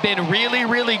State have been really,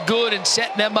 really good in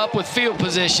setting them up with field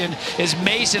position as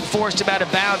Mason forced him out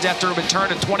of bounds after a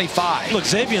return of 25. Look,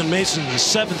 Xavier Mason is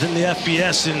 7th in the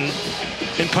FBS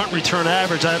in punt return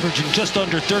average, averaging just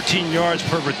under 13 yards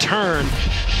per return.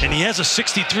 And he has a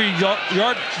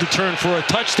 63-yard return for a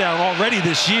touchdown already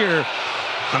this year.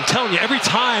 I'm telling you, every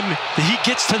time that he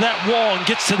gets to that wall and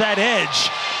gets to that edge,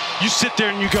 you sit there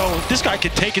and you go, this guy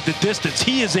could take it the distance.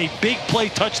 He is a big play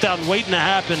touchdown waiting to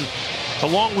happen,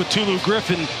 along with Tulu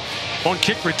Griffin on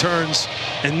kick returns.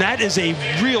 And that is a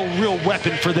real, real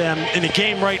weapon for them in a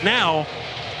game right now.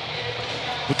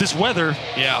 With this weather,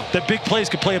 that big plays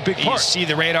could play a big part. You see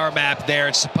the radar map there.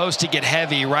 It's supposed to get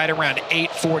heavy right around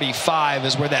 8:45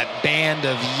 is where that band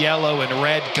of yellow and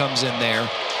red comes in there.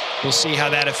 We'll see how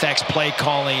that affects play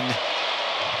calling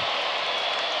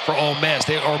for Ole Miss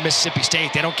or Mississippi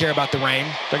State. They don't care about the rain.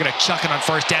 They're going to chuck it on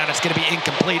first down. It's going to be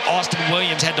incomplete. Austin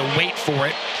Williams had to wait for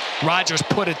it. Rogers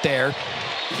put it there.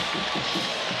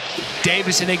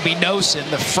 Davison Igbinosun,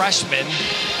 the freshman,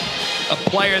 a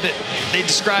player that they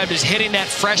described as hitting that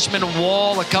freshman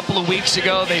wall a couple of weeks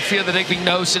ago. They feel that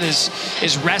Igbinosun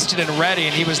is rested and ready,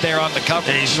 and he was there on the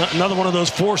coverage. He's another one of those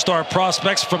 4-star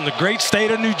prospects from the great state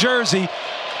of New Jersey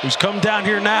who's come down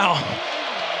here now,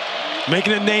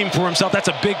 making a name for himself. That's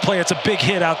a big play. It's a big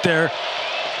hit out there.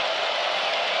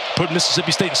 Put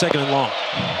Mississippi State in 2nd and long.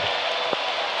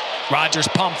 Rogers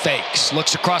pump fakes,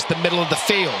 looks across the middle of the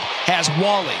field, has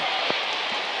Wally.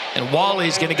 And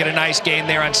Wally's going to get a nice gain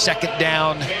there on 2nd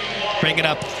down, bringing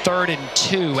up 3rd and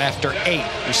 2 after 8.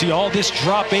 You see all this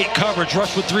drop 8 coverage,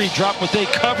 rush with 3, drop with 8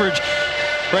 coverage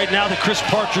right now that Chris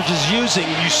Partridge is using.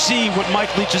 You see what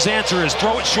Mike Leach's answer is.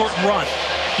 Throw it short and run.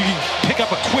 You can pick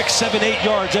up a quick 7-8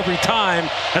 yards every time.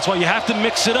 That's why you have to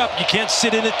mix it up. You can't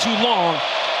sit in it too long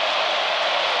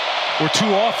or too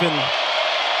often.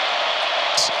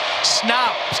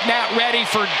 Snap ready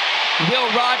for Will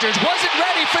Rogers. Wasn't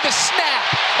ready for the snap,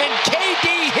 and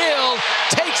K.D. Hill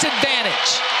takes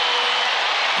advantage.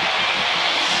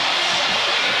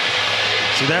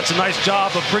 See, that's a nice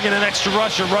job of bringing an extra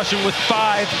rusher, rushing with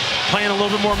 5, playing a little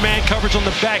bit more man coverage on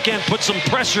the back end, put some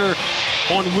pressure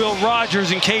on Will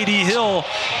Rogers and K.D. Hill.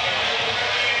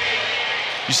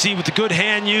 You see with the good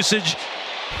hand usage,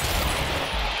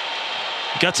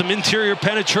 got some interior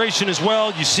penetration as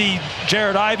well. You see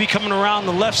Jared Ivey coming around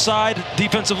the left side,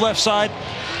 defensive left side.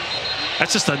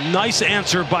 That's just a nice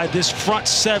answer by this front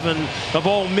 7 of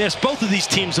Ole Miss. Both of these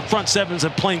teams, the front 7s,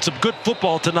 have played some good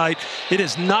football tonight. It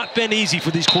has not been easy for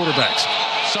these quarterbacks.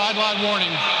 Sideline warning,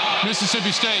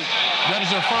 Mississippi State. That is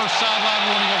their first sideline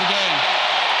warning of the game.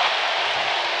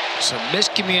 Some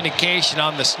miscommunication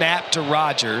on the snap to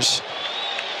Rogers.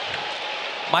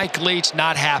 Mike Leach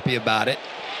not happy about it.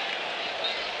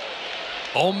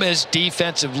 Ole Miss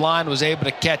defensive line was able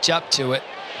to catch up to it.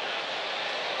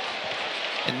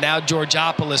 And now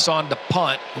Georgopoulos on the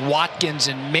punt. Watkins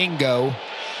and Mingo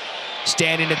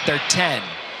standing at their 10.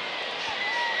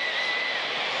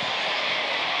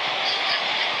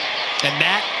 And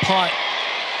that punt,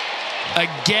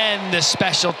 again, the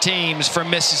special teams for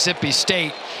Mississippi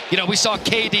State. You know, we saw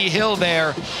K.D. Hill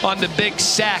there on the big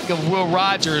sack of Will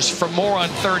Rogers for more on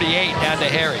 38 down to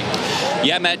Harry.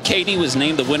 Yeah, Matt, K.D. was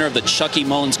named the winner of the Chucky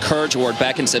Mullins Courage Award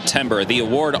back in September. The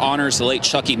award honors the late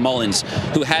Chucky Mullins,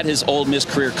 who had his Ole Miss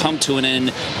career come to an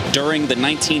end during the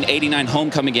 1989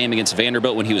 homecoming game against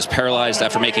Vanderbilt when he was paralyzed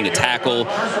after making a tackle.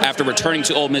 After returning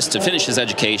to Ole Miss to finish his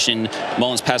education,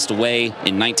 Mullins passed away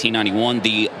in 1991.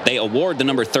 They award the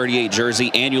number 38 white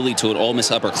jersey annually to an Ole Miss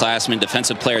upperclassman,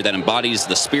 defensive player that embodies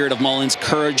the spirit of Mullins,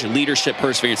 courage, leadership,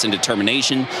 perseverance, and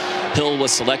determination. Hill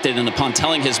was selected, and upon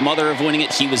telling his mother of winning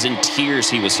it, he was in tears.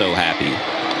 He was so happy.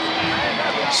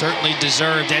 Certainly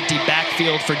deserved. Empty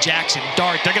backfield for Jackson.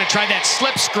 Dart, they're going to try that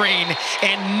slip screen,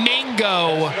 and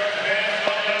Mingo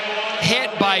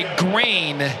hit by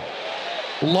Green.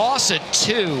 Loss of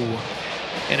 2,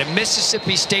 and a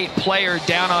Mississippi State player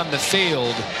down on the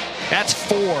field. That's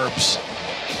Forbes,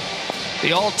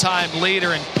 the all-time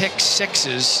leader in pick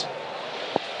sixes.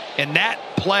 And that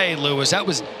play, Lewis, that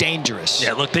was dangerous.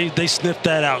 Yeah, look, they sniffed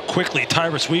that out quickly.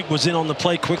 Tyrus Wheat was in on the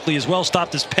play quickly as well,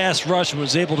 stopped his pass rush and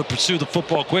was able to pursue the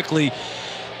football quickly.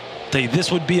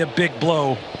 This would be a big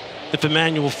blow if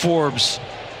Emmanuel Forbes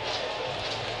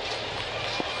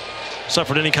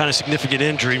suffered any kind of significant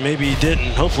injury. Maybe he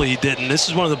didn't. Hopefully he didn't. This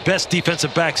is one of the best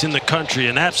defensive backs in the country,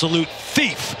 an absolute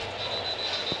thief.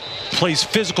 Plays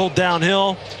physical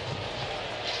downhill.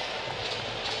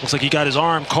 Looks like he got his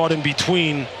arm caught in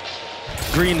between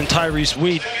Green and Tyrus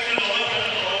Wheat.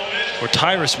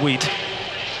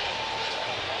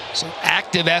 So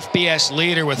active FBS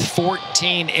leader with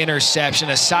 14 interceptions.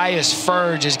 Asias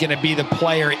Furge is going to be the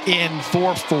player in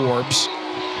for Forbes.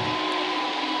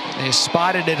 They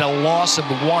spotted at a loss of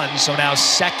 1, so now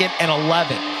 2nd and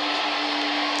 11.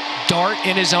 Dart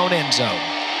in his own end zone.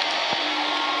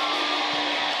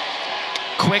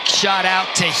 Quick shot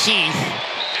out to Heath.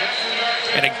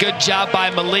 And a good job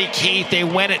by Malik Heath. They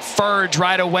went at Furge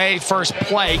right away. First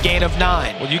play, gain of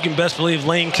 9. Well, you can best believe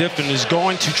Lane Kiffin is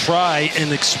going to try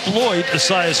and exploit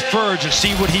Asias Furge and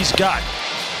see what he's got.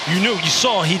 You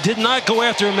saw he did not go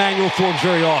after Emmanuel Forbes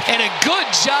very often. And a good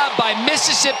job by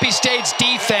Mississippi State's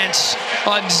defense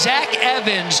on Zach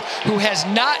Evans, who has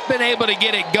not been able to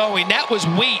get it going. That was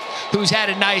Wheat, who's had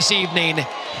a nice evening.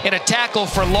 In a tackle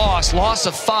for loss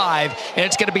of 5, and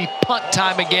it's going to be punt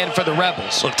time again for the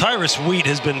Rebels. Look, Tyrus Wheat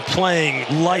has been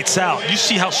playing lights out. You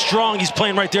see how strong he's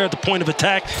playing right there at the point of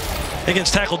attack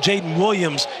against tackle Jaden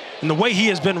Williams, and the way he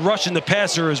has been rushing the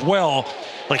passer as well.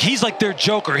 Like, he's like their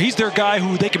joker. He's their guy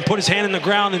who they can put his hand in the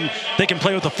ground and they can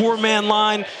play with a 4-man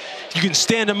line. You can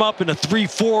stand him up in a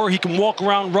 3-4. He can walk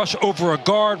around, rush over a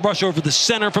guard, rush over the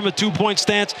center from a 2-point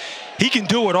stance. He can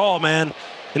do it all, man,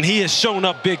 and he has shown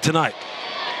up big tonight.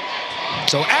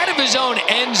 So out of his own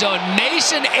end zone,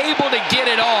 Mason able to get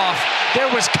it off. There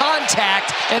was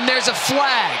contact, and there's a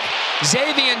flag.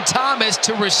 Xavier Thomas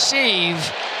to receive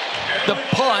the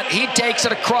punt. He takes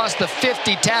it across the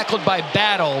 50, tackled by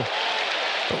Battle.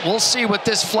 But we'll see what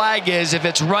this flag is, if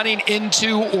it's running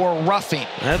into or roughing.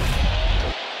 That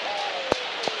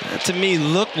to me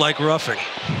looked like roughing.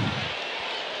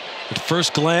 At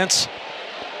first glance,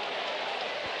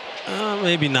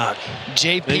 maybe not.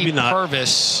 J.P.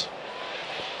 Purvis.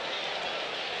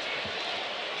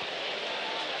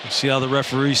 See how the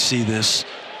referees see this.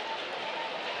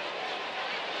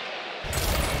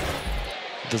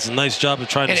 Does a nice job of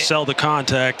trying to sell the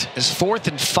contact. It's 4th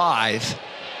and 5.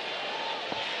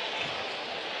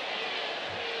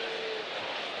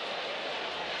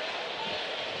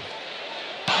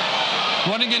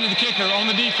 Running into the kicker on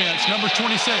the defense, number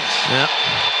 26. Yeah.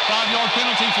 5-yard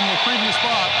penalty from the previous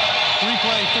spot.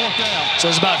 Replay, 4th down. So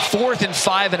it's about 4th and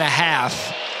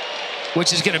 5.5.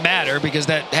 Which is going to matter because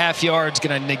that half yard's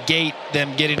going to negate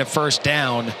them getting a first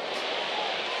down.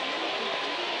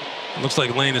 Looks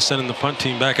like Lane is sending the punt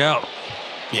team back out.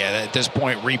 Yeah, at this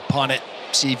point, re-punt it.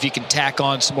 See if you can tack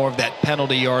on some more of that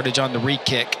penalty yardage on the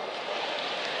re-kick.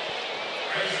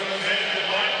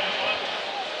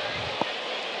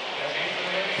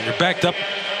 You're backed up.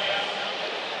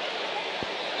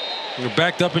 You're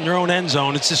backed up in your own end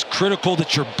zone. It's just critical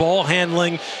that your ball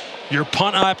handling, your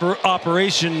punt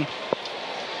operation,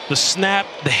 the snap,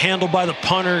 the handle by the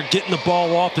punter, getting the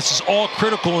ball off. This is all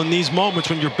critical in these moments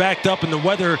when you're backed up and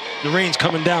the rain's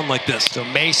coming down like this. So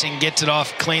Mason gets it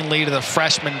off cleanly to the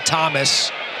freshman Thomas,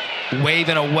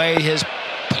 waving away his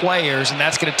players, and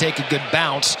that's going to take a good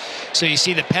bounce. So you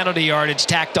see the penalty yardage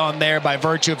tacked on there by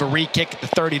virtue of a re-kick at the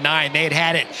 39. They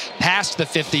had it past the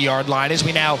 50-yard line. As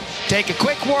we now take a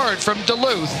quick word from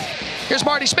Duluth, here's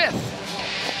Marty Smith.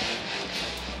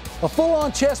 A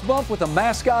full-on chest bump with the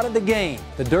mascot of the game.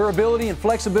 The durability and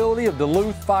flexibility of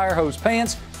Duluth Fire Hose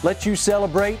pants let you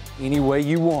celebrate any way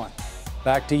you want.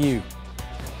 Back to you.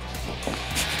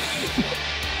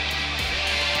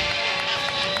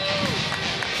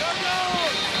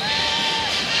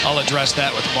 I'll address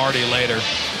that with Marty later.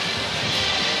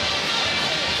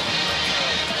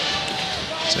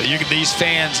 So these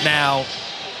fans now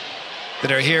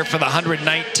that are here for the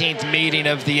 119th meeting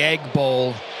of the Egg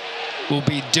Bowl will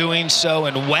be doing so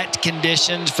in wet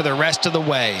conditions for the rest of the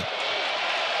way.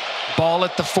 Ball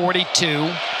at the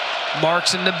 42.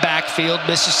 Marks in the backfield.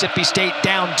 Mississippi State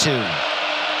down 2.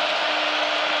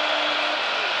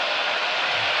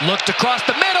 Looked across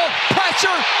the middle.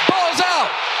 Pressure. Ball's out.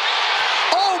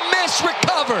 Ole Miss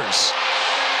recovers.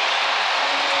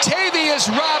 Tavius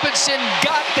Robinson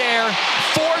got there,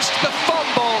 forced the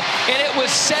fumble, and it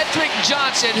was Cedric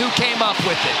Johnson who came up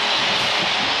with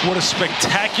it. What a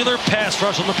spectacular pass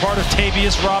rush on the part of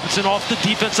Tavius Robinson off the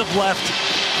defensive left.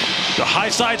 The high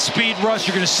side speed rush,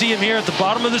 you're going to see him here at the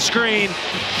bottom of the screen.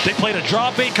 They played a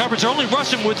drop 8 coverage. They're only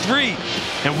rushing with 3.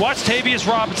 And watch Tavius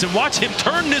Robinson. Watch him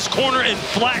turn this corner and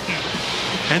flatten.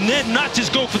 And then not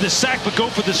just go for the sack, but go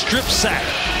for the strip sack.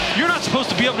 You're not supposed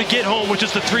to be able to get home with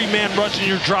just a 3-man rush and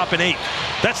you're dropping 8.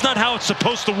 That's not how it's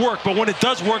supposed to work. But when it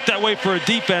does work that way for a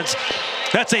defense,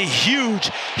 that's a huge,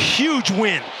 huge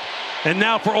win. And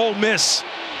now for Ole Miss,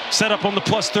 set up on the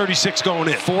plus 36 going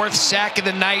in. 4th sack of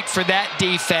the night for that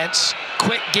defense.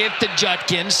 Quick give to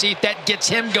Judkins. See if that gets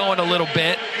him going a little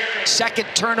bit.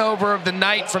 2nd turnover of the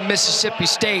night from Mississippi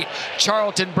State.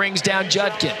 Charlton brings down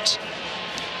Judkins.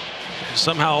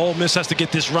 Somehow Ole Miss has to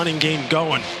get this running game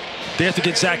going. They have to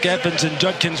get Zach Evans and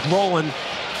Judkins rolling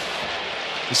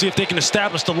to see if they can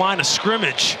establish the line of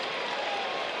scrimmage.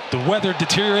 The weather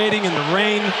deteriorating and the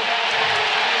rain.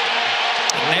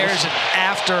 And there's an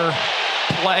after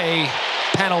play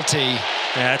penalty.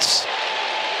 I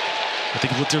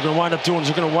think what they're going to wind up doing is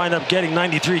they're going to wind up getting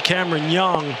 93 Cameron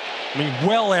Young. I mean,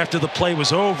 well after the play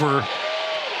was over.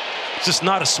 It's just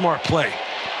not a smart play.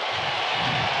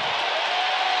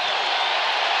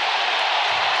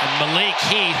 And Malik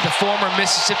Heath, the former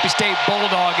Mississippi State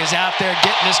Bulldog, is out there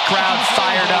getting this crowd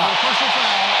fired up. Personal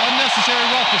foul, unnecessary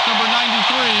roughness, number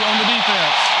 93 on the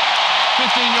defense.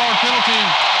 15-yard penalty.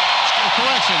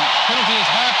 Correction. Penalty is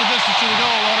half the distance to the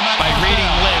goal. Automatic. By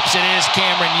reading lips, it is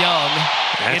Cameron Young.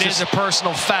 It is a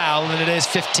personal foul, and it is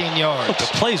 15 yards. Look, the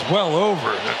play's well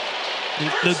over.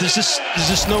 There's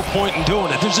just no point in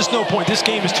doing it. There's just no point. This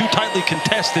game is too tightly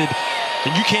contested,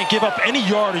 and you can't give up any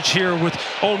yardage here with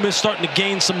Ole Miss starting to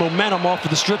gain some momentum off of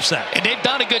the strip sack. And they've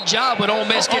done a good job when Ole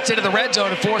Miss gets into the red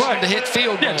zone and forces them to hit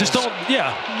field goals.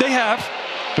 They have.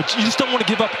 But you just don't want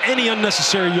to give up any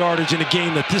unnecessary yardage in a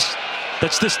game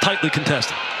that's this tightly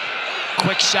contested.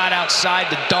 Quick shot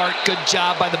outside the dart. Good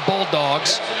job by the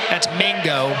Bulldogs. That's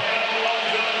Mingo.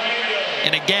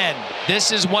 And again,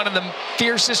 this is one of the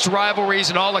fiercest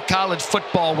rivalries in all of college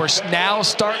football. We're now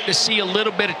starting to see a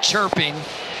little bit of chirping.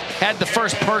 Had the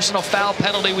first personal foul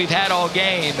penalty we've had all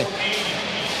game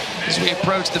as we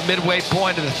approach the midway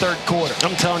point of the 3rd quarter.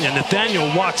 I'm telling you, Nathaniel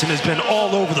Watson has been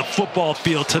all over the football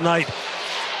field tonight.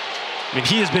 I mean,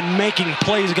 he has been making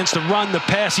plays against the run, the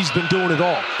pass. He's been doing it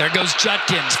all. There goes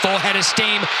Judkins, full head of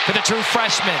steam for the true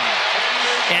freshman.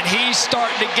 And he's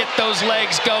starting to get those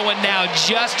legs going now,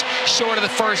 just short of the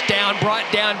 1st down, brought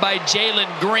down by Jalen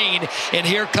Green. And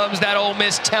here comes that Ole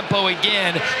Miss tempo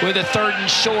again with a 3rd and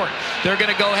short. They're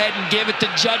going to go ahead and give it to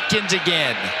Judkins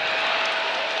again.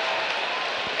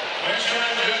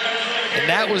 And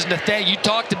that was Nathaniel. You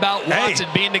talked about Watson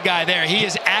being the guy there. He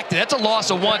is active. That's a loss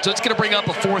of 1, so it's going to bring up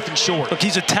a 4th and short. Look,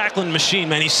 he's a tackling machine,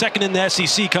 man. He's 2nd in the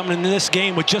SEC coming into this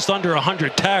game with just under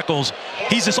 100 tackles.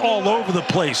 He's just all over the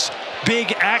place.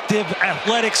 Big, active,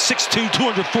 athletic, 6'2",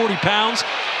 240 pounds.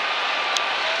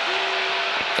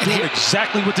 Doing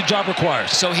exactly what the job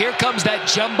requires. So here comes that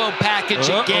jumbo package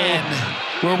again,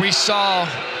 where we saw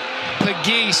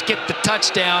Pegues get the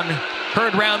touchdown.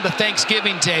 Heard round the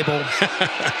Thanksgiving table.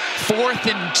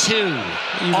 4th and 2.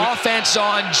 Offense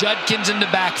on, Judkins in the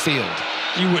backfield.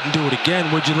 You wouldn't do it again,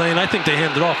 would you, Lane? I think they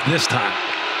handed it off this time.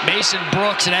 Mason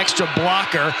Brooks, an extra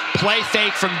blocker. Play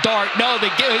fake from Dart. No,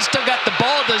 he's still got the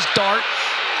ball, does Dart.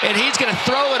 And he's going to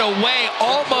throw it away,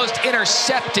 almost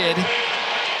intercepted.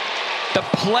 The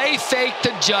play fake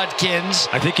to Judkins.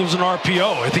 I think it was an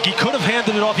RPO. I think he could have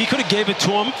handed it off. He could have gave it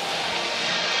to him.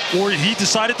 Or he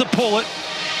decided to pull it.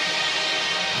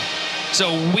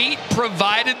 So Wheat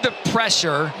provided the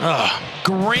pressure.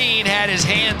 Green had his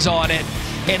hands on it.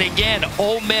 And again,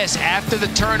 Ole Miss, after the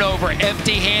turnover,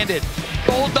 empty-handed.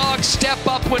 Bulldogs step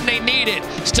up when they need it.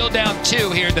 Still down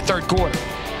 2 here in the 3rd quarter.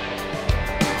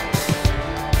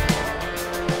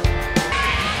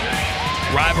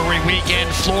 Rivalry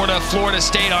weekend, Florida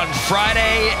State on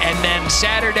Friday, and then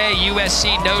Saturday,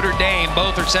 USC Notre Dame.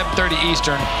 Both are 7:30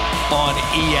 Eastern on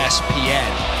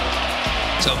ESPN.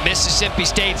 So Mississippi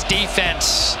State's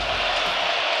defense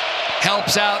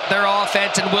helps out their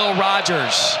offense, and Will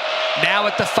Rogers now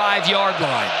at the 5-yard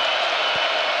line.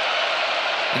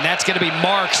 And that's going to be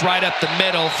Marks right up the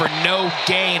middle for no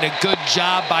gain. A good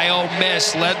job by Ole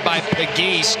Miss, led by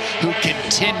Pegues, who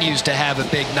continues to have a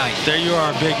big night. There you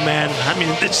are, big man. I mean,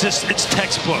 it's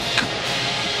textbook.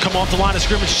 Come off the line of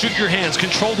scrimmage, shoot your hands,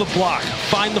 control the block,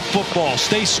 find the football,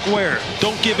 stay square,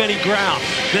 don't give any ground,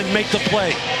 then make the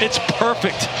play. It's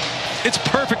perfect. It's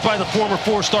perfect by the former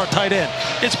 4-star tight end.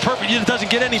 It's perfect. It doesn't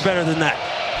get any better than that.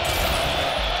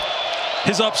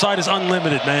 His upside is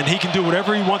unlimited, man. He can do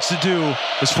whatever he wants to do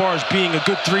as far as being a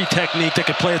good 3 technique that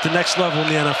could play at the next level in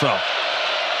the NFL.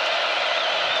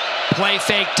 Play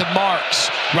fake to Marks.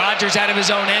 Rodgers out of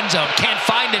his own end zone. Can't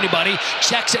find anybody.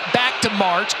 Checks it back to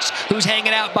Marks, who's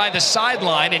hanging out by the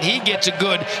sideline, and he gets a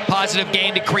good positive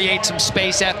gain to create some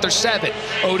space after 7.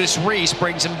 Otis Reese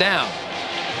brings him down.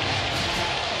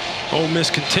 Ole Miss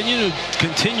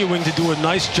continuing to do a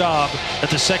nice job at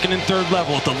the 2nd and 3rd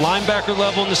level, at the linebacker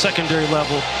level and the secondary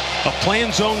level, of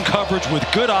playing zone coverage with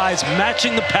good eyes,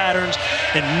 matching the patterns,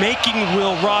 and making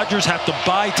Will Rodgers have to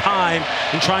buy time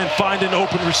and try and find an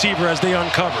open receiver as they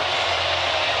uncover.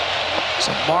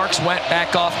 So Marks went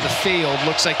back off the field.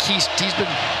 Looks like he's been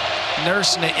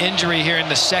nursing an injury here in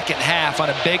the second half on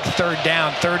a big 3rd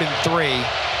down, 3rd and 3.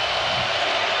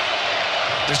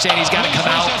 They're saying he's got to come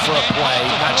out for a play.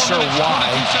 Not sure why.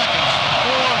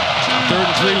 3rd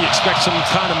and 3, you expect some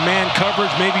kind of man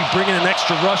coverage, maybe bringing an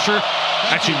extra rusher.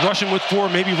 Actually rushing with 4,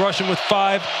 maybe rushing with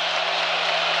 5.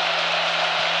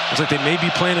 Looks like they may be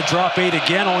playing a drop 8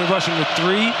 again, only rushing with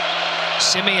 3.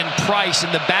 Simeon Price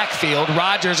in the backfield.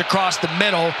 Rodgers across the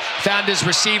middle. Found his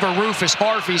receiver, Rufus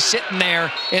Harvey, sitting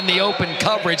there in the open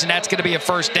coverage, and that's going to be a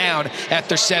 1st down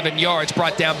after 7 yards,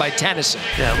 brought down by Tennyson.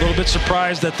 Yeah, a little bit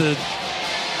surprised that the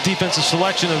defensive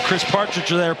selection of Chris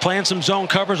Partridge are there, playing some zone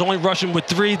covers, only rushing with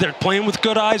 3. They're playing with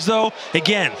good eyes, though.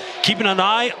 Again, keeping an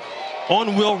eye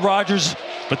on Will Rodgers,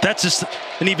 but that's just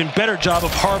an even better job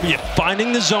of Harvey at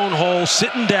finding the zone hole,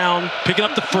 sitting down, picking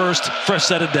up the 1st, fresh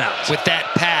set of downs. With that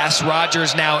pass,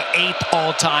 Rodgers now 8th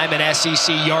all-time in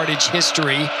SEC yardage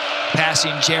history,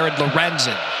 passing Jared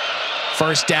Lorenzen.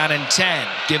 1st down and 10.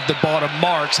 Give the ball to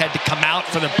Marks. Had to come out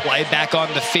for the play. Back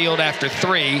on the field after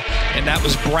 3. And that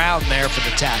was Brown there for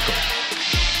the tackle.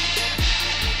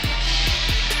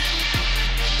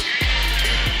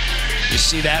 You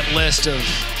see that list of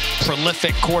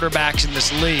prolific quarterbacks in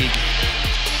this league.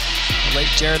 Late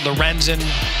Jared Lorenzen.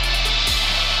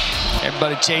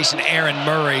 Everybody chasing Aaron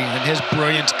Murray in his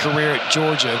brilliant career at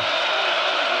Georgia.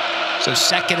 So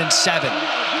 2nd and 7.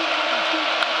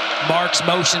 Marks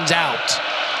motions out.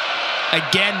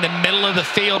 Again, the middle of the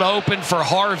field open for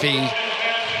Harvey.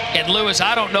 And Lewis,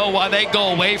 I don't know why they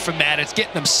go away from that. It's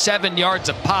getting them 7 yards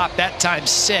a pop, that time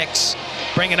 6,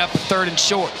 bringing up a 3rd and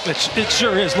short. It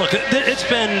sure is. Look, it's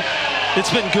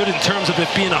been good in terms of it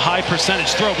being a high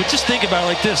percentage throw, but just think about it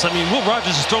like this. I mean, Will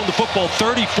Rodgers has thrown the football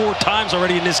 34 times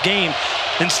already in this game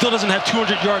and still doesn't have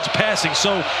 200 yards passing.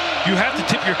 So you have to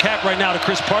tip your cap right now to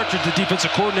Chris Partridge, the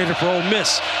defensive coordinator for Ole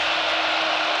Miss,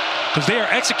 because they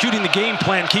are executing the game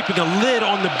plan, keeping a lid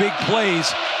on the big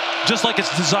plays, just like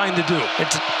it's designed to do.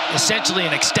 It's essentially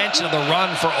an extension of the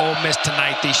run for Ole Miss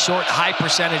tonight. These short,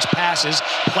 high-percentage passes.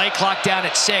 Play clock down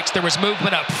at 6. There was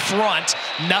movement up front.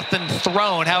 Nothing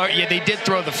thrown. However, yeah, they did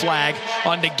throw the flag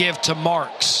on to give to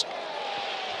Marks.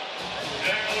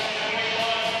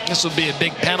 This will be a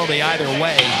big penalty either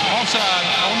way. Offside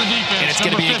on the defense. And it's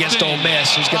going to be against Ole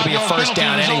Miss, who's going to be a 1st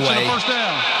down anyway.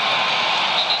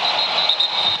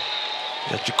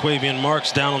 Got Jaquavian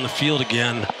Marks down on the field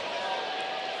again.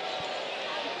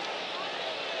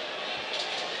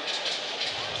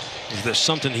 There's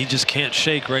something he just can't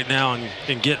shake right now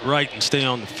and get right and stay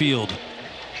on the field.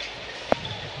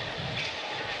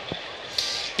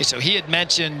 Yeah, so he had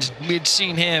mentioned we had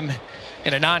seen him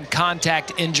in a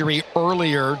non-contact injury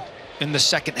earlier in the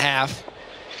second half.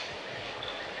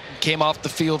 Came off the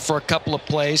field for a couple of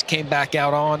plays, came back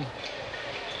out on.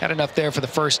 Had enough there for the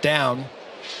 1st down.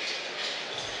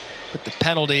 But the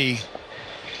penalty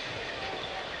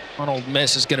on Ole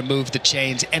Miss is going to move the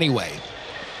chains anyway.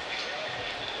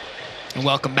 And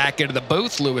welcome back into the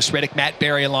booth. Lewis Riddick, Matt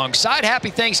Berry alongside. Happy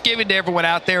Thanksgiving to everyone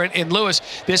out there. And Lewis,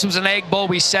 this was an Egg Bowl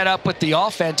we set up with the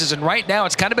offenses. And right now,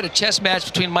 it's kind of been a chess match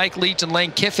between Mike Leach and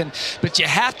Lane Kiffin. But you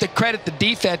have to credit the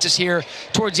defenses here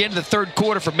towards the end of the 3rd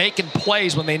quarter for making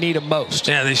plays when they need them most.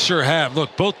 Yeah, they sure have.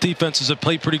 Look, both defenses have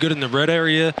played pretty good in the red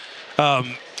area.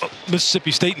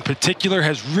 Mississippi State in particular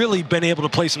has really been able to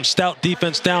play some stout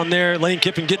defense down there. Lane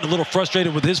Kiffin getting a little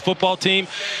frustrated with his football team.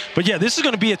 But yeah, this is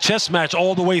going to be a chess match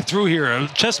all the way through here. A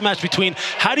chess match between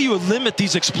how do you limit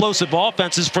these explosive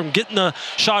offenses from getting a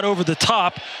shot over the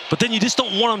top, but then you just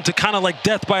don't want them to kind of like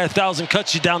death by a thousand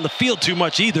cuts you down the field too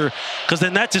much either, because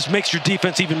then that just makes your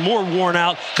defense even more worn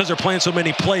out because they're playing so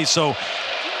many plays. So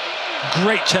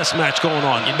great chess match going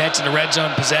on. You mentioned the red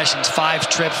zone possessions, 5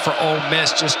 trips for Ole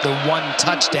Miss, just the 1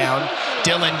 touchdown.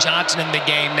 Dylan Johnson in the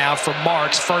game now for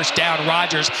Marks. First down,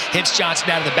 Rogers hits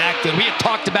Johnson out of the backfield. We had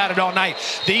talked about it all night.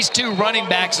 These 2 running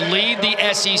backs lead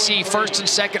the SEC first and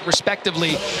second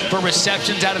respectively for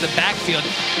receptions out of the backfield.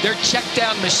 They're check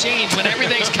down machines. When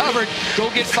everything's covered, go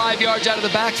get 5 yards out of the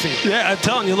backfield. Yeah, I'm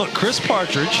telling you, look, Chris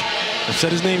Partridge, I've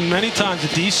said his name many times, the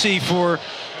DC for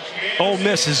Ole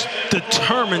Miss is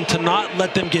determined to not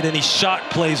let them get any shot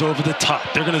plays over the top.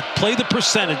 They're going to play the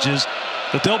percentages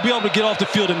that they'll be able to get off the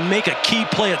field and make a key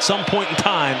play at some point in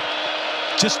time.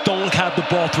 Just don't have the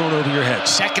ball thrown over your head.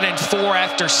 2nd and 4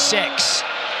 after 6.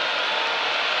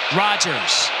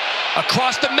 Rogers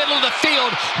across the middle of the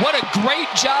field. What a great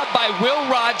job by Will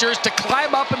Rogers to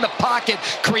climb up in the pocket,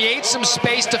 create some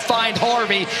space to find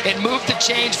Harvey, and move the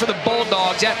chains for the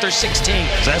Bulldogs after 16.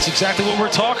 That's exactly what we're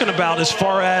talking about as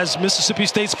far as Mississippi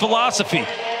State's philosophy.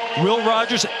 Will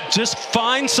Rogers, just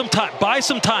find some time, buy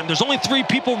some time. There's only 3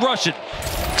 people rushing.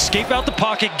 Escape out the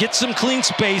pocket, get some clean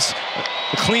space,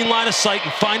 a clean line of sight,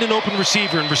 and find an open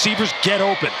receiver, and receivers get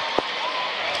open.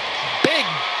 Big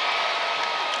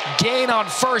gain on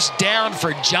first down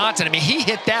for Johnson. I mean, he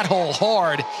hit that hole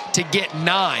hard to get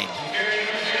 9.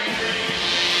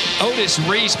 Otis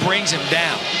Reese brings him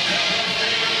down.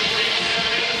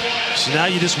 So now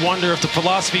you just wonder if the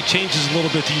philosophy changes a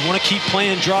little bit. Do you want to keep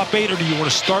playing drop 8, or do you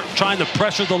want to start trying to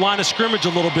pressure the line of scrimmage a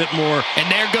little bit more? And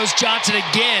there goes Johnson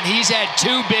again. He's had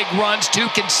 2 big runs, 2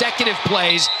 consecutive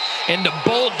plays, and the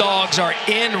Bulldogs are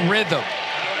in rhythm.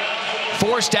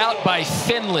 Forced out by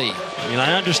Finley. I mean,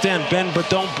 I understand bend but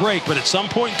don't break, but at some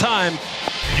point in time,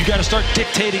 you got to start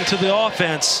dictating to the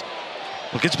offense.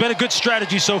 Look, it's been a good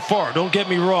strategy so far, don't get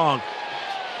me wrong.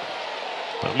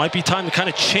 But it might be time to kind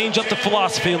of change up the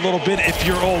philosophy a little bit if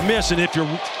you're Ole Miss, and if you're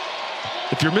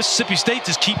Mississippi State,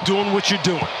 just keep doing what you're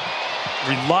doing.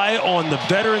 Rely on the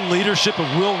veteran leadership of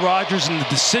Will Rogers and the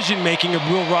decision-making of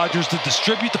Will Rogers to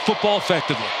distribute the football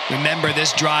effectively. Remember,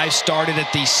 this drive started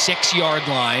at the 6-yard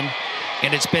line,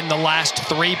 and it's been the last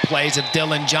 3 plays of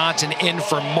Dylan Johnson in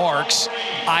for Marks.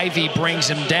 Ivy brings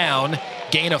him down,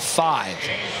 gain of 5.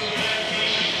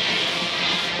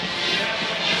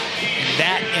 And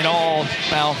that in all,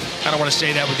 well, I don't want to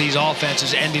say that with these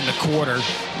offenses ending the quarter.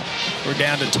 We're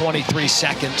down to 23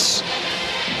 seconds.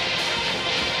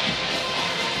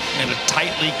 In a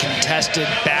tightly contested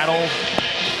battle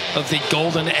of the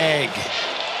golden egg.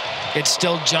 It's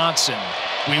still Johnson.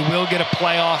 We will get a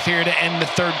playoff here to end the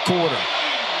 3rd quarter.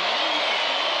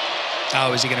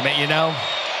 Oh, is he going to make, you know?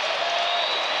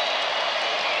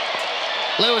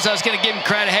 Lewis, I was going to give him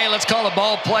credit. Hey, let's call a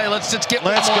ball play. Let's get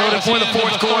one more before the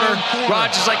 4th quarter.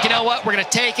 Rogers like, you know what? We're going to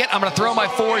take it. I'm going to throw my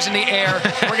 4s in the air.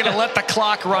 We're going to let the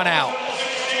clock run out.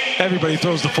 Everybody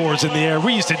throws the 4s in the air.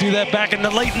 We used to do that back in the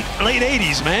late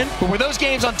 80s, man. But were those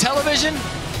games on television?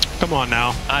 Come on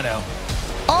now. I know.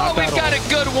 Oh, we've got a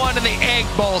good one in the Egg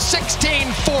Bowl.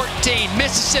 16-14,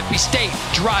 Mississippi State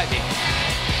driving.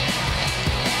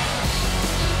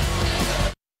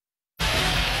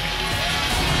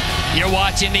 You're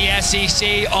watching the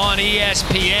SEC on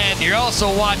ESPN. You're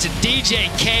also watching DJ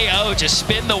KO just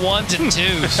spin the 1s and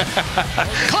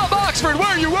 2s. Club Oxford,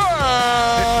 where you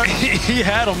were? He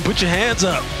had them. Put your hands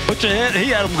up. Put your hand. He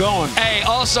had them going. Hey,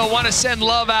 also want to send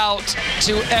love out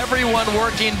to everyone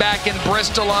working back in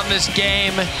Bristol on this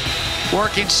game.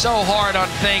 Working so hard on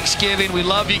Thanksgiving. We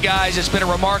love you guys. It's been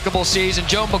a remarkable season.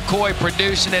 Joe McCoy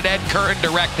producing it. Ed Curran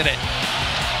directing it.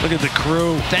 Look at the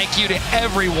crew. Thank you to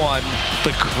everyone.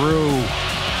 The crew.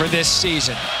 For this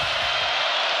season.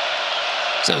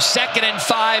 So 2nd and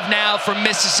 5 now for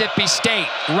Mississippi State.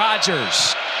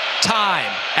 Rogers.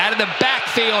 Time. Out of the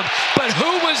backfield. But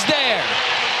who was there?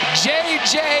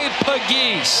 J.J.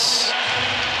 Pegues.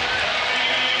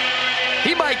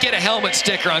 He might get a helmet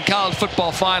sticker on College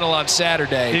Football Final on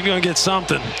Saturday. He's going to get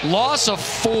something. Loss of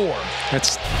 4.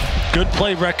 That's good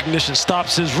play recognition.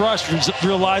 Stops his rush.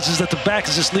 Realizes that the back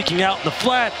is just leaking out in the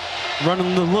flat.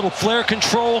 Running the little flare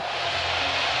control.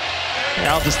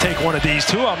 Yeah, I'll just take one of these,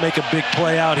 too. I'll make a big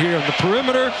play out here on the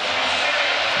perimeter.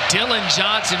 Dylan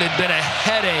Johnson had been a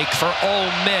headache for Ole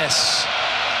Miss.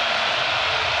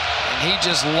 And he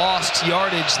just lost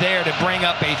yardage there to bring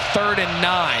up a 3rd and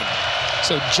 9.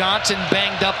 So Johnson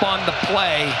banged up on the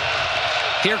play.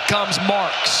 Here comes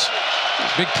Marks.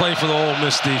 Big play for the Ole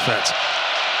Miss defense.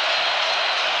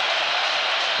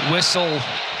 Whistle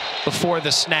before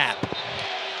the snap.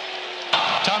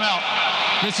 Timeout,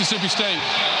 Mississippi State.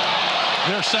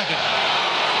 Their second.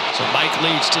 So Mike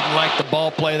Leach didn't like the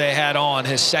ball play they had on.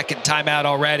 His second timeout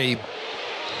already.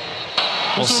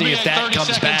 We'll see if that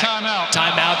comes back.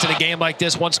 Timeouts in a game like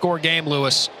this, one-score game,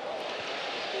 Lewis.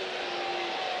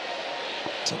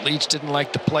 So Leach didn't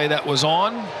like the play that was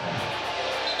on.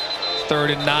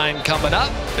 3rd and 9 coming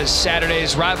up as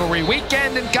Saturday's rivalry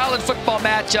weekend and college football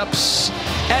matchups.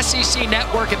 SEC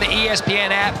Network and the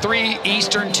ESPN app, 3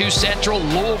 Eastern, 2 Central.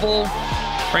 Louisville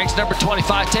ranks number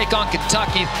 25, take on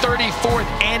Kentucky, 34th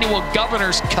annual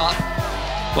Governor's Cup.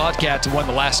 Wildcats have won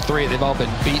the last 3. They've all been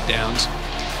beatdowns.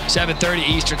 7:30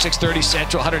 Eastern, 6:30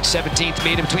 Central, 117th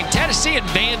meeting between Tennessee and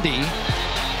Vandy.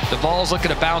 The Vols looking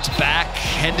to bounce back.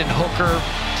 Hendon Hooker,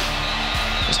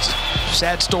 just a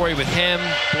sad story with him,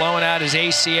 blowing out his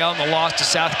ACL in the loss to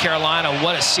South Carolina.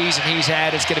 What a season he's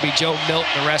had. It's going to be Joe Milton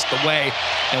the rest of the way.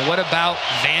 And what about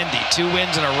Vandy? 2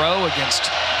 wins in a row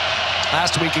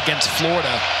last week against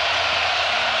Florida.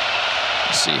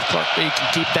 Let's see if Clark Lee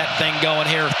can keep that thing going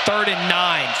here. 3rd and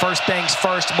 9. First things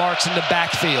first, Marks in the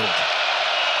backfield.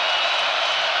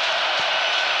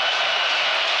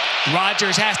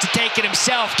 Rodgers has to take it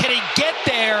himself. Can he get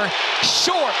there?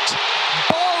 Short.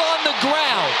 Ball on the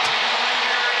ground.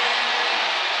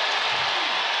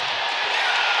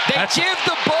 They give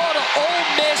the ball to Ole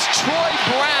Miss. Troy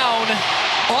Brown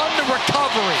on the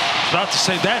recovery. About to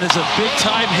say that is a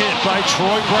big-time hit by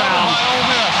Troy Brown.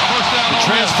 The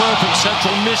transfer from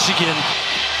Central Michigan.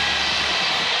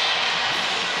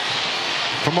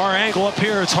 From our angle up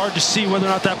here, it's hard to see whether or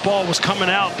not that ball was coming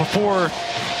out before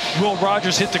Will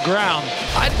Rogers hit the ground.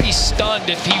 I'd be stunned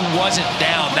if he wasn't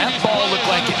down. That ball looked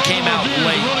like it came out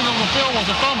late. Running on the field was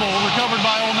a fumble recovered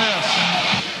by Ole Miss.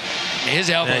 His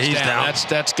elbow's down.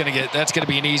 That's gonna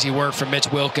be an easy work for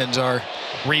Mitch Wilkins, our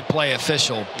replay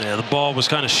official. Yeah, the ball was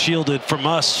kind of shielded from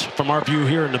us, from our view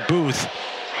here in the booth.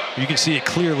 You can see it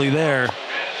clearly there.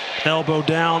 Elbow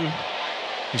down.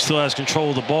 He still has control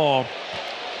of the ball.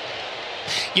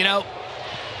 You know,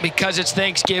 because it's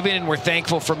Thanksgiving and we're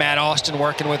thankful for Matt Austin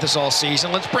working with us all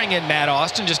season, let's bring in Matt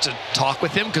Austin just to talk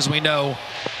with him, because we know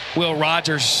Will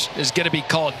Rogers is going to be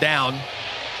called down.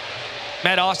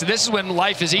 Matt Austin, this is when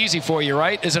life is easy for you,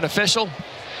 right? Is it official?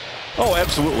 Oh,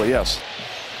 absolutely, yes.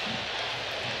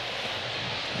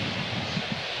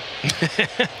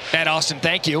 Matt Austin,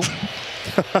 thank you.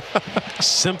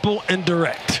 Simple and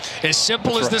direct. As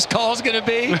simple as this call is going to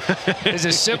be, is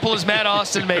as simple as Matt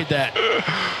Austin made that.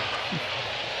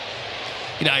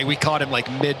 You know, we caught him like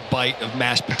mid-bite of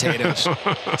mashed potatoes.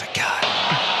 God.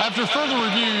 After further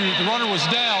review, the runner was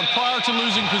down prior to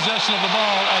losing possession of the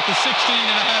ball at the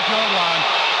 16.5-yard line.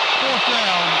 4th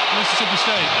down, Mississippi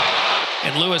State.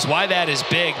 And Lewis, why that is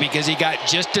big, because he got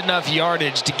just enough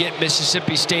yardage to get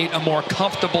Mississippi State a more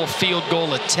comfortable field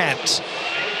goal attempt.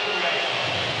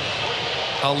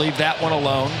 I'll leave that one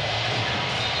alone.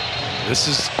 This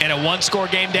is and a 1-score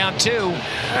game down 2.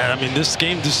 I mean, this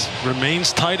game just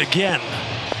remains tight again.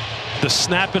 The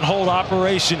snap and hold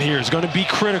operation here is going to be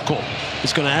critical.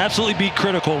 It's going to absolutely be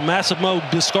critical. Massimo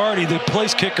Biscardi, the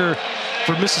place kicker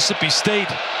for Mississippi State.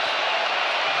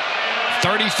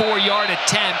 34-yard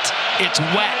attempt. It's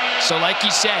wet. So like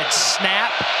you said,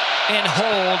 snap and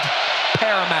hold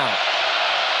paramount.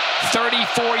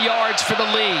 34 yards for the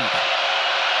lead.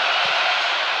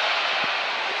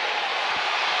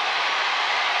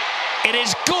 It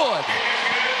is good.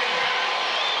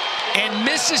 And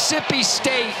Mississippi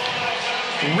State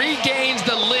regains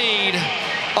the lead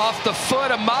off the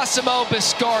foot of Massimo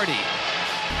Biscardi.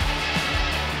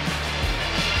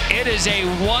 It is a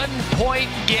 1-point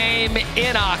game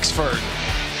in Oxford.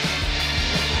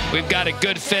 We've got a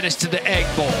good finish to the Egg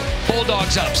Bowl.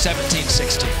 Bulldogs up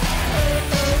 17-16.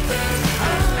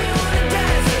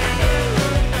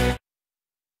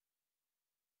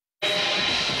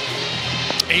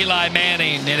 Eli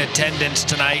Manning in attendance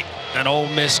tonight, an Ole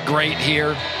Miss great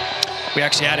here. We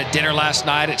actually had a dinner last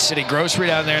night at City Grocery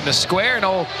down there in the square, and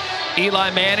old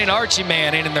Eli Manning, Archie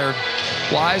Manning, and their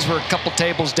wives were a couple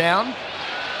tables down.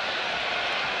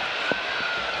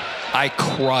 I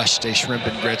crushed a shrimp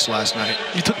and grits last night.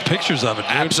 You took pictures of it,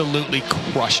 dude. Absolutely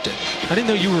crushed it. I didn't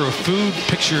know you were a food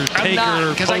picture taker, I'm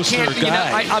not, because I can't,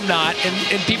 guy. You know, I'm not.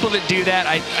 And people that do that,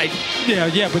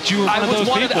 yeah, but you were one of those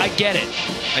people. I get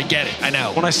it. I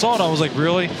know. When I saw it, I was like,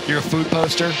 really? You're a food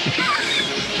poster?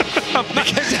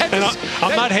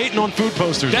 I'm not hating on food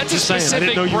posters. That's I'm a just saying,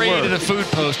 specific breed of the food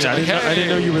poster. Yeah, I didn't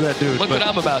know you were that dude. Look what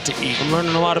I'm about to eat. I'm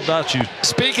learning a lot about you.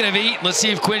 Speaking of eating, let's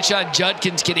see if Quinshon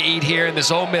Judkins can eat here in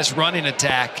this Ole Miss running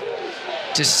attack.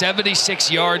 To 76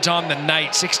 yards on the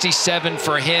night, 67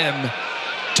 for him.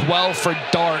 12 for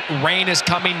Dart. Rain is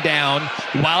coming down.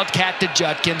 Wildcat to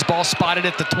Judkins. Ball spotted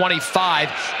at the 25.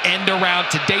 End around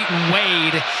to Dayton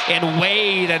Wade. And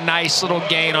Wade, a nice little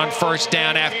gain on first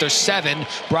down after 7.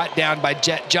 Brought down by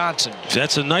Jet Johnson.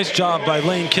 That's a nice job by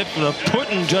Lane Kiffin of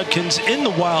putting Judkins in the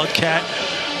Wildcat.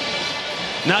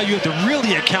 Now you have to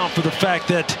really account for the fact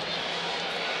that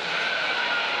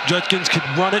Judkins could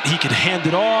run it. He could hand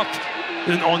it off.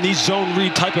 And on these zone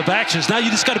read type of actions, now you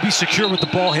just got to be secure with the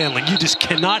ball handling. You just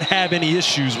cannot have any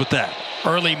issues with that.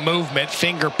 Early movement,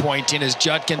 finger pointing as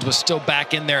Judkins was still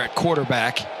back in there at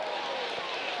quarterback.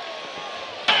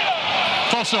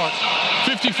 False start.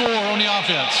 54 on the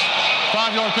offense.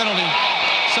 5-yard penalty.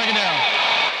 Second down.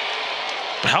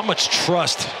 How much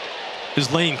trust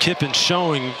is Lane Kiffin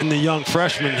showing in the young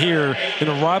freshman here in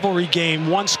a rivalry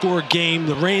game, one-score game?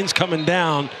 The rain's coming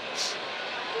down.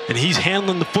 And he's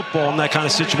handling the football in that kind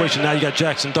of situation. Now you got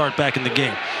Jackson Dart back in the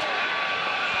game.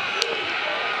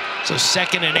 So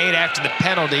 2nd and 8 after the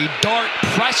penalty. Dart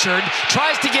pressured,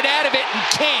 tries to get out of it and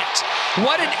can't.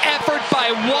 What an effort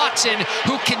by Watson,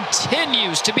 who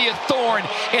continues to be a thorn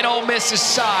in Ole Miss's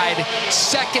side.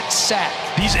 2nd sack.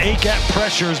 These A-gap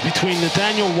pressures between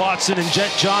Nathaniel Watson and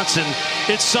Jet Johnson,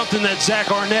 it's something that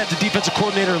Zach Arnett, the defensive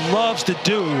coordinator, loves to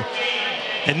do.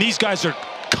 And these guys are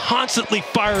constantly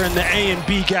firing the A and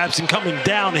B gaps and coming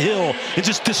downhill and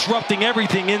just disrupting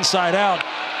everything inside out.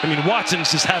 I mean,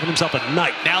 Watson's just having himself a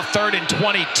night. Now 3rd and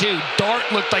 22. Dart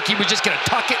looked like he was just going to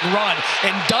tuck it and run,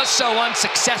 and does so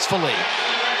unsuccessfully.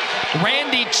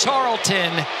 Randy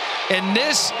Charlton and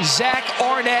this Zach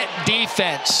Arnett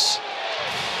defense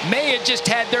may have just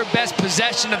had their best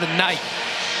possession of the night.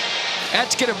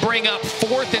 That's going to bring up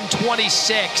 4th and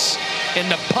 26 in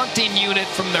the punting unit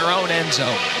from their own end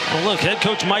zone. Well, look, head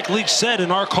coach Mike Leach said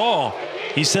in our call,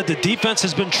 he said the defense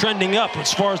has been trending up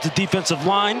as far as the defensive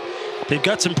line. They've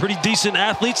got some pretty decent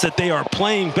athletes that they are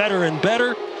playing better and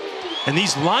better. And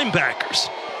these linebackers,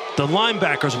 the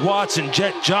linebackers, Watson,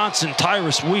 Jet Johnson,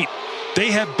 Tyrus Wheat,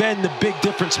 they have been the big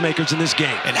difference makers in this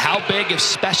game. And how big have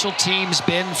special teams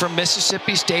been from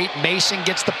Mississippi State? Mason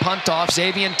gets the punt off.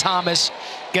 Xavier Thomas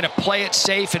going to play it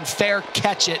safe and fair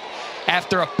catch it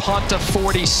after a punt of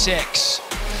 46.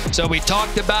 So we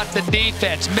talked about the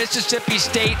defense. Mississippi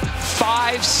State,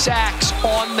 5 sacks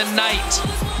on the night.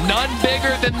 None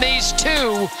bigger than these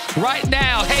 2. Right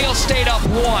now, Hail State up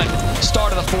 1.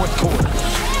 Start of the 4th quarter.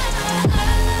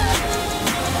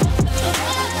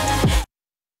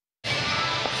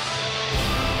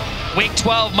 Week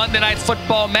 12 Monday Night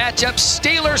Football matchup.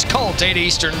 Steelers-Colts, 8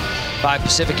 Eastern, 5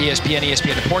 Pacific, ESPN,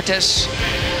 ESPN Deportes,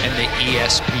 and the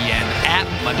ESPN app.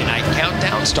 Monday Night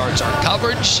Countdown starts our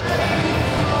coverage.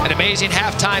 An amazing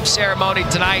halftime ceremony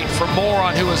tonight. For more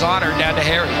on who was honored, down to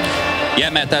Harry. Yeah,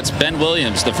 Matt, that's Ben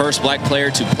Williams, the first black player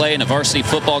to play in a varsity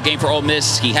football game for Ole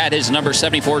Miss. He had his number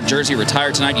 74 jersey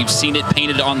retired tonight. You've seen it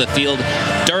painted on the field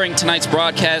during tonight's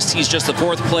broadcast. He's just the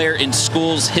 4th player in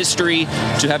school's history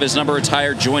to have his number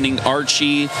retired, joining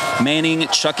Archie Manning,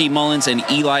 Chucky Mullins, and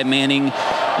Eli Manning.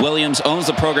 Williams owns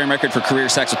the program record for career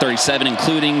sacks with 37,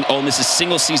 including Ole Miss's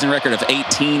single-season record of 18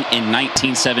 in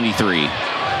 1973.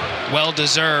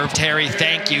 Well-deserved, Harry.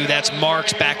 Thank you. That's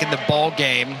Marks back in the ball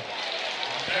game.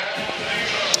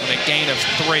 And a gain of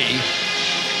 3.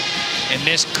 And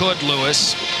this could,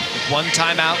 Lewis, with 1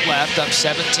 timeout left, up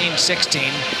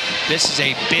 17-16. This is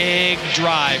a big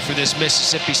drive for this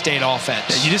Mississippi State offense.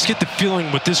 Yeah, you just get the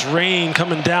feeling with this rain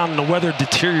coming down and the weather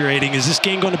deteriorating, is this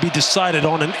game going to be decided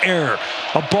on an error,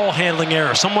 a ball handling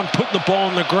error, someone putting the ball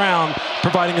on the ground,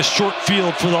 providing a short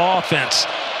field for the offense.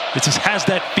 It just has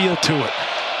that feel to it.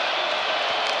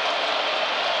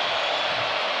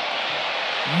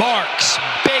 Marks,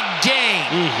 big gain.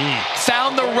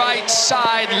 Found the right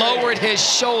side, lowered his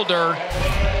shoulder.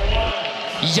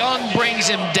 Young brings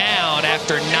him down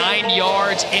after 9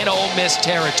 yards in Ole Miss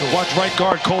territory. Watch right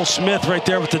guard Cole Smith right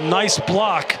there with a nice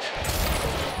block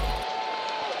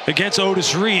against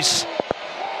Otis Reese.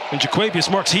 And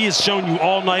Jaquavius Marks, he has shown you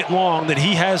all night long that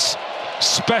he has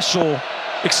special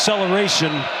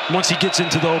acceleration once he gets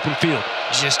into the open field.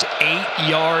 Just 8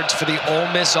 yards for the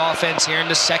Ole Miss offense here in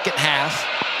the second half.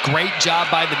 Great job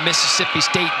by the Mississippi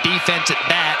State defense at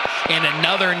that. And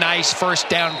another nice first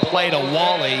down play to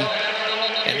Wally.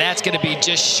 And that's going to be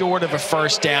just short of a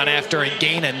first down after a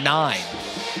gain of 9.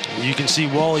 You can see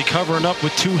Wally covering up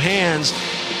with 2 hands.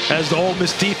 as the Ole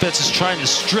Miss defense is trying to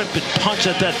strip and punch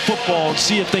at that football and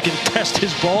see if they can test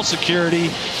his ball security,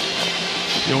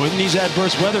 you know, in these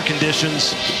adverse weather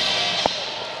conditions.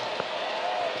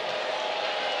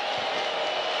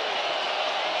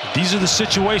 These are the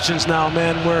situations now,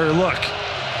 man, where, look,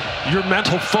 your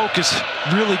mental focus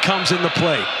really comes into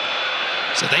play.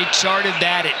 So they charted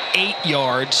that at 8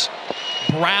 yards.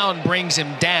 Brown brings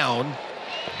him down.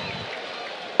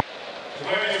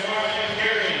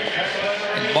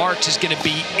 And Marks is going to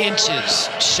be inches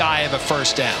shy of a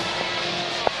first down.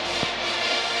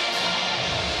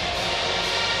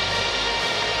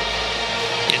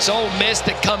 It's Ole Miss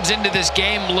that comes into this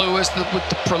game, Lewis, with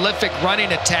the prolific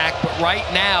running attack. But right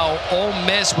now, Ole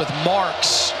Miss with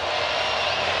Marks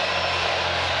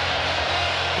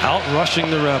out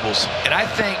rushing the Rebels. And I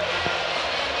think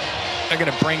they're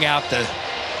going to bring out the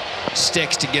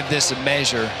sticks to give this a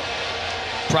measure,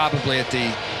 probably at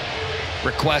the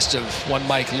request of one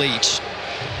Mike Leach.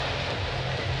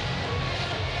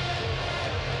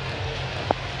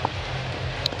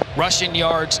 Rushing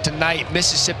yards tonight,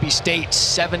 Mississippi State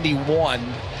 71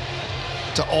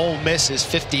 to Ole Miss's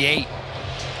 58.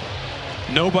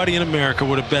 Nobody in America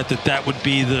would have bet that that would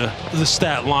be the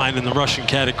stat line in the rushing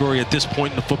category at this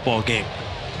point in the football game.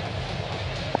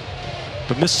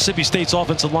 But Mississippi State's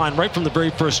offensive line, right from the very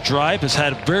first drive, has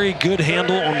had a very good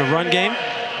handle on the run game.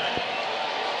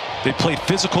 They played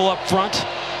physical up front.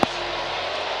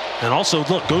 And also,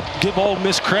 look, go give Ole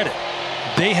Miss credit.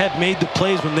 They have made the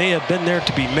plays when they have been there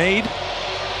to be made,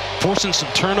 forcing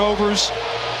some turnovers,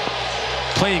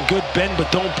 playing good bend but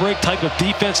don't break type of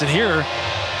defense. And here,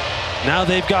 now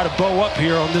they've got to bow up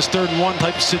here on this 3rd and 1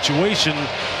 type of situation.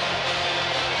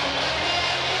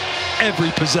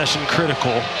 Every possession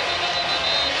critical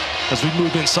as we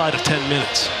move inside of 10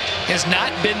 minutes. Has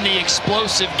not been the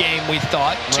explosive game we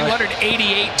thought. Right.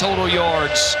 288 total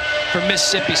yards for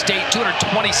Mississippi State,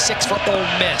 226 for Ole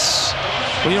Miss.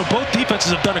 Well, you know, both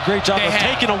defenses have done a great job of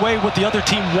taking away what the other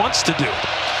team wants to do.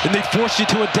 And they force you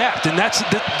to adapt. And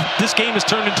this game has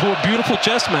turned into a beautiful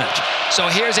chess match. So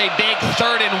here's a big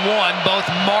 3rd and 1. Both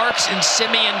Marks and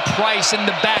Simeon Price in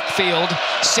the backfield,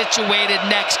 situated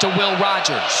next to Will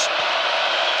Rogers.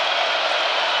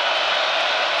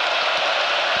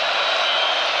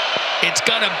 It's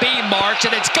going to be Marks,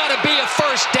 and it's going to be a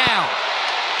first down.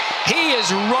 He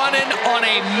is running on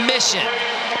a mission.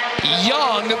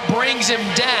 Young brings him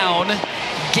down,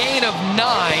 gain of 9,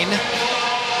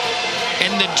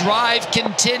 and the drive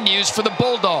continues for the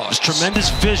Bulldogs. Tremendous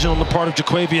vision on the part of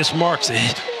Jaquavius Marks.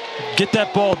 Get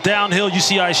that ball downhill. You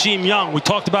see Isheem Young. We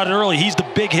talked about it early. He's the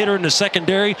big hitter in the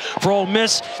secondary for Ole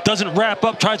Miss. Doesn't wrap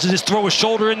up, tries to just throw his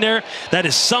shoulder in there. That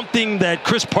is something that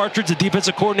Chris Partridge, the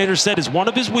defensive coordinator, said is one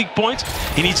of his weak points.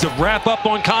 He needs to wrap up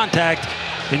on contact,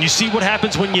 and you see what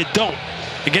happens when you don't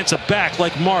against a back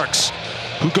like Marks,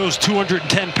 who goes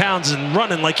 210 pounds and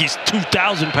running like he's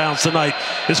 2,000 pounds tonight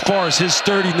as far as his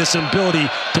sturdiness and ability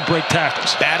to break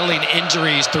tackles. Battling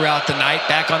injuries throughout the night,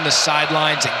 back on the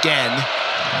sidelines again.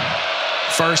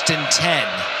 1st and 10.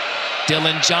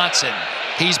 Dylan Johnson,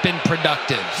 he's been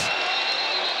productive.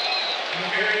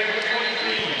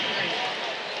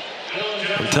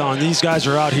 I'm telling you, these guys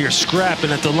are out here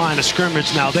scrapping at the line of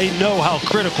scrimmage now. They know how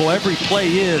critical every play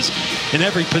is and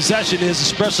every possession is,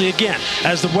 especially, again,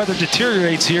 as the weather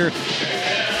deteriorates here.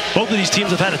 Both of these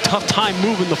teams have had a tough time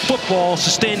moving the football,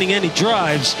 sustaining any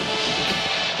drives.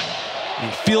 In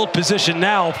field position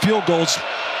now, field goals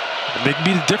may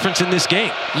be the difference in this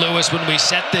game. Lewis, when we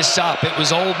set this up, it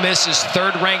was Ole Miss's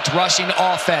 3rd-ranked rushing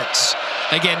offense.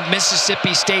 Again,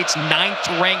 Mississippi State's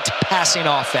 9th-ranked passing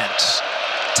offense.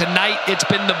 Tonight, it's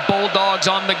been the Bulldogs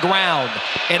on the ground.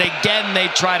 And again, they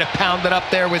try to pound it up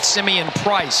there with Simeon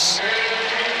Price.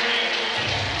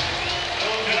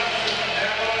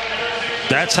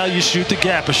 That's how you shoot the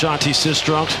gap, Ashanti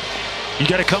Sistrunk. You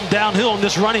got to come downhill in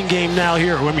this running game now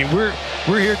here. I mean, we're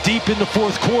here deep in the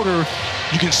 4th quarter.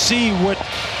 You can see what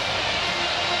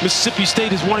Mississippi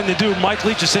State is wanting to do. Mike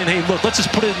Leach is saying, hey, look, let's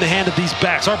just put it in the hand of these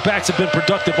backs. Our backs have been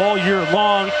productive all year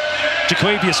long.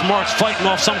 Jaquavius Marks fighting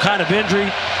off some kind of injury.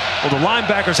 Well, the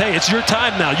linebackers, hey, it's your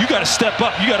time now. You got to step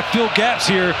up. You got to fill gaps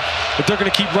here, but they're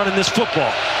going to keep running this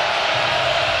football.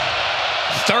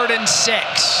 3rd and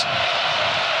 6.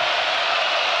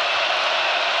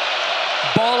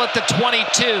 Ball at the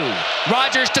 22.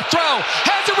 Rogers to throw.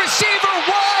 Has a receiver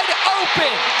wide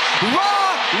open.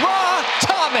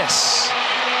 Thomas.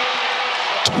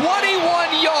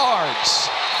 21 yards.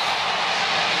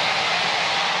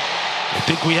 I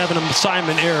think we have an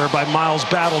assignment error by Miles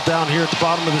Battle down here at the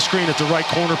bottom of the screen at the right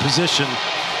corner position.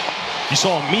 You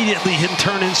saw immediately him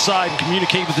turn inside and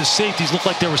communicate with his safeties. Looked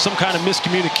like there was some kind of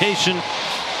miscommunication.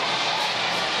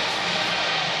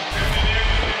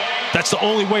 That's the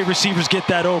only way receivers get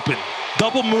that open.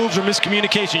 Double moves or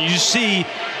miscommunication. You see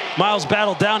Miles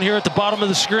Battle down here at the bottom of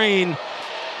the screen.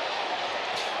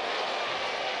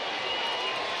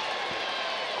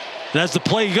 And as the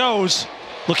play goes,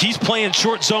 look, he's playing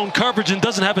short zone coverage and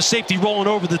doesn't have a safety rolling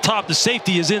over the top. The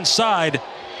safety is inside,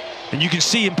 and you can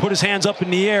see him put his hands up in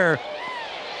the air.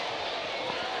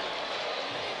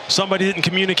 Somebody didn't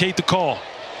communicate the call.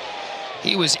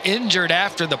 He was injured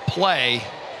after the play.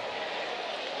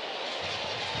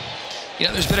 You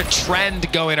know, there's been a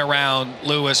trend going around,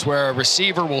 Lewis, where a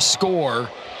receiver will score,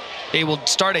 they will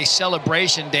start a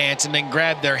celebration dance and then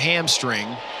grab their hamstring.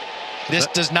 This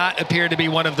does not appear to be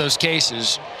one of those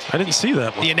cases. I didn't see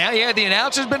that one. The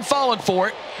announcer's been falling for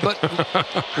it, but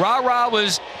Ra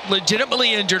was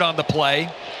legitimately injured on the play.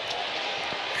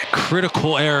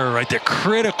 Critical error right there.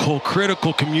 Critical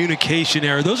communication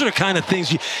error. Those are the kind of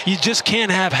things you just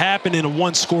can't have happen in a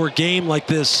one-score game like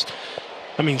this.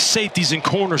 I mean, safeties and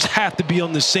corners have to be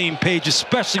on the same page,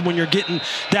 especially when you're getting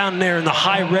down there in the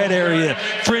high red area,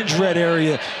 fringe red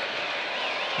area,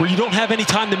 where you don't have any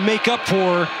time to make up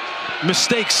for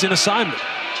mistakes in assignment.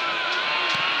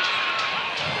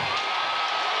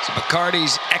 So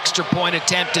McCarty's extra point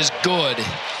attempt is good.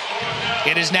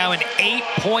 It is now an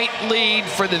 8-point lead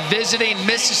for the visiting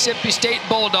Mississippi State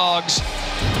Bulldogs,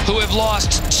 who have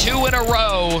lost 2 in a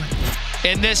row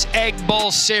in this Egg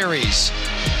Bowl series.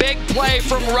 Big play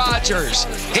from Rogers.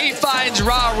 He finds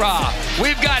Ra.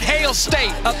 We've got Hail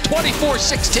State up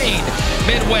 24-16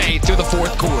 midway through the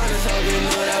fourth quarter.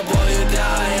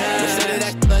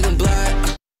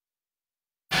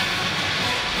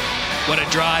 What a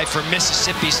drive for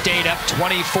Mississippi State, up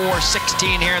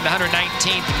 24-16 here in the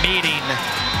 119th meeting.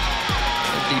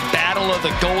 The Battle of the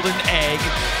Golden Egg,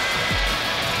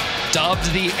 dubbed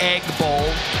the Egg Bowl,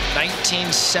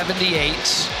 1978.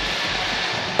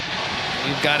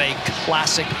 We've got a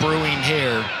classic brewing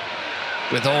here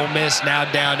with Ole Miss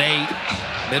now down 8.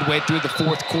 Midway through the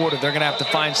fourth quarter, they're going to have to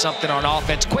find something on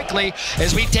offense quickly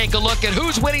as we take a look at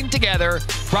who's winning together,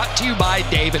 brought to you by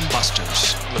Dave &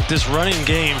 Buster's. Look, this running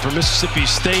game for Mississippi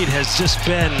State has just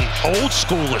been old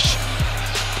schoolish.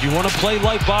 You want to play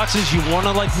light boxes, you want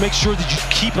to make sure that you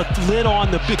keep a lid on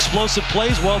the explosive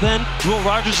plays, well then, Will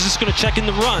Rogers is just going to check in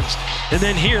the runs. And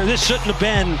then here, this shouldn't have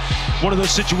been one of those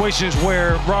situations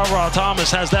where Ra Thomas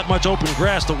has that much open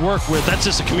grass to work with. That's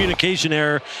just a communication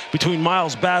error between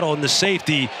Miles Battle and the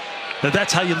safety.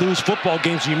 That's how you lose football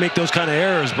games when you make those kind of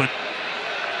errors. But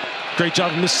great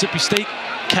job of Mississippi State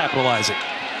capitalizing.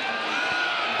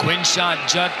 Quinshon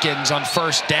Judkins on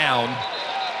first down.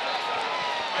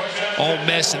 Ole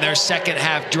Miss in their second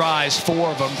half drives, 4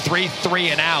 of them, 3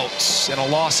 3-and-outs, and a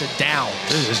loss of downs.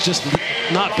 There's just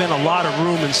not been a lot of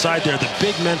room inside there. The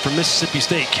big men from Mississippi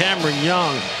State, Cameron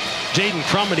Young, Jaden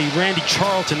Crumity, Randy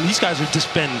Charlton, these guys have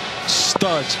just been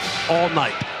studs all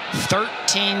night.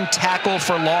 13 tackle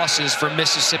for losses for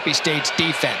Mississippi State's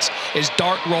defense. As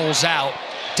Dart rolls out,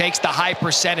 takes the high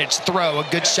percentage throw, a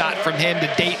good shot from him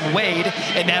to Dayton Wade,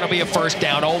 and that'll be a first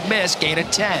down. Ole Miss gain of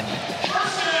 10.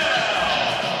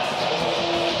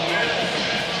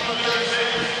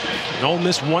 And Ole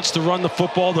Miss wants to run the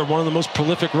football. They're one of the most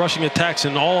prolific rushing attacks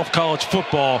in all of college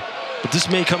football. But this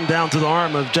may come down to the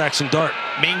arm of Jackson Dart.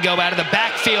 Mingo out of the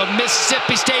backfield.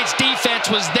 Mississippi State's defense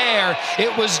was there.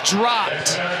 It was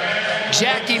dropped.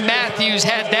 Jackie Matthews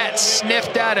had that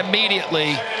sniffed out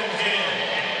immediately.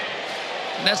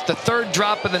 And that's the 3rd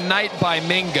drop of the night by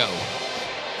Mingo.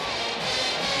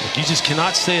 You just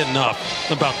cannot say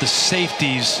enough about the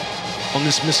safeties on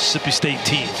this Mississippi State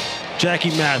team.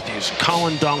 Jackie Matthews,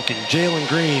 Colin Duncan, Jalen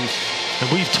Green,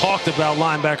 and we've talked about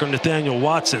linebacker Nathaniel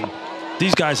Watson.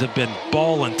 These guys have been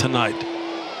balling tonight.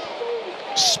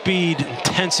 Speed,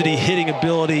 intensity, hitting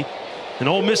ability, and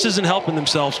Ole Miss isn't helping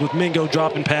themselves with Mingo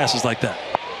dropping passes like that.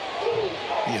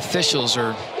 The officials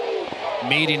are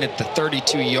meeting at the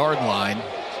 32-yard line.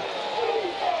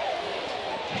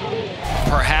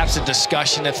 Perhaps a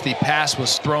discussion if the pass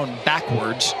was thrown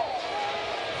backwards.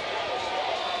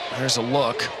 There's a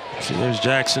look. See, there's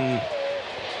Jackson.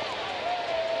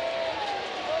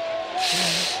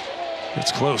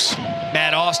 It's close.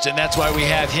 Matt Austin, that's why we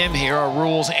have him here, our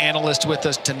rules analyst with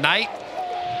us tonight.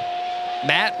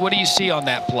 Matt, what do you see on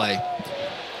that play?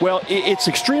 Well, it's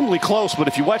extremely close, but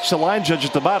if you watch the line judge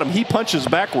at the bottom, he punches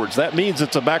backwards. That means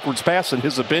it's a backwards pass in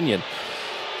his opinion.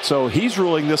 So he's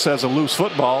ruling this as a loose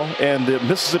football, and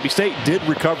Mississippi State did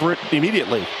recover it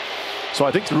immediately. So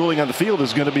I think the ruling on the field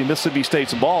is going to be Mississippi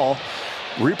State's ball.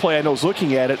 Replay, I know, is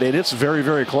looking at it, and it's very,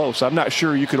 very close. I'm not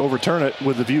sure you could overturn it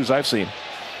with the views I've seen.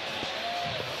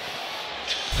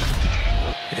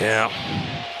 Yeah.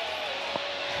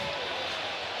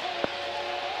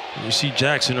 You see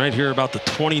Jackson right here about the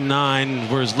 29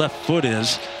 where his left foot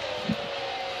is.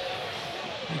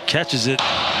 He catches it.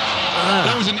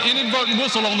 There was an inadvertent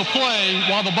whistle on the play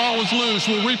while the ball was loose.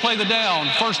 We'll replay the down.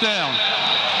 First down.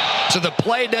 So the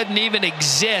play doesn't even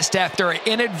exist after an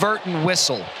inadvertent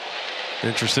whistle.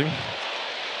 Interesting.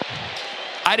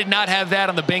 I did not have that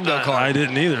on the bingo card. I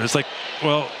didn't either. It's like,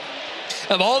 well,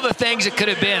 of all the things it could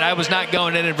have been, I was not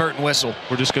going inadvertent whistle.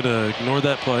 We're just going to ignore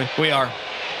that play. We are.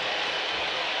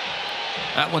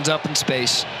 That one's up in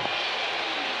space.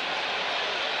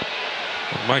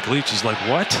 Mike Leach is like,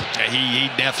 what? Yeah, he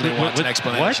definitely wants an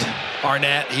explanation. What?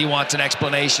 Arnett, he wants an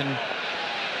explanation.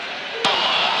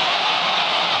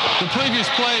 The previous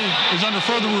play is under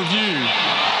further review.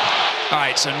 All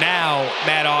right, so now,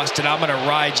 Matt Austin, I'm going to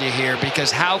ride you here,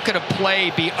 because how could a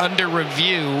play be under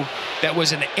review that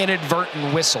was an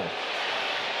inadvertent whistle?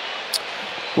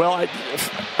 Well,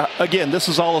 again, this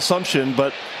is all assumption,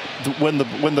 but when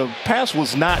the pass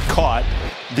was not caught,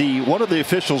 one of the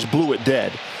officials blew it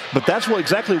dead. But that's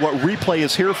exactly what replay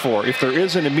is here for. If there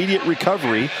is an immediate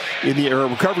recovery in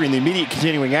the immediate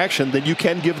continuing action, then you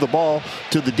can give the ball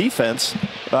to the defense,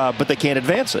 but they can't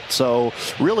advance it. So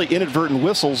really, inadvertent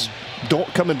whistles don't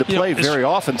come into play very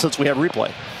often since we have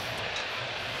replay.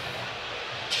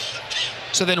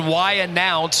 So then why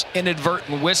announce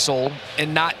inadvertent whistle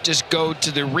and not just go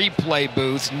to the replay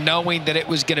booth knowing that it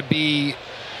was going to be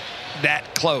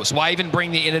that close? Why even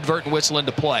bring the inadvertent whistle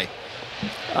into play?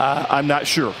 I'm not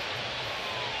sure.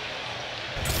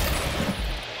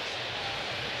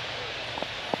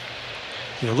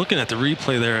 Looking at the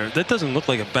replay there, that doesn't look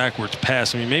like a backwards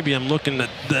pass. I mean, maybe I'm looking at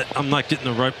that. I'm not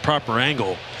getting the proper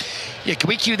angle. Yeah, can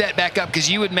we cue that back up? Because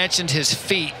you had mentioned his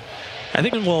feet. I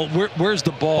think, well, where's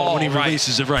the ball when he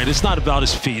releases it? Right. It's not about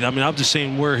his feet. I mean, I'm just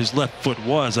saying where his left foot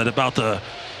was at about the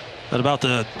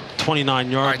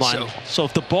 29-yard line. So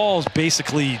if the ball's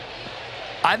basically,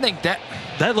 I think that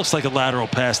looks like a lateral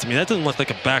pass to me. That doesn't look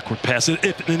like a backward pass. And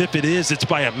if it is, it's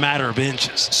by a matter of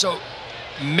inches. So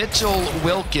Mitchell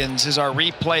Wilkins is our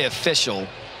replay official.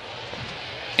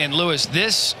 And Lewis,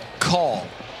 this call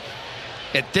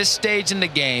at this stage in the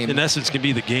game, in essence, can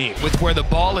be the game. With where the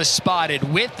ball is spotted,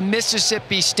 with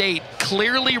Mississippi State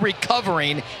clearly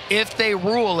recovering if they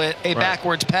rule it a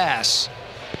backwards pass.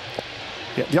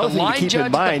 Yeah, the other thing to keep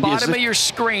in mind at the bottom of your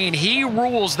screen, he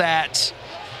rules that.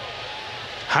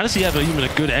 How does he have even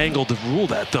a good angle to rule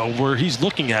that, though, where he's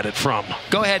looking at it from?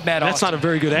 Go ahead, Matt That's Austin. not a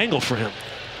very good angle for him.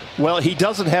 Well, he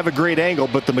doesn't have a great angle,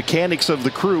 but the mechanics of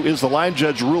the crew is the line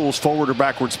judge rules forward or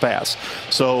backwards pass.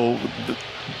 So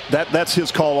that's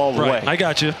his call all the way. I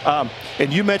got you.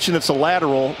 And you mentioned it's a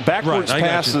lateral. Backwards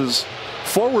passes,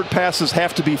 forward passes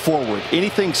have to be forward.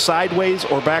 Anything sideways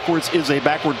or backwards is a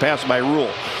backward pass by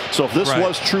rule. So if this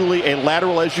was truly a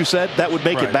lateral, as you said, that would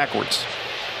make it backwards.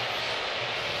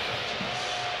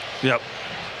 Yep.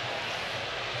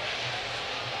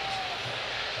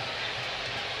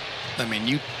 I mean,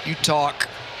 you talk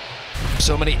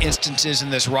so many instances in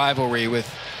this rivalry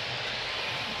with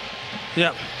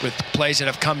plays that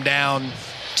have come down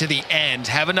to the end.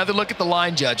 Have another look at the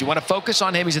line judge. You want to focus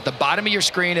on him. He's at the bottom of your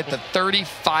screen at the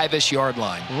 35-ish yard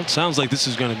line. Well, it sounds like this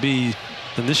is going to be,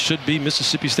 then this should be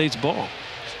Mississippi State's ball.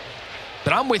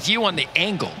 But I'm with you on the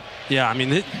angle. Yeah, I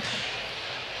mean,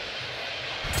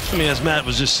 as Matt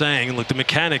was just saying, look, the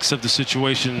mechanics of the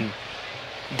situation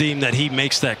deem that he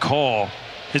makes that call.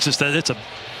 It's just that it's a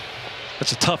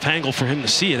tough angle for him to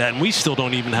see it at, and we still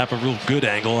don't even have a real good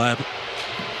angle on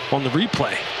the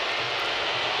replay.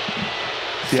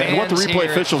 Yeah, and what the replay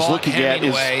official's looking at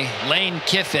is Lane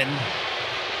Kiffin.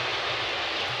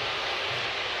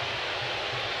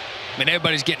 I mean,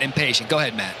 everybody's getting impatient. Go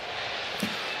ahead, Matt.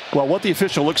 Well, what the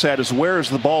official looks at is where does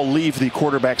the ball leave the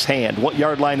quarterback's hand? What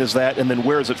yard line is that? And then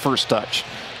where is it first touch?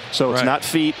 So it's not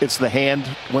feet, it's the hand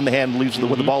when the hand leaves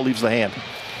when the ball leaves the hand.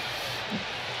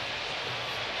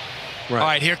 All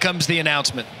right, here comes the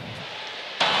announcement.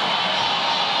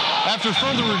 After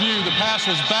further review, the pass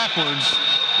was backwards.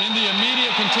 In the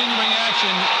immediate continuing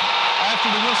action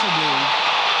after the whistle blew,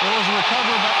 there was a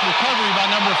recovery by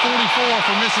number 44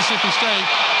 for Mississippi State.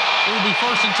 It will be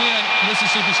 1st and 10,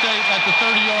 Mississippi State at the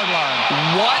 30-yard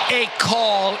line. What a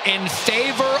call in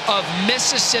favor of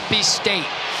Mississippi State.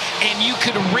 And you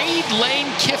could read Lane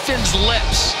Kiffin's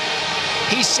lips.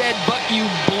 He said, but you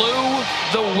blew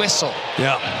the whistle.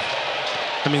 Yeah.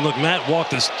 I mean, look, Matt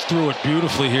walked us through it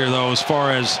beautifully here, though, as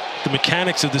far as the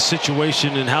mechanics of the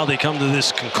situation and how they come to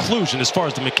this conclusion, as far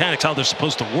as the mechanics, how they're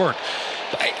supposed to work.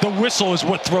 The whistle is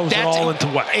what throws it all into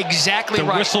whack. Exactly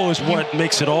right. The whistle is what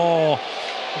makes it all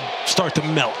start to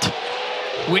melt.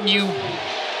 When you,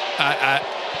 I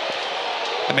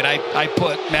mean, I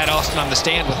put Matt Austin on the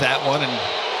stand with that one, and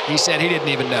He said he didn't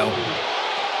even know.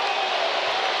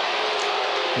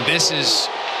 This is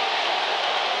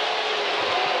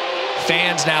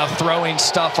fans now throwing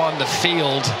stuff on the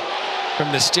field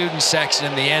from the student section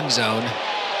in the end zone.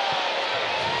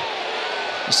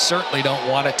 You certainly don't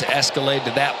want it to escalate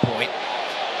to that point.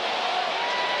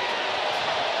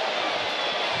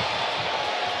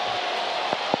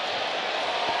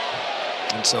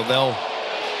 And so they'll...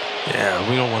 Yeah,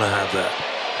 we don't want to have that.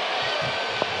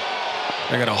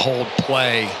 They're going to hold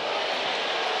play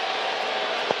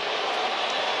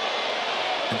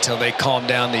until they calm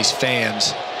down these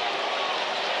fans.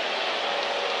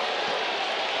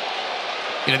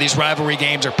 You know, these rivalry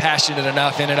games are passionate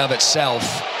enough in and of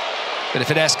itself, but if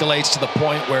it escalates to the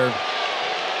point where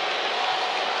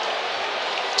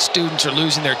students are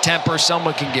losing their temper,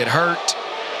 someone can get hurt.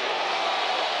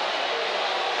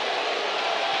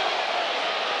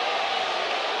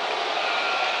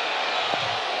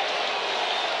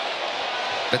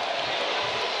 But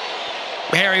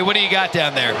Harry, what do you got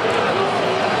down there?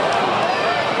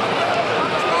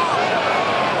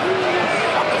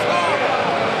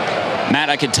 Matt,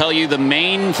 I can tell you the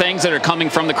main things that are coming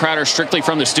from the crowd are strictly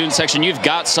from the student section. You've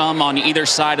got some on either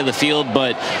side of the field,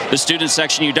 but the student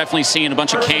section, you're definitely seeing a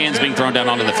bunch of cans being thrown down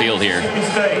onto the field here.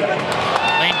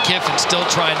 Lane Kiffin still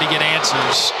trying to get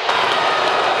answers.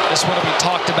 This one we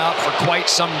talked about for quite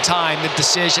some time, the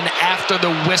decision after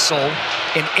the whistle,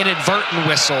 an inadvertent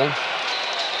whistle,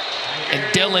 and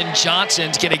Dylan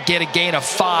Johnson's going to get a gain of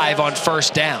 5 on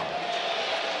first down.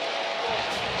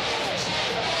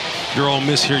 You're Ole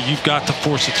Miss here. You've got to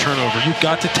force a turnover. You've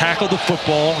got to tackle the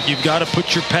football. You've got to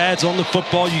put your pads on the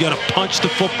football. You got to punch the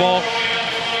football.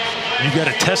 You've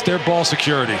got to test their ball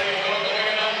security.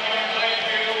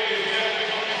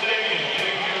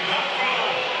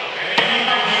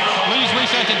 Please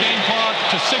reset the game clock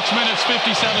to 6 minutes,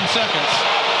 57 seconds.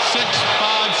 6,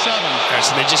 5, 7. All right,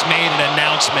 so they just made an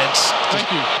announcement. Thank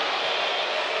you.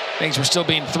 Things were still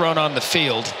being thrown on the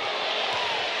field.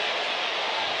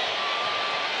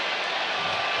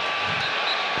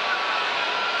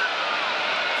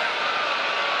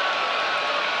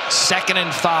 Second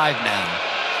and 5 now.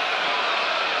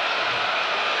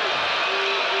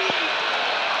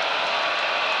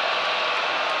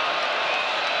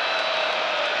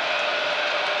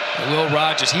 Will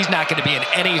Rogers, he's not going to be in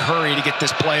any hurry to get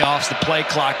this play off. The play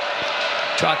clock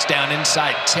trots down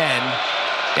inside 10,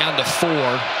 down to 4.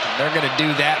 And they're going to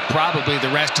do that probably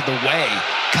the rest of the way.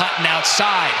 Cutting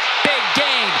outside. Big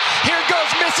gain. Here goes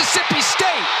Mississippi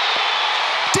State.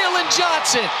 Dylan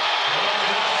Johnson.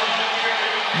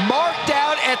 Marked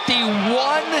out at the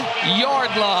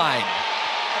 1-yard line.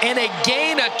 And a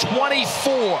gain of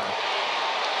 24.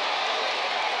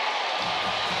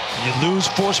 You lose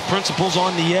force principles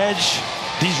on the edge.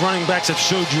 These running backs have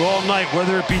showed you all night,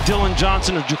 whether it be Dylan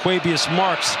Johnson or Jaquavius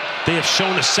Marks, they have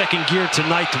shown a second gear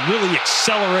tonight to really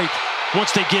accelerate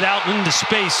once they get out into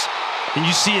space. And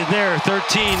you see it there,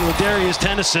 13 with Darius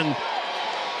Tennyson,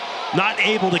 not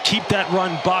able to keep that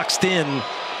run boxed in.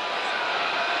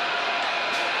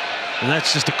 And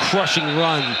that's just a crushing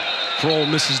run for Ole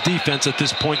Miss's defense at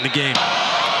this point in the game.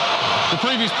 The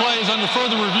previous plays under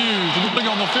further review, the thing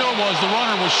on the field was the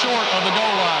runner was short of the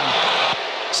goal line.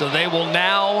 So they will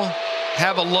now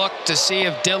have a look to see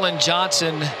if Dylan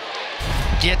Johnson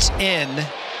gets in.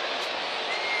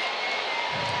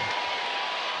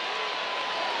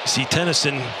 See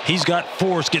Tennyson, he's got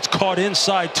force, gets caught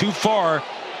inside too far,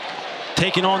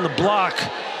 taking on the block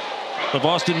of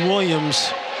Austin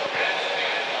Williams.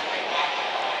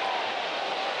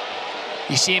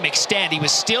 You see him extend. He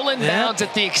was still in bounds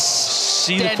at the extension.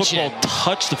 See the football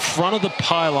touch the front of the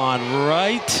pylon,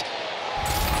 right?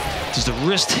 Does the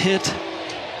wrist hit?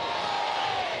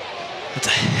 That's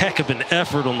a heck of an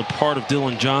effort on the part of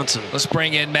Dylan Johnson. Let's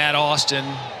bring in Matt Austin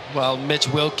while Mitch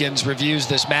Wilkins reviews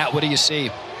this. Matt, what do you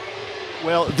see?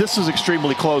 Well, this is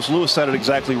extremely close. Lewis said it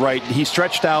exactly right. He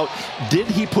stretched out. Did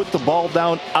he put the ball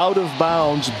down out of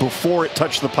bounds before it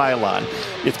touched the pylon?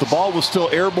 If the ball was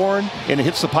still airborne and it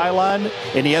hits the pylon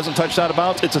and he hasn't touched out of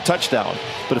bounds, it's a touchdown.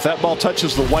 But if that ball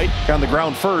touches the white on the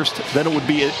ground first, then it would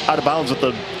be out of bounds at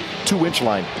the 2-inch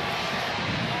line.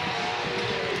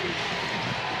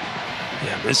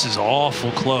 Yeah, this is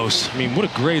awful close. I mean, what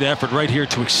a great effort right here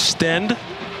to extend.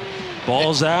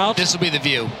 Ball's out. This will be the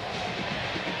view.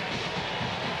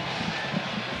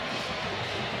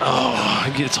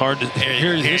 Oh, it's hard to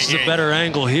hear. This is a better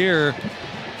angle here.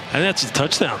 And that's a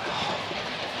touchdown.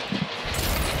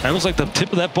 That looks like the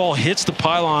tip of that ball hits the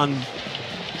pylon.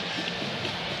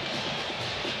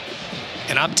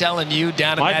 And I'm telling you,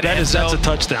 down in My that bet end is zone, that's a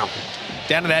touchdown.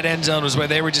 down in that end zone was where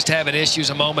they were just having issues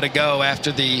a moment ago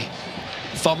after the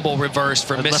fumble reverse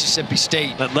for Mississippi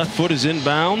State. That left foot is in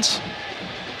bounds.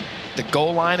 The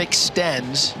goal line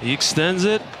extends. He extends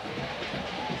it.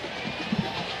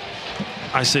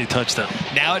 I say touchdown.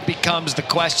 Now it becomes the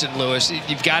question, Lewis.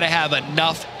 You've got to have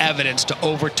enough evidence to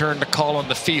overturn the call on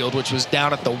the field, which was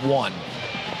down at the 1.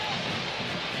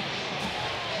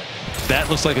 That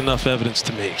looks like enough evidence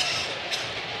to me.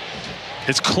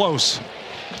 It's close.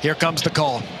 Here comes the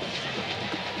call.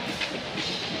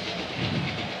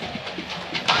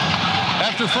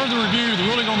 After further review, the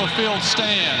ruling on the field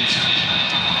stands.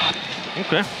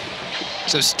 Okay.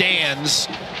 So stands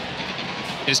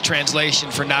is translation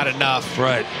for not enough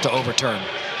to overturn.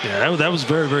 Yeah, that was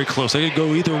very, very close. They could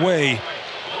go either way.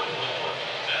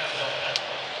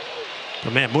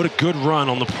 But man, what a good run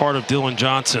on the part of Dylan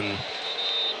Johnson.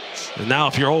 And now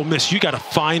if you're Ole Miss, you got to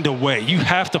find a way. You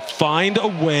have to find a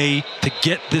way to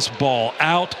get this ball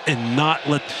out and not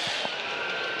let...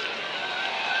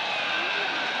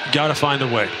 You got to find a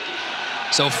way.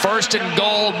 So 1st and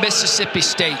goal, Mississippi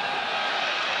State.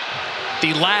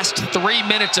 The last 3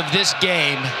 minutes of this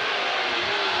game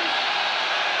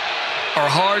are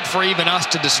hard for even us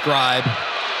to describe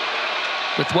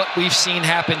with what we've seen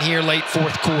happen here late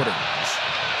 4th quarter.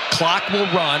 Clock will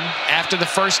run after the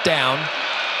first down.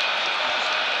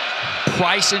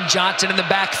 Price and Johnson in the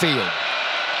backfield.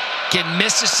 Can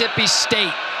Mississippi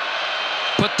State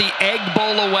put the Egg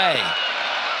Bowl away?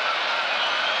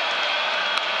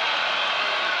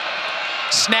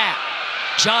 Snap.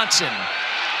 Johnson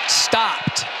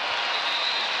stopped.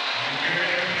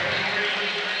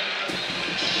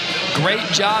 Great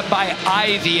job by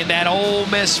Ivy in that Ole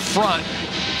Miss front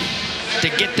to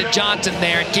get to Johnson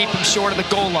there and keep him short of the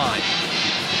goal line.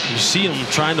 You see him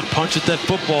trying to punch at that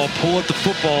football, pull at the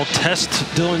football, test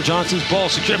Dylan Johnson's ball.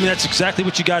 I mean, that's exactly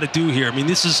what you got to do here. I mean,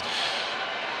 this is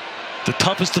the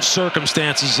toughest of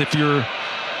circumstances if you're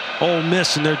Ole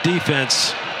Miss and their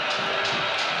defense.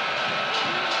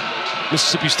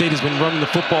 Mississippi State has been running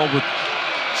the football with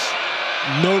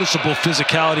noticeable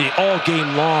physicality all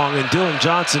game long, and Dylan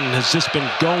Johnson has just been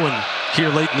going here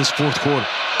late in this 4th quarter.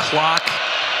 Clock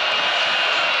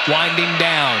winding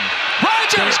down.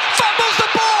 Rogers fumbles the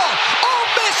ball.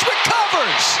 Ole Miss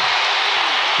recovers.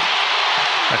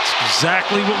 That's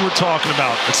exactly what we're talking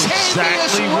about. That's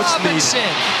exactly what's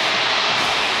needed.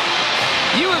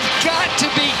 You have got to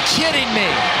be kidding me.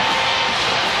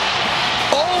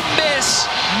 Ole Miss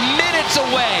minutes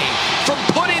away from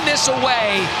putting this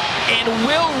away, and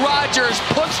Will Rogers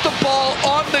puts the ball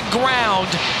on the ground,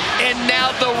 and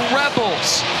now the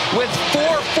Rebels, with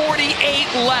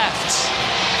 4:48 left,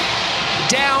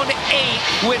 down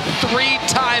 8 with 3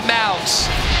 timeouts,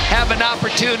 have an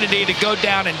opportunity to go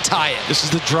down and tie it. This is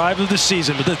the drive of the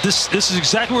season, but this is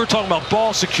exactly what we're talking about,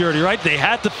 ball security, right? They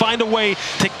had to find a way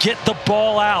to get the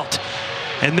ball out,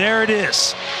 and there it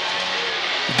is.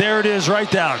 There it is right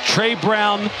there. Trey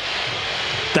Brown,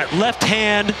 that left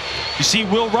hand. You see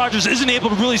Will Rogers isn't able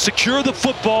to really secure the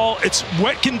football. It's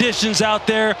wet conditions out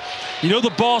there. You know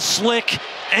the ball's slick.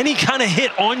 Any kind of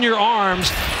hit on your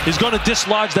arms is going to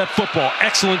dislodge that football.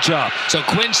 Excellent job. So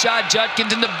Quinshon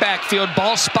Judkins in the backfield.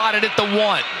 Ball spotted at the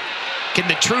 1. Can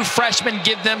the true freshman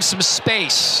give them some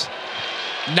space?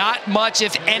 Not much,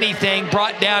 if anything,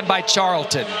 brought down by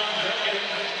Charlton.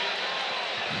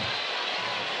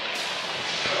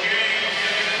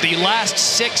 The last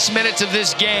 6 minutes of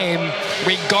this game,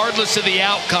 regardless of the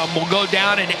outcome, will go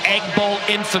down in Egg Bowl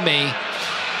infamy.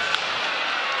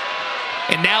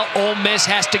 And now Ole Miss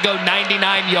has to go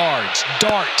 99 yards.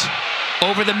 Dart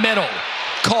over the middle.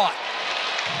 Caught.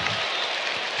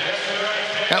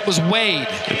 That was Wade.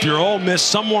 If you're Ole Miss,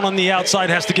 someone on the outside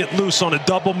has to get loose on a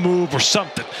double move or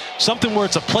something. Something where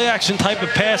it's a play-action type of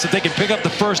pass that they can pick up the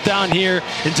first down here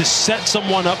and just set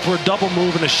someone up for a double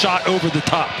move and a shot over the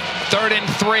top. 3rd and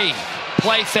 3.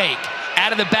 Play fake.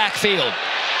 Out of the backfield.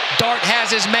 Dart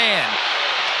has his man.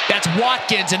 That's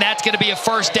Watkins, and that's going to be a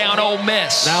first down Ole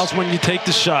Miss. Now's when you take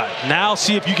the shot. Now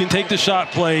see if you can take the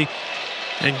shot play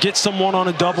and get someone on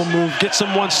a double move, get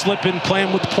someone slipping,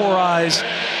 playing with poor eyes.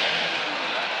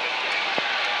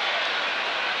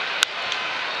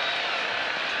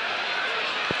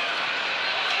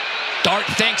 Dart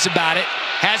thinks about it,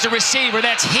 has a receiver,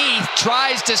 that's Heath,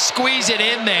 tries to squeeze it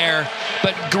in there,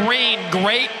 but Green,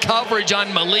 great coverage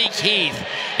on Malik Heath,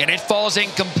 and it falls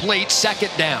incomplete,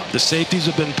 2nd down. The safeties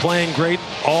have been playing great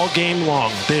all game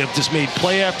long. They have just made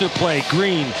play after play.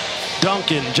 Green,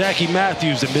 Duncan, Jackie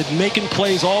Matthews have been making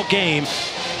plays all game,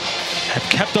 have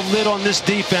kept a lid on this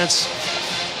defense.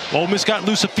 Ole Miss got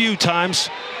loose a few times.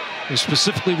 I'm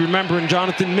specifically remembering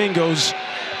Jonathan Mingo's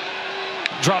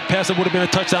drop pass that would have been a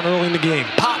touchdown early in the game.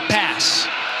 Pop pass.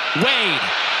 Wade.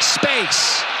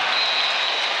 Space.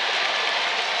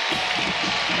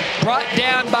 Brought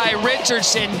down by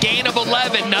Richardson, gain of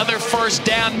 11, another first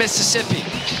down, Mississippi.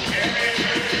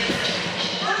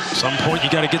 At some point, you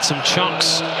got to get some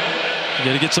chunks. You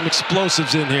got to get some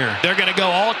explosives in here. They're going to go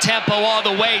all tempo all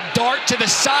the way. Dart to the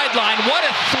sideline. What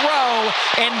a throw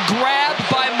and grab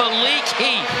by Malik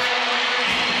Heath.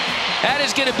 That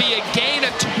is going to be a gain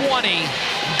of 20.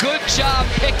 Good job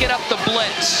picking up the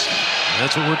blitz.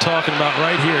 That's what we're talking about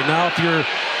right here. Now, if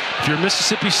you're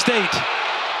Mississippi State,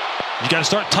 you got to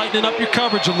start tightening up your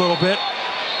coverage a little bit.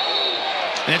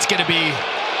 And it's going to be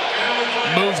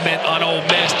movement on Ole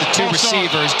Miss. The two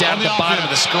receivers down at the bottom of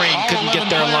the screen couldn't get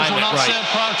their alignment right.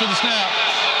 Prior to the snap.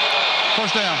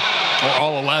 First down. Or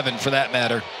all 11 for that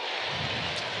matter.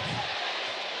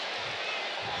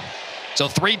 So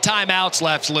 3 timeouts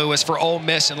left, Lewis, for Ole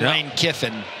Miss and Lane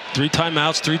Kiffin. 3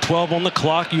 timeouts, 3:12 on the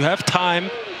clock. You have time.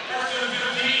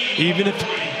 Even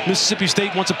if Mississippi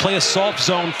State wants to play a soft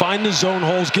zone, find the zone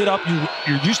holes, get up.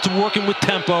 You're used to working with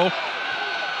tempo.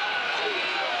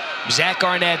 Zach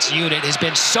Arnett's unit has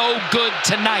been so good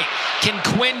tonight. Can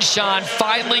Quinshon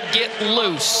finally get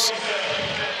loose?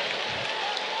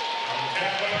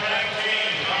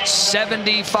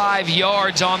 75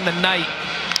 yards on the night.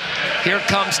 Here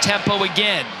comes tempo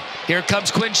again. Here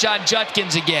comes Quinshon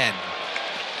Judkins again.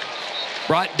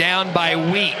 Brought down by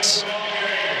Weeks.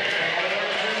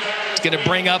 It's going to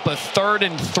bring up a 3rd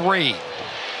and 3.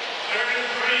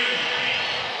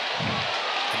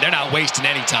 And they're not wasting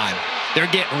any time. They're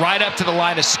getting right up to the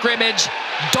line of scrimmage.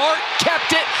 Dart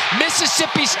kept it.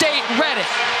 Mississippi State read it.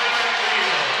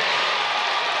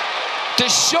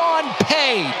 Deshaun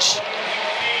Page.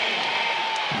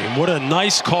 And what a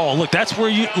nice call. Look, that's where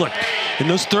you look in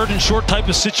those 3rd and short type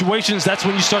of situations. That's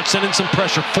when you start sending some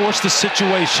pressure. Force the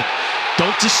situation.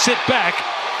 Don't just sit back.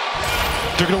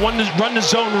 They're going to run the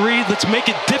zone read. Let's make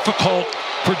it difficult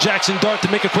for Jackson Dart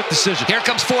to make a quick decision. Here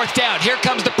comes 4th down. Here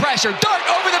comes the pressure. Dart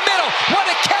over the middle. What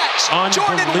a catch.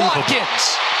 Jordan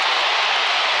Watkins.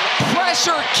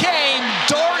 Pressure came.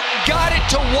 Dart got it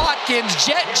to Watkins.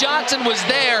 Jet Johnson was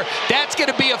there. That's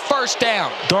going to be a first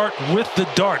down. Dart with the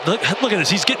dart. Look at this.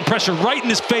 He's getting pressure right in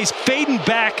his face, fading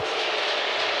back.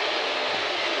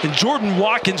 And Jordan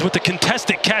Watkins with the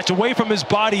contested catch away from his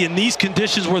body in these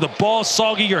conditions where the ball is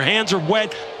soggy, your hands are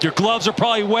wet, your gloves are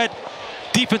probably wet.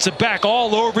 Defensive back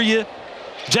all over you.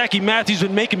 Jackie Matthews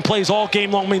been making plays all game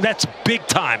long. I mean, that's big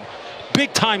time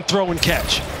throw and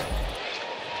catch.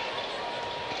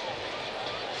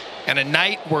 And a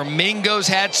night where Mingo's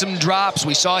had some drops.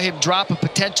 We saw him drop a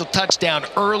potential touchdown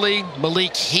early.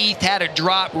 Malik Heath had a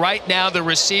drop. Right now, the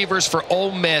receivers for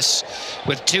Ole Miss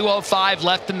with 2:05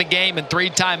 left in the game and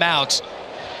 3 timeouts.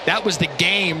 That was the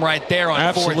game right there on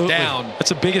Absolutely. 4th down. That's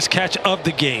the biggest catch of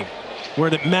the game,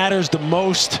 where it matters the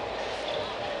most.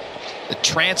 The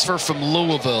transfer from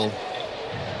Louisville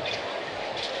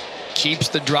keeps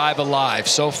the drive alive.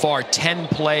 So far, 10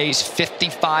 plays,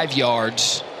 55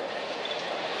 yards.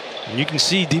 And you can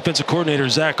see defensive coordinator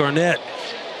Zach Arnett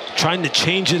trying to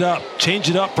change it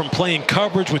up from playing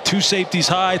coverage with 2 safeties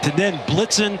high to then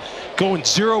blitzing, going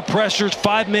 0 pressures,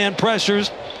 5-man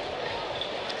pressures.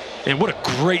 And what a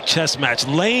great chess match.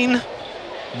 Lane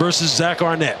versus Zach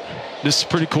Arnett. This is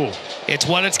pretty cool. It's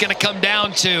what it's going to come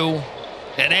down to.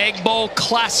 An Egg Bowl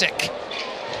classic.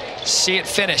 See it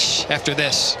finish after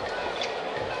this.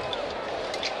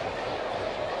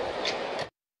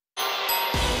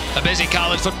 A busy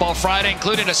college football Friday,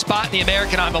 including a spot in the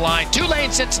American on the line.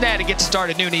 Tulane Cincinnati gets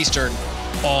started noon Eastern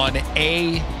on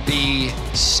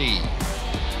ABC.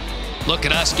 Look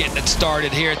at us getting it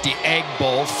started here at the Egg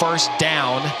Bowl. First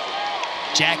down.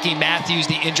 Jackie Matthews,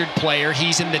 the injured player,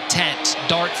 he's in the tent.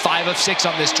 Dart 5 of 6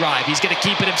 on this drive. He's going to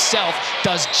keep it himself.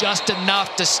 Does just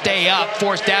enough to stay up.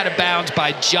 Forced out of bounds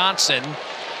by Johnson.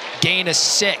 Gain of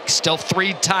 6. Still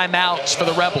 3 timeouts for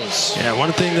the Rebels. Yeah,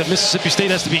 one thing that Mississippi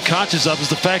State has to be conscious of is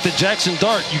the fact that Jackson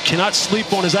Dart, you cannot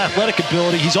sleep on his athletic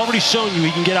ability. He's already shown you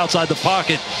he can get outside the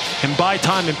pocket and buy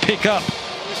time and pick up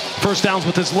first downs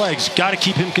with his legs. Got to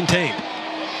keep him contained.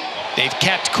 They've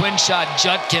kept Quinshon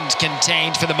Judkins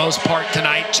contained for the most part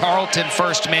tonight. Charlton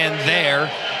first man there.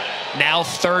 Now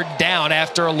 3rd down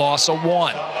after a loss of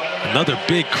 1. Another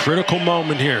big critical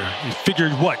moment here. You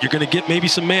figured what? You're going to get maybe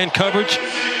some man coverage?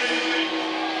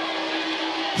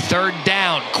 3rd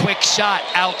down, quick shot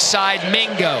outside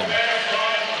Mingo.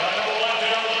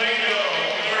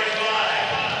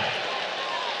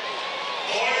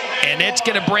 And it's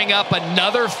going to bring up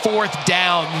another 4th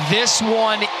down. This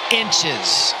one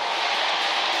inches.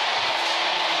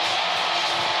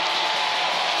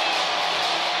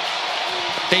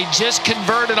 They just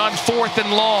converted on 4th and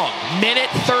long. Minute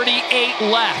 38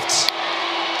 left.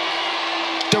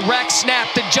 Direct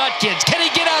snap to Judkins. Can he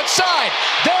get outside?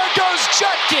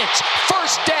 Judkins,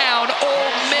 first down,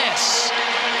 Ole Miss.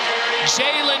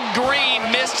 Jalen Green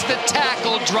missed the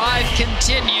tackle. Drive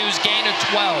continues, gain of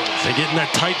 12. They get in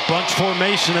that tight bunch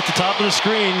formation at the top of the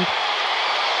screen.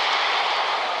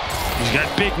 He's got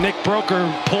big Nick Broker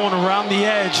pulling around the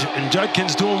edge, and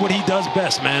Judkins doing what he does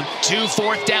best, man. 2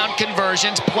 fourth-down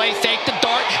conversions. Play fake the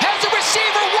dart. Has a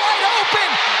receiver wide open.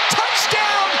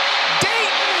 Touchdown,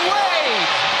 Dayton Wade.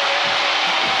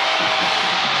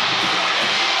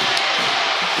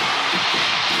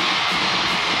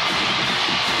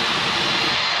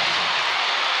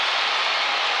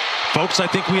 Folks, I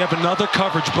think we have another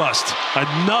coverage bust.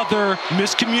 Another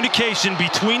miscommunication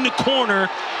between the corner,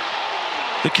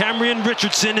 the Cameron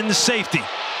Richardson, and the safety.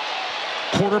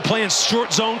 Corner playing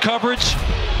short zone coverage.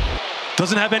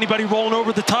 Doesn't have anybody rolling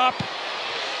over the top.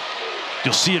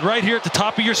 You'll see it right here at the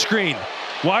top of your screen.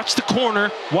 Watch the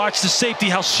corner, watch the safety,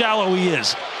 how shallow he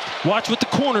is. Watch what the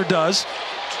corner does.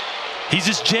 He's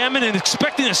just jamming and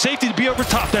expecting the safety to be over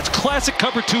top. That's classic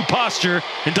cover 2 posture,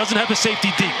 and doesn't have the safety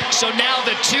deep. So now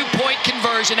the 2-point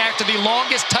conversion after the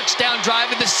longest touchdown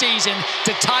drive of the season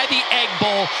to tie the Egg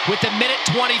Bowl with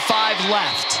 1:25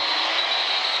 left.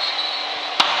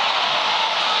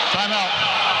 Timeout.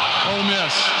 Ole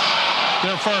Miss.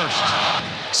 They're first.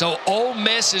 So Ole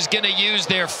Miss is going to use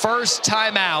their first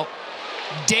timeout.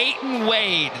 Dayton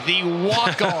Wade, the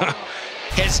walk-on,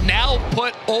 has now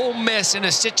put Ole Miss in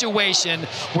a situation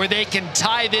where they can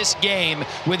tie this game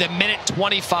with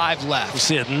 1:25 left. We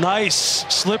see a nice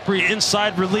slippery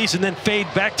inside release and then fade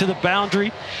back to the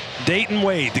boundary. Dayton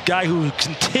Wade, the guy who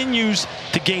continues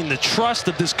to gain the trust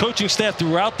of this coaching staff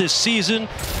throughout this season.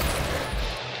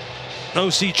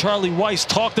 OC Charlie Weiss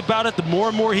talked about it. The more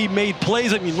and more he made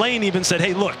plays, I mean, Lane even said,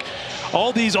 hey, look,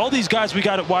 all these guys we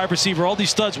got at wide receiver, all these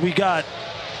studs we got,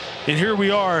 and here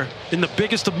we are in the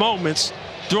biggest of moments,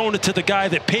 throwing it to the guy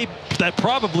that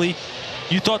probably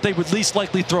you thought they would least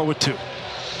likely throw it to.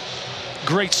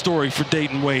 Great story for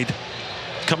Dayton Wade,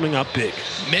 coming up big.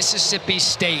 Mississippi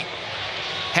State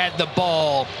had the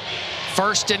ball,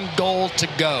 1st and goal to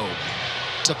go.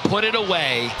 To put it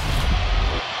away,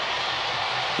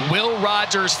 Will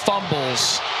Rogers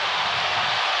fumbles.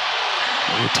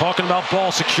 We're talking about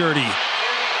ball security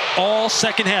all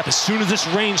second half. As soon as this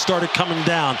rain started coming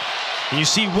down, and you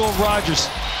see Will Rogers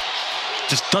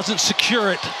just doesn't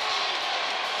secure it.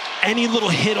 Any little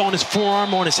hit on his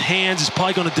forearm, on his hands, is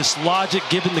probably going to dislodge it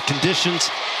given the conditions.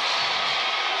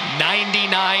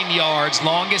 99 yards,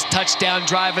 longest touchdown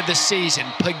drive of the season.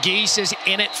 Pegues is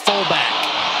in at fullback.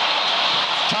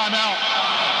 Timeout.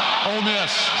 Ole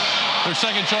Miss. Their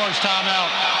second charge timeout.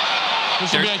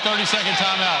 This will be a 30-second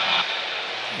timeout.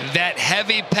 That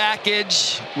heavy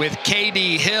package with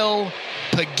KD Hill,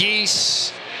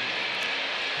 Pegues,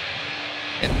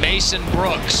 and Mason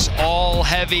Brooks all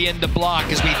heavy into block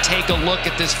as we take a look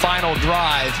at this final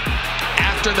drive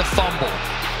after the fumble.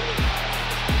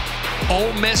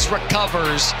 Ole Miss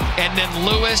recovers, and then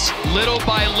Lewis, little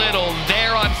by little,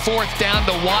 there on 4th down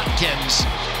to Watkins.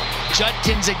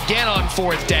 Judkins again on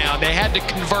 4th down. They had to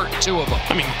convert 2 of them.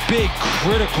 I mean, big,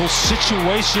 critical,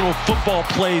 situational football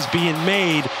plays being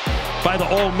made by the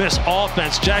Ole Miss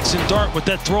offense. Jackson Dart with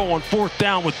that throw on 4th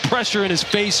down with pressure in his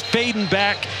face, fading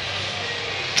back.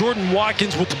 Jordan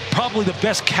Watkins with probably the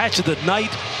best catch of the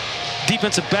night.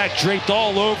 Defensive back draped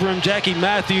all over him. Jackie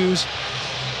Matthews.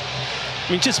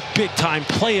 I mean, just big-time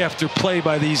play after play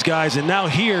by these guys. And now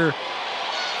here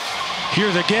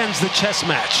again's the chess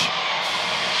match.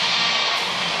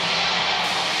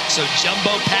 So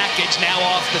jumbo package now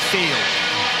off the field.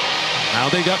 Now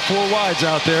they got 4 wides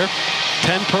out there.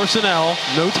 10 personnel,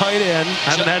 no tight end.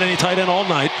 Haven't had any tight end all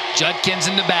night. Judkins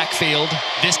in the backfield.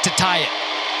 This to tie it.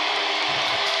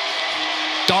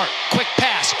 Dart, quick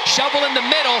pass, shovel in the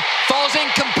middle, falls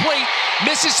incomplete.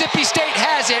 Mississippi State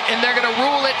has it, and they're going to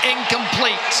rule it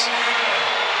incomplete.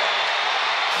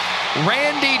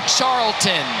 Randy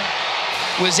Charlton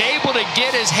was able to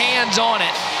get his hands on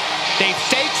it. They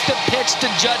faked the pitch to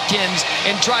Judkins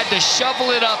and tried to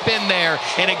shovel it up in there,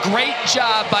 and a great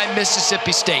job by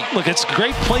Mississippi State. Look, it's a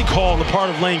great play call on the part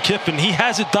of Lane Kiffin. He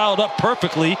has it dialed up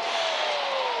perfectly.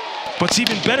 But it's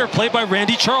even better play by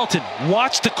Randy Charlton.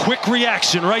 Watch the quick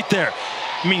reaction right there.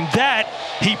 I mean,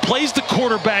 he plays the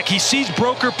quarterback. He sees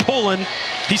Broker pulling.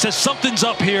 He says something's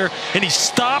up here, and he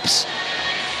stops.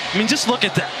 I mean, just look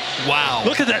at that. Wow.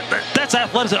 Look at that. That's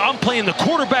athleticism. I'm playing the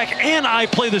quarterback, and I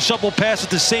play the shovel pass at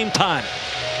the same time.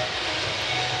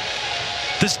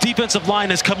 This defensive line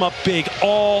has come up big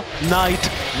all night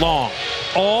long.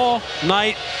 All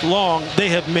night long, they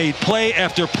have made play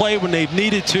after play when they've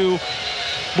needed to.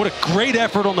 What a great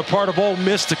effort on the part of Ole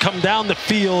Miss to come down the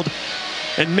field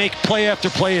and make play after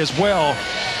play as well.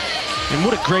 And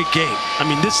what a great game. I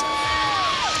mean, it's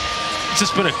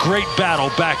just been a great battle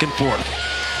back and forth.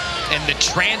 And the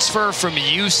transfer from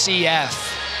UCF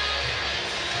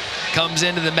comes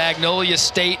into the Magnolia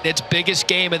State in its biggest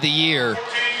game of the year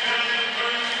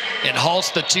and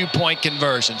halts the two-point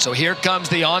conversion. So here comes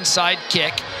the onside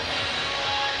kick.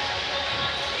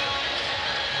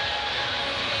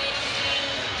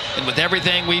 And with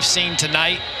everything we've seen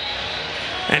tonight,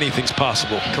 anything's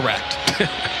possible. Correct.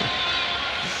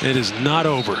 It is not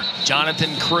over.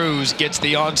 Jonathan Cruz gets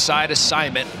the onside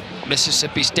assignment.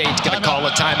 Mississippi State's going to call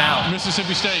a timeout.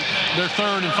 Mississippi State, their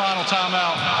third and final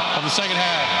timeout of the second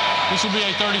half. This will be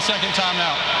a 30-second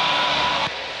timeout.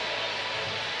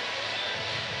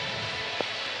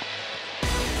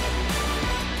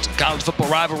 College football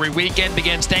rivalry weekend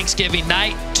begins Thanksgiving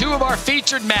night. Two of our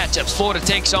featured matchups. Florida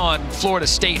takes on Florida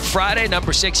State Friday.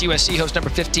 Number 6 USC hosts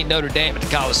number 15 Notre Dame at the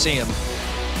Coliseum.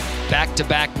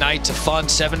 Back-to-back nights of fun,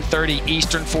 7:30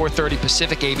 Eastern, 4:30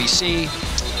 Pacific, ABC,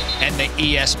 and the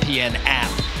ESPN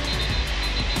app.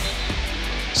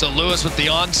 So Lewis with the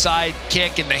onside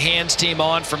kick and the hands team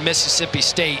on for Mississippi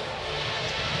State.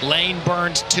 Lane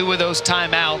burns 2 of those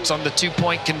timeouts on the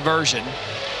two-point conversion.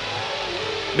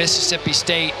 Mississippi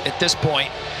State, at this point,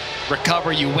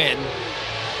 recover, you win.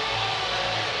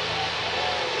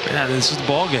 Yeah, this is the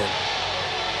ball game.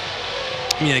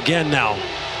 I mean, again now,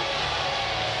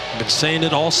 I've been saying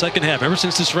it all second half, ever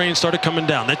since this rain started coming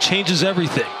down. That changes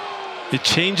everything. It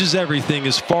changes everything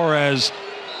as far as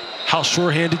how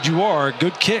sure-handed you are.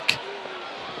 Good kick.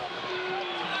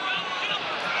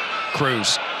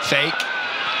 Cruz, fake,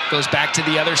 goes back to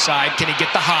the other side. Can he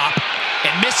get the hop?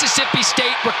 And Mississippi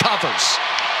State recovers.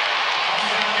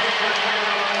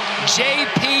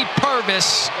 J.P.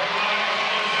 Purvis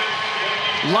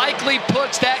likely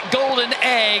puts that golden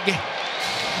egg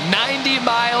 90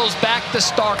 miles back to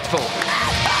Starkville.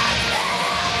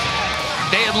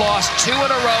 They had lost 2 in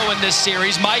a row in this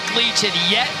series. Mike Leach had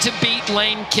yet to beat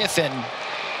Lane Kiffin.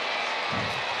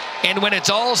 And when it's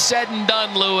all said and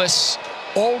done, Lewis,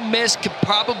 Ole Miss could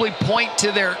probably point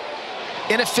to their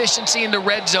inefficiency in the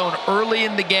red zone early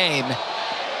in the game.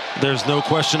 There's no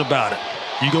question about it.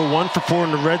 You go 1 for 4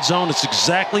 in the red zone. It's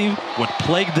exactly what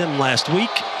plagued them last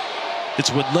week. It's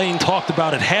what Lane talked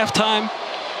about at halftime.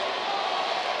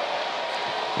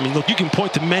 I mean, look, you can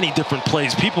point to many different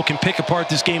plays. People can pick apart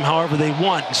this game however they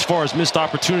want as far as missed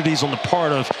opportunities on the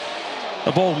part of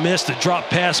Ole Miss. The drop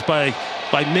pass by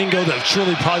Mingo that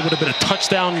surely probably would have been a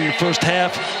touchdown in the first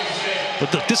half.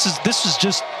 But look, this is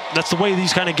just, that's the way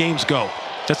these kind of games go.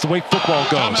 That's the way football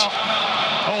goes.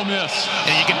 Ole Miss.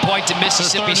 And you can point to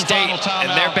Mississippi State and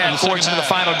their bad fortune in the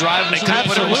final drive. And they could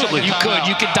put it,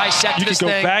 you could dissect this thing.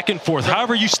 You could go back and forth.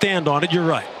 However you stand on it, you're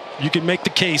right. You can make the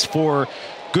case for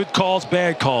good calls,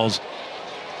 bad calls.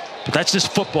 But that's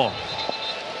just football.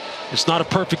 It's not a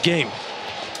perfect game.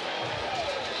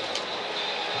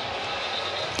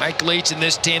 Mike Leach and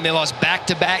this team, they lost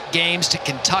back-to-back games to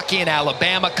Kentucky and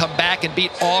Alabama, come back and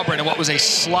beat Auburn in what was a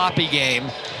sloppy game.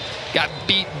 Got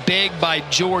beat big by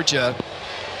Georgia.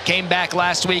 Came back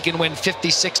last week and win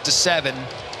 56-7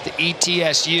 to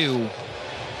ETSU.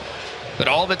 But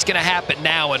all that's going to happen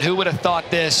now, and who would have thought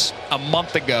this a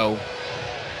month ago,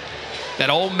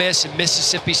 that Ole Miss and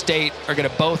Mississippi State are going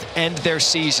to both end their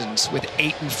seasons with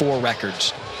 8-4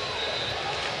 records.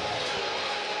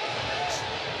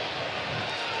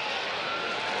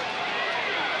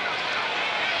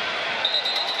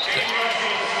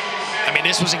 I mean,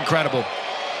 this was incredible.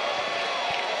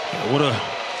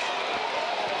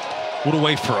 What a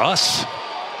way for us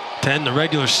to end the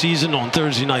regular season on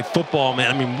Thursday Night Football,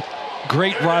 man. I mean,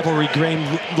 great rivalry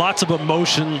game, lots of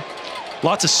emotion,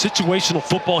 lots of situational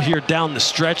football here down the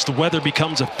stretch. The weather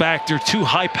becomes a factor. 2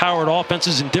 high-powered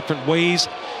offenses in different ways.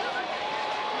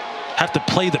 Have to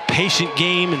play the patient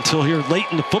game until here late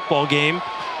in the football game.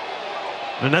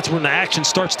 And that's when the action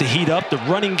starts to heat up. The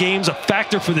running game's a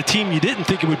factor for the team you didn't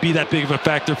think it would be that big of a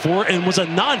factor for, and was a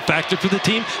non-factor for the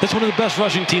team that's one of the best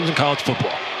rushing teams in college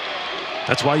football.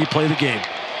 That's why you play the game.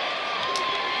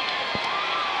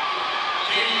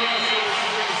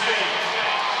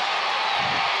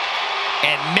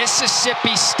 And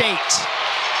Mississippi State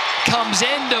comes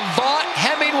into Vaught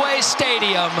Hemingway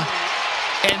Stadium,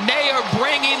 and they are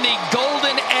bringing the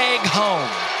golden egg home.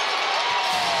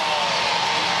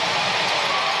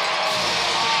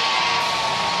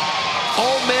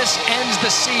 Ole Miss ends the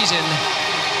season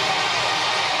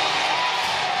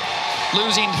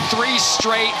losing 3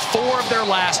 straight, 4 of their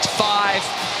last 5.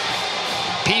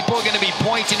 People are going to be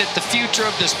pointing at the future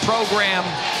of this program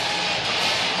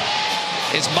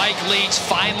as Mike Leach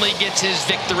finally gets his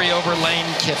victory over Lane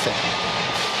Kiffin.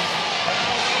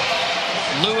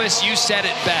 Lewis, you said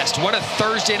it best. What a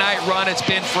Thursday night run it's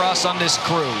been for us on this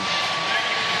crew.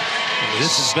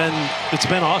 It's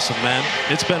been awesome, man.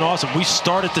 It's been awesome. We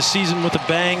started the season with a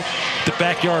bang, the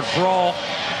backyard brawl,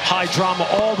 high drama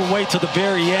all the way to the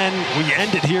very end. We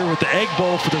ended here with the Egg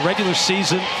Bowl for the regular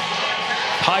season.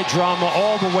 High drama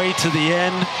all the way to the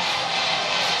end.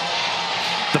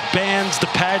 The bands, the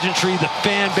pageantry, the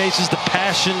fan bases, the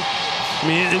passion. I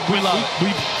mean,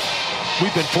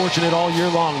 we've been fortunate all year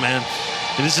long, man.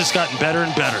 And it's just gotten better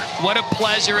and better. What a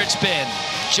pleasure it's been.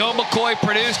 Joe McCoy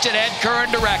produced it, Ed Curran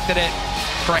directed it.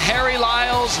 For Harry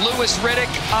Lyles, Lewis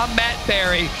Riddick, I'm Matt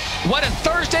Barry. What a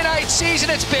Thursday night season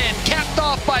it's been, capped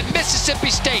off by Mississippi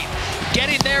State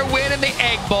getting their win in the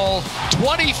Egg Bowl.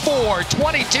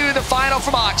 24-22 the final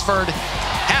from Oxford.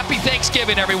 Happy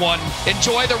Thanksgiving, everyone.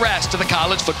 Enjoy the rest of the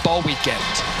college football weekend.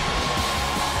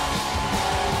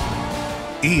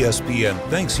 ESPN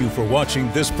thanks you for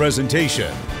watching this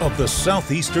presentation of the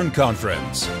Southeastern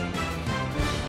Conference.